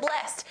call it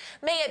blessed.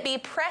 May it be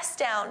pressed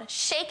down,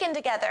 shaken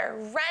together,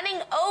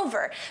 running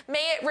over.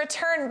 May it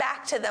return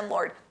back to them,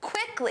 Lord,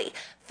 quickly,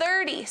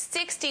 30,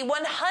 60,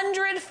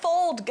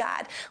 100-fold,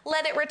 God.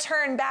 Let it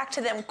return back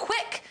to them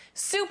quick,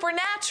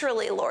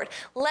 supernaturally, Lord.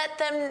 Let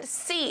them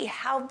see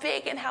how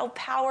big and how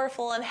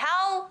powerful and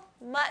how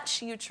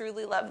much you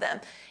truly love them.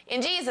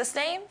 In Jesus'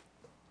 name,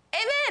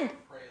 amen.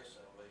 Pray a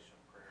salvation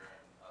prayer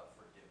and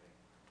forgiving.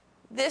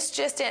 This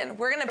just in.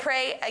 We're going to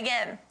pray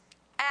again.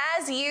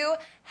 As you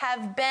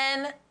have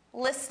been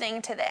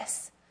listening to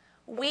this,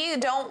 we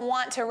don't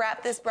want to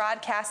wrap this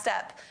broadcast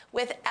up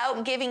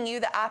without giving you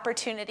the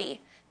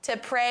opportunity to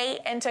pray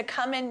and to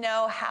come and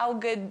know how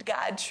good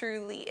God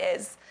truly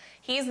is.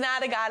 He's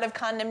not a God of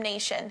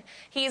condemnation.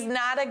 He's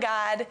not a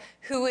God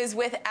who is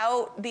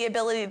without the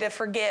ability to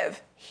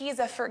forgive. He's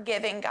a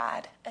forgiving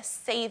God, a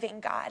saving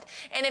God.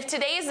 And if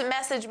today's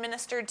message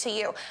ministered to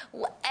you,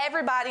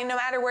 everybody, no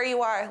matter where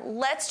you are,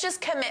 let's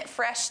just commit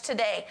fresh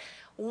today.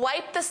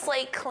 Wipe the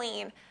slate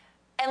clean,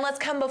 and let's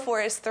come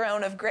before his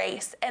throne of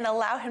grace and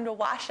allow him to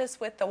wash us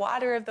with the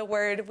water of the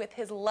word, with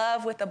his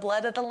love, with the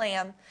blood of the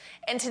Lamb.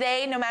 And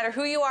today, no matter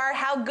who you are,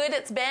 how good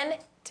it's been,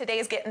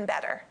 today's getting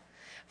better.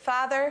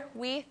 Father,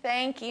 we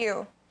thank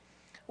you.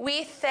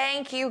 We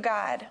thank you,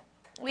 God.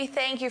 We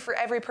thank you for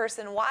every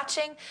person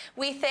watching.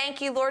 We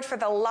thank you, Lord, for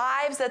the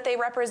lives that they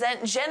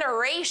represent.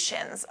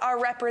 Generations are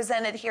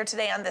represented here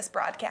today on this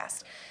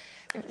broadcast.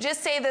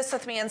 Just say this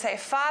with me and say,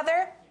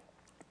 Father,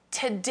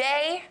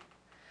 today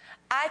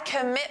I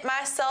commit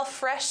myself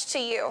fresh to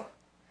you.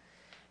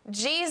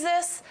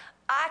 Jesus,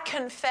 I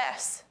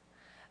confess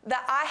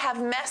that I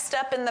have messed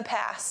up in the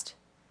past.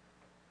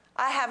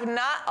 I have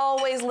not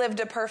always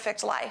lived a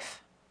perfect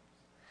life.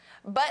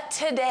 But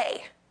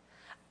today,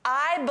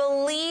 I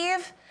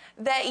believe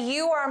that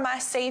you are my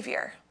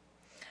Savior.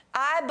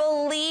 I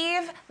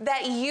believe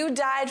that you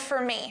died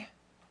for me.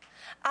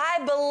 I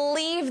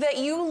believe that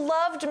you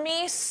loved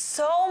me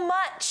so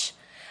much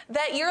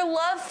that your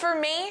love for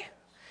me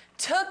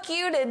took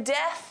you to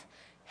death,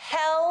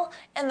 hell,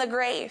 and the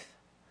grave.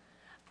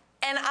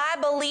 And I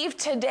believe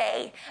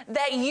today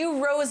that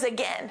you rose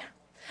again.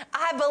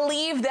 I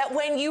believe that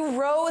when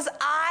you rose,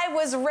 I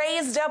was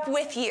raised up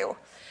with you.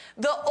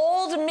 The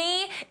old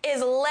me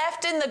is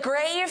left in the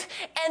grave,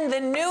 and the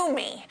new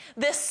me,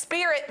 the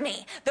spirit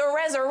me, the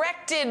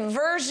resurrected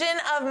version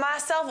of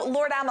myself,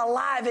 Lord, I'm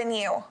alive in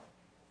you.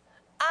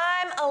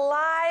 I'm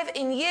alive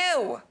in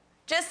you.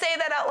 Just say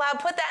that out loud.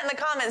 Put that in the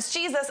comments.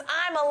 Jesus,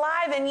 I'm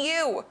alive in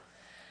you.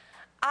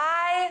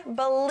 I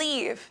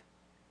believe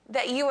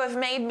that you have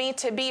made me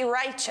to be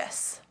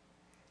righteous.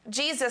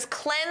 Jesus,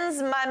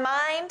 cleanse my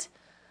mind,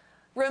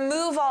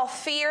 remove all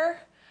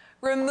fear,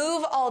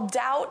 remove all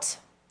doubt.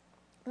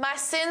 My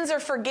sins are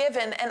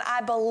forgiven, and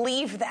I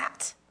believe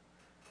that.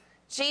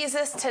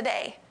 Jesus,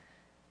 today,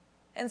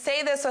 and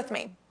say this with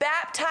me,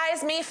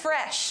 baptize me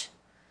fresh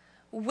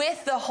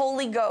with the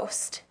Holy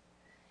Ghost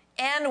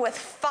and with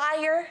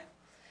fire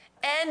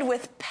and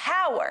with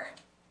power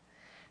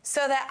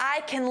so that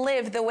I can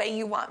live the way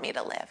you want me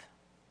to live.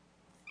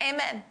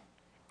 Amen.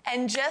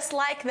 And just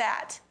like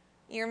that,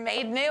 you're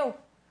made new.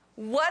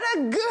 What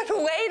a good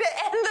way to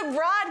end the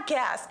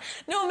broadcast.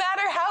 No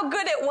matter how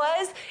good it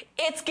was,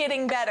 it's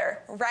getting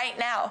better right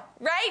now.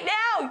 Right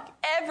now,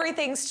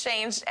 everything's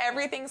changed.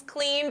 Everything's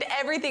cleaned.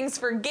 Everything's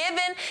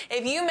forgiven.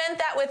 If you meant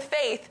that with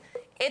faith,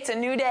 it's a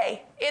new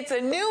day. It's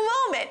a new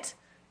moment.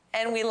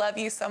 And we love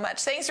you so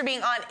much. Thanks for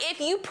being on. If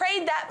you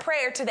prayed that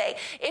prayer today,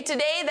 if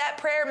today that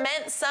prayer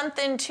meant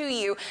something to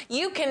you,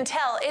 you can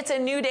tell it's a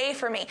new day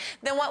for me.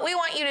 Then what we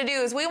want you to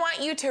do is we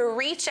want you to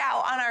reach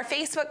out on our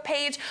Facebook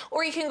page,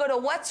 or you can go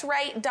to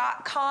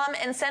whatsright.com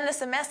and send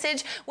us a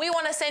message. We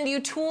want to send you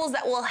tools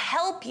that will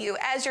help you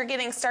as you're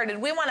getting started.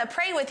 We want to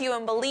pray with you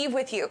and believe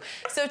with you.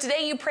 So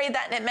today you prayed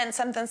that and it meant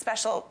something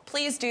special.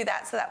 Please do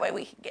that so that way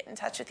we can get in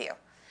touch with you.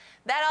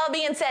 That all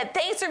being said,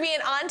 thanks for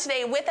being on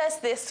today with us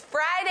this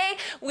Friday.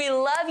 We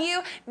love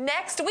you.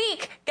 Next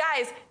week,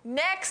 guys,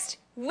 next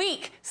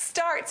week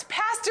starts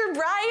Pastor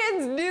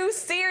Brian's new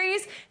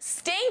series,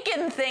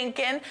 Stinkin'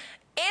 Thinkin'.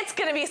 It's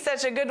going to be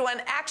such a good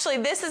one. Actually,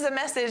 this is a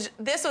message.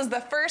 This was the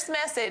first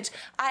message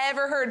I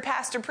ever heard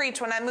Pastor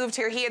preach when I moved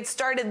here. He had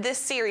started this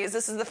series.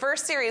 This is the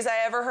first series I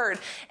ever heard.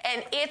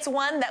 And it's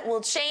one that will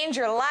change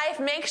your life.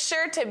 Make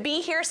sure to be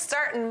here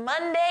starting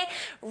Monday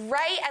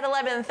right at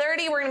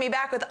 11:30. We're going to be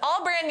back with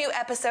all brand new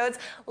episodes.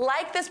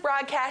 Like this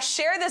broadcast,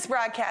 share this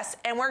broadcast,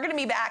 and we're going to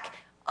be back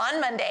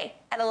on Monday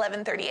at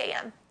 11:30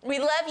 a.m. We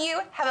love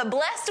you. Have a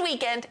blessed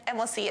weekend, and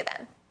we'll see you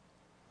then.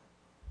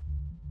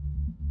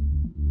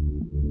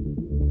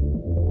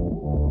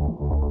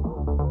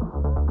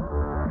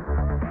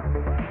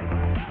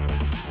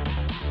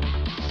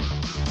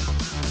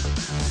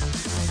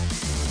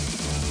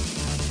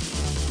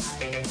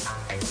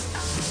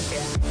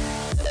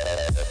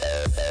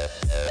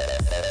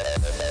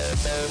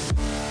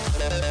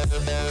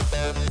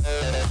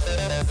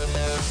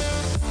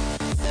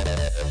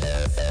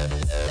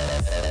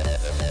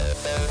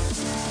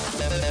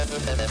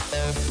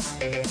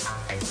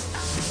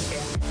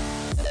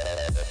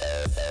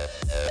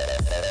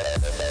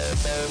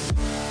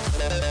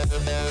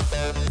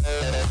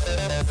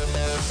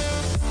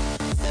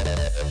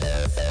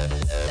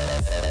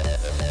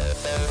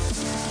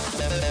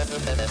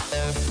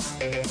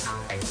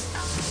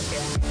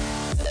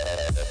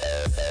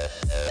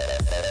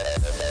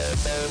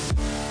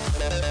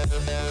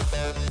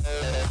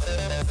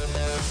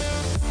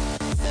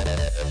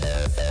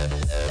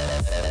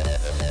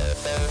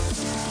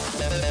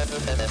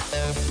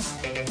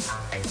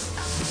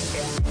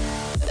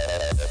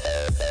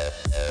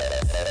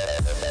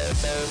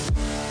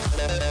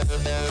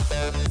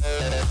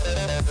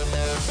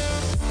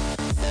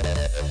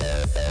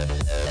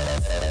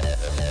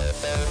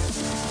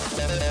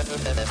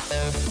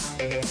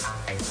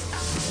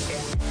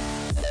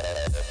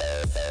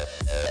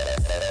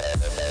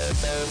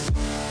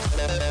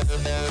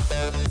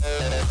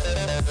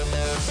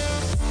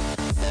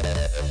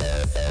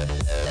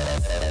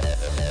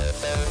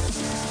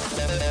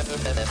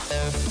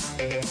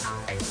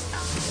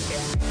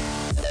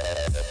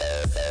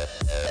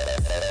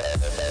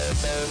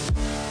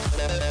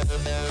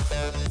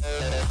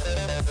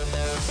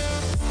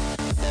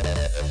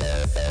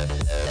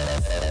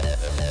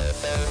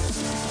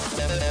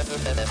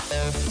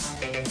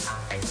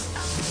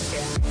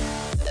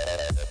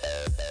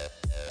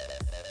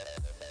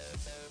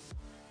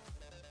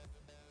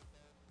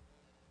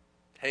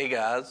 Hey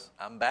guys,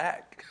 I'm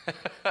back.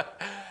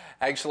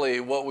 Actually,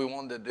 what we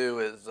wanted to do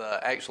is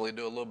actually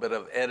do a little bit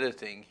of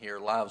editing here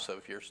live, so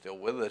if you're still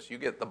with us, you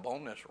get the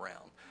bonus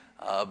round.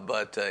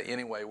 But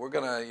anyway, we're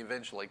going to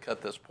eventually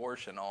cut this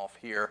portion off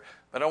here.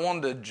 But I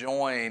wanted to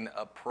join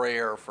a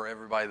prayer for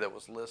everybody that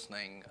was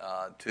listening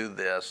to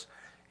this.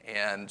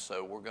 And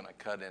so we're going to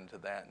cut into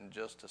that in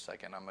just a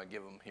second. I'm going to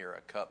give them here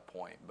a cut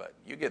point. But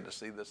you get to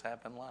see this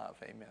happen live.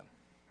 Amen.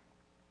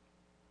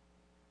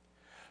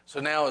 So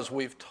now as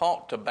we've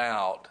talked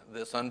about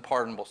this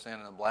unpardonable sin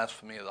and the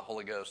blasphemy of the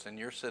Holy Ghost, and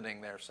you're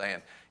sitting there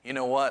saying, you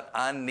know what,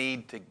 I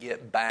need to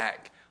get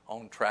back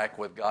on track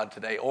with God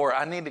today, or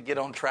I need to get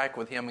on track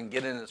with Him and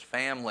get in His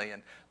family.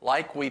 And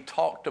like we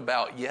talked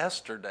about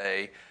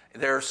yesterday,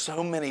 there are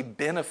so many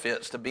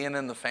benefits to being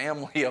in the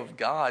family of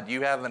God.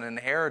 You have an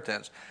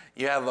inheritance.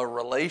 You have a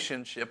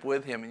relationship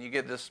with Him, and you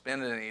get to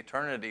spend an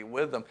eternity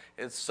with Him.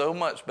 It's so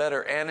much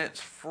better, and it's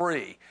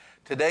free.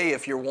 Today,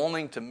 if you're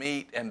wanting to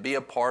meet and be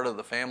a part of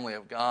the family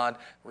of God,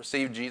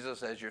 receive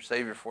Jesus as your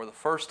Savior for the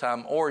first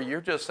time, or you're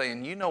just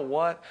saying, you know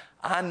what,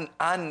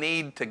 I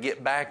need to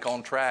get back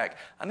on track.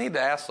 I need to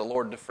ask the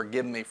Lord to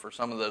forgive me for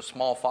some of those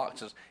small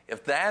foxes.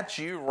 If that's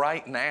you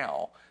right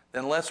now,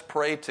 then let's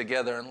pray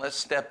together and let's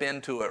step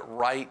into it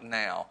right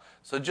now.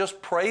 So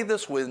just pray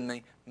this with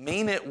me.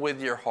 Mean it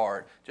with your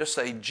heart. Just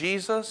say,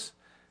 Jesus,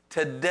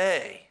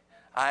 today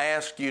I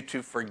ask you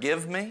to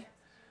forgive me.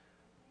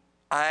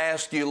 I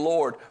ask you,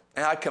 Lord,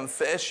 and I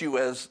confess you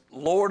as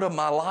Lord of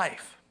my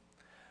life.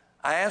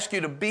 I ask you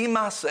to be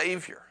my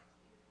Savior.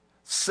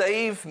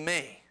 Save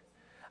me.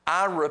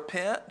 I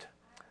repent.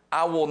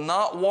 I will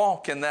not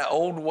walk in that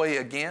old way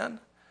again.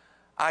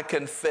 I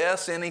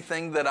confess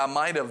anything that I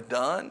might have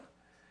done,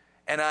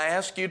 and I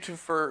ask you to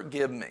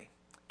forgive me.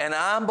 And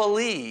I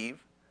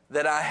believe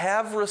that I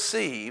have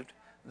received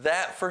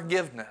that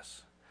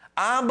forgiveness.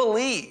 I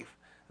believe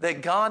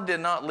that God did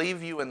not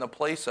leave you in the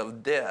place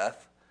of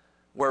death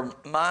where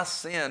my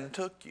sin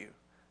took you.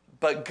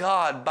 But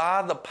God,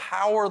 by the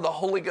power of the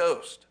Holy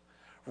Ghost,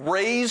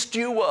 raised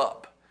you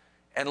up.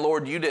 And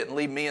Lord, you didn't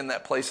leave me in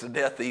that place of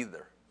death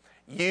either.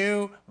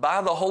 You,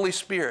 by the Holy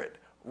Spirit,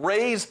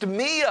 raised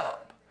me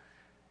up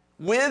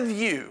with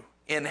you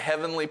in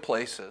heavenly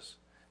places.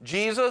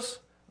 Jesus,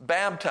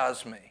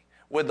 baptize me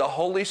with the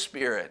Holy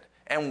Spirit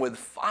and with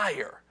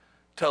fire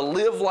to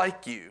live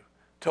like you,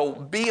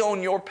 to be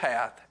on your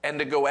path and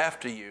to go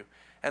after you.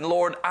 And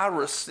Lord, I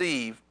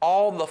receive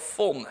all the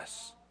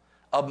fullness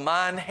of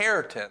my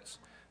inheritance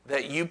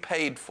that you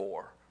paid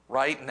for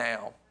right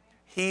now.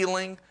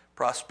 Healing,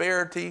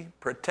 prosperity,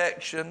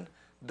 protection,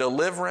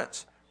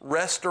 deliverance,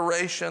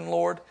 restoration,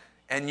 Lord,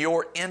 and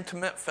your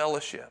intimate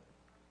fellowship.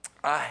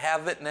 I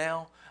have it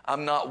now.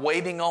 I'm not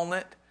waiting on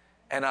it.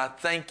 And I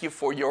thank you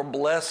for your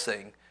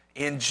blessing.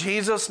 In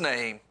Jesus'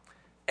 name,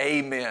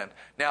 amen.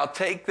 Now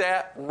take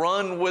that,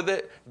 run with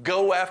it,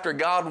 go after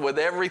God with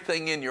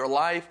everything in your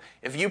life.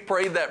 If you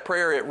prayed that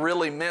prayer, it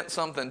really meant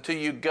something to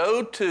you.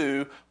 Go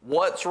to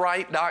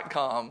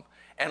what'sright.com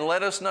and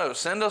let us know.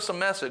 Send us a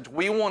message.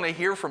 We want to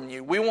hear from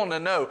you. We want to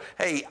know,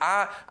 hey,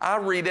 I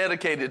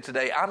rededicated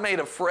today. I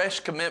made a fresh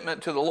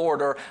commitment to the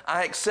Lord, or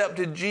I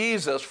accepted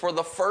Jesus for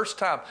the first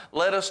time.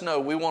 Let us know.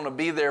 We want to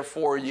be there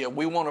for you.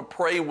 We want to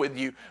pray with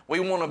you.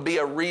 We want to be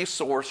a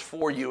resource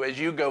for you as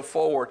you go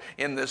forward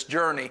in this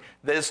journey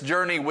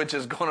which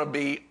is going to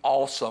be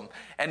awesome.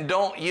 And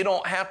you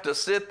don't have to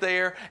sit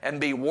there and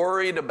be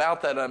worried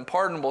about that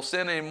unpardonable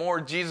sin anymore.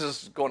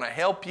 Jesus is going to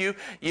help you.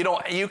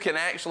 You can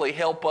actually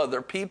help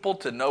other people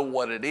to know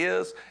what it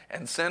is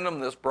and send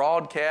them this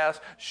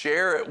broadcast,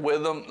 share it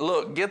with them.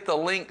 Look, get the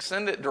link,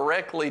 send it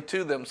directly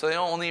to them so they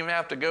don't even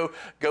have to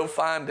go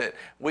find it.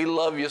 We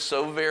love you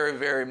so very,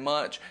 very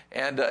much.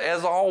 And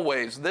as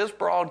always, this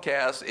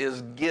broadcast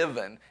is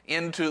given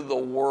into the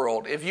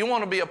world. If you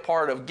want to be a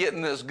part of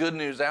getting this good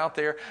news out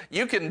there,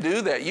 you can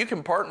do that. You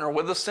can partner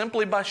with us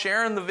simply by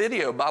sharing the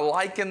video, by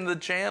liking the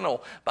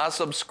channel, by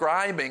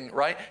subscribing,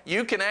 right?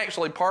 You can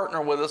actually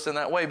partner with us in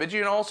that way, but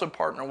you can also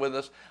partner with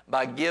us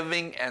by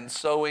giving and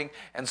sowing.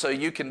 And so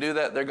you can do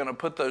that. They're going to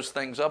put those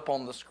things up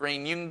on the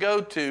screen. You can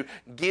go to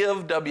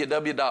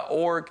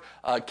giveww.org,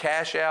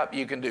 Cash App.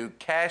 You can do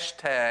cash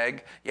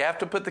tag. You have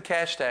to put the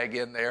cash tag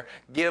in there,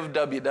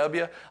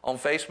 GiveWW. On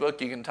Facebook,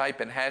 you can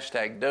type in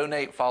hashtag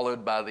donate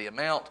followed by the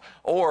amount.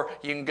 Or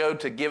you can go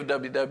to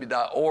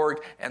giveww.org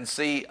and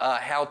see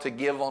how to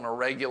give on a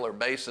regular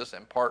basis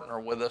and partner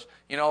with us.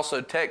 You can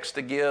also text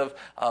to give,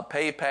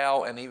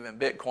 PayPal, and even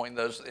Bitcoin.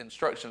 Those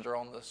instructions are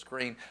on the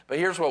screen. But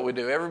here's what we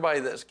do. Everybody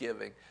that's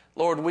giving,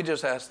 Lord, we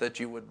just ask that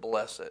you would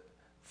bless it.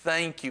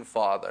 Thank you,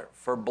 Father,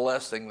 for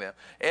blessing them.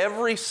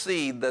 Every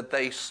seed that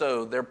they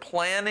sow, they're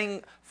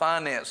planting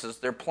finances,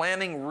 they're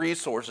planting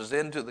resources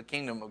into the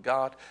kingdom of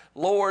God.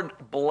 Lord,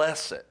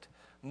 bless it,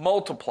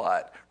 multiply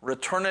it,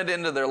 return it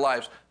into their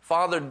lives.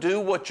 Father, do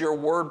what your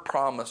word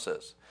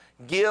promises.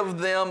 Give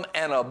them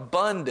an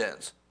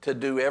abundance to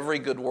do every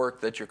good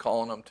work that you're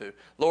calling them to.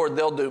 Lord,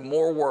 they'll do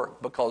more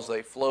work because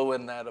they flow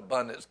in that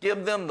abundance.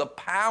 Give them the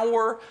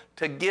power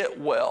to get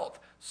wealth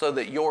so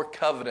that your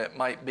covenant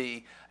might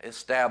be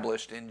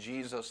established in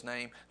Jesus'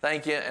 name.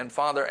 Thank you. And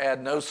Father,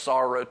 add no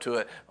sorrow to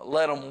it.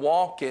 Let them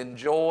walk in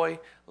joy.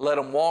 Let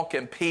them walk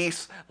in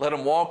peace. Let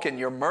them walk in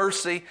your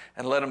mercy,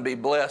 and let them be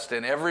blessed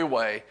in every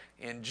way.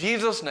 In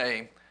Jesus'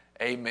 name,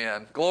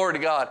 amen. Glory to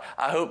God.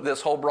 I hope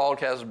this whole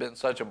broadcast has been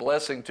such a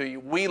blessing to you.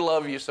 We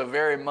love you so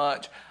very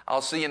much.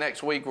 I'll see you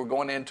next week. We're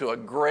going into a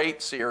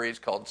great series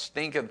called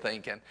Stinkin'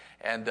 Thinking.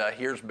 And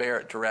here's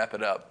Barrett to wrap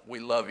it up. We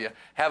love you.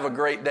 Have a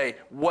great day.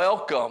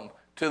 Welcome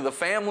to the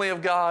family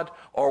of God,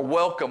 or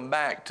welcome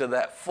back to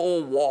that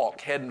full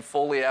walk, heading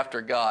fully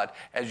after God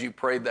as you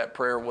prayed that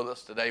prayer with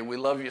us today. We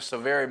love you so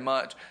very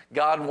much.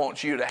 God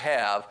wants you to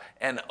have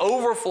an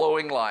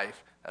overflowing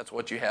life. That's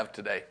what you have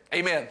today.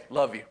 Amen.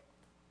 Love you.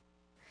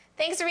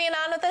 Thanks for being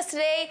on with us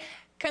today.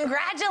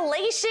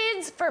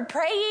 Congratulations for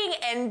praying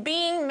and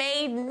being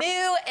made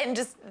new, and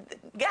just,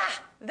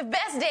 the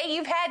best day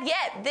you've had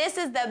yet. This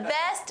is the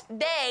best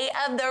day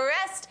of the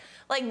rest.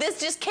 Like, this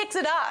just kicks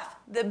it off.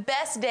 The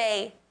best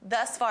day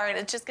thus far, and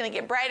it's just going to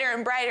get brighter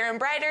and brighter and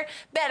brighter,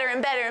 better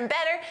and better and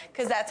better,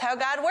 because that's how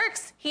God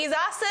works. He's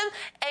awesome,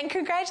 and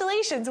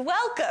congratulations.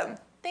 Welcome.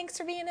 Thanks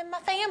for being in my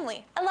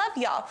family. I love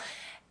y'all.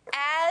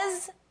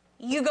 As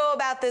you go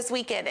about this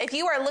weekend, if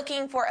you are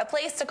looking for a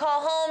place to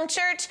call home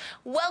church,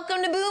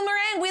 welcome to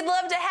Boomerang. We'd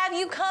love to have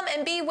you come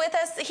and be with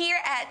us here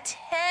at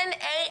 10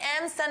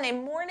 a.m. Sunday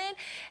morning.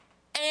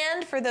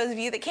 And for those of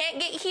you that can't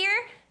get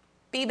here,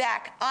 be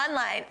back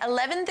online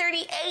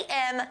 11:30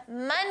 a.m.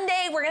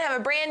 Monday. We're going to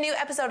have a brand new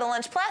episode of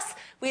Lunch Plus.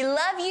 We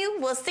love you.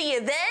 We'll see you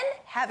then.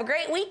 Have a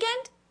great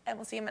weekend, and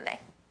we'll see you Monday.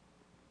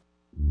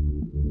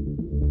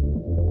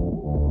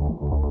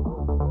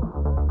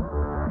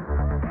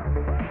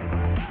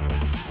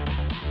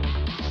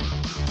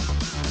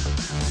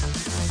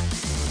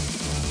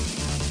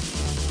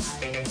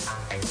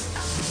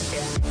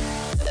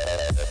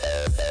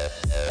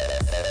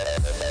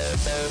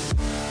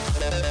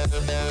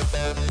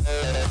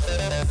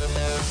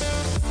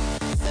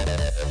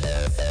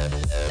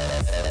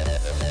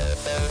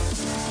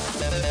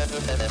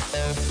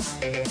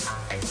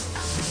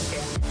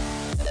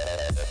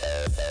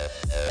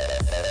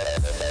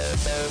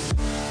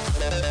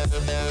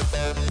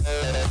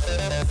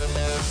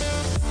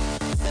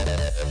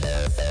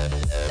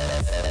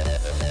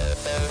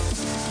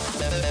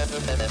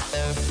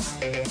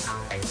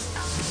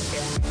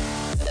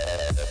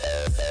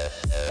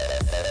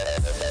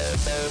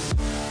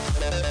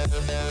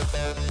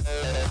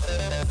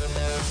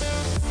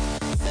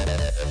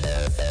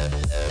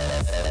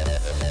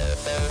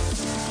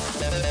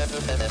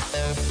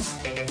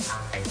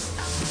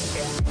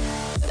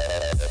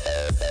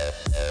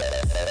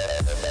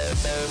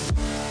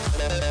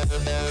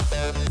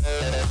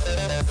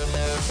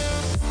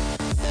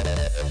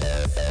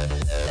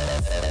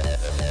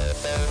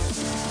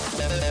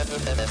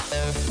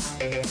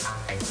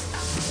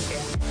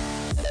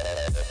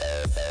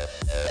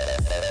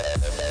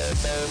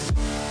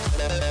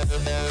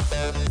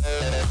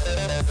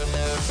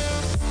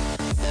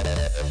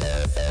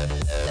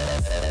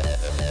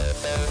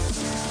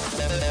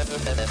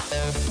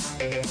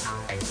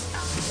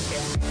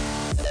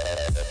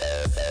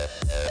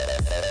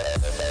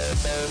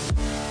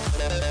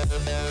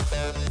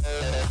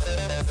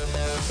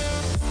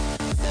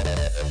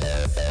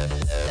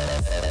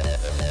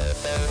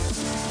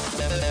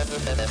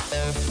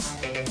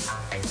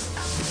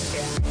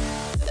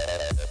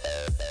 Yeah.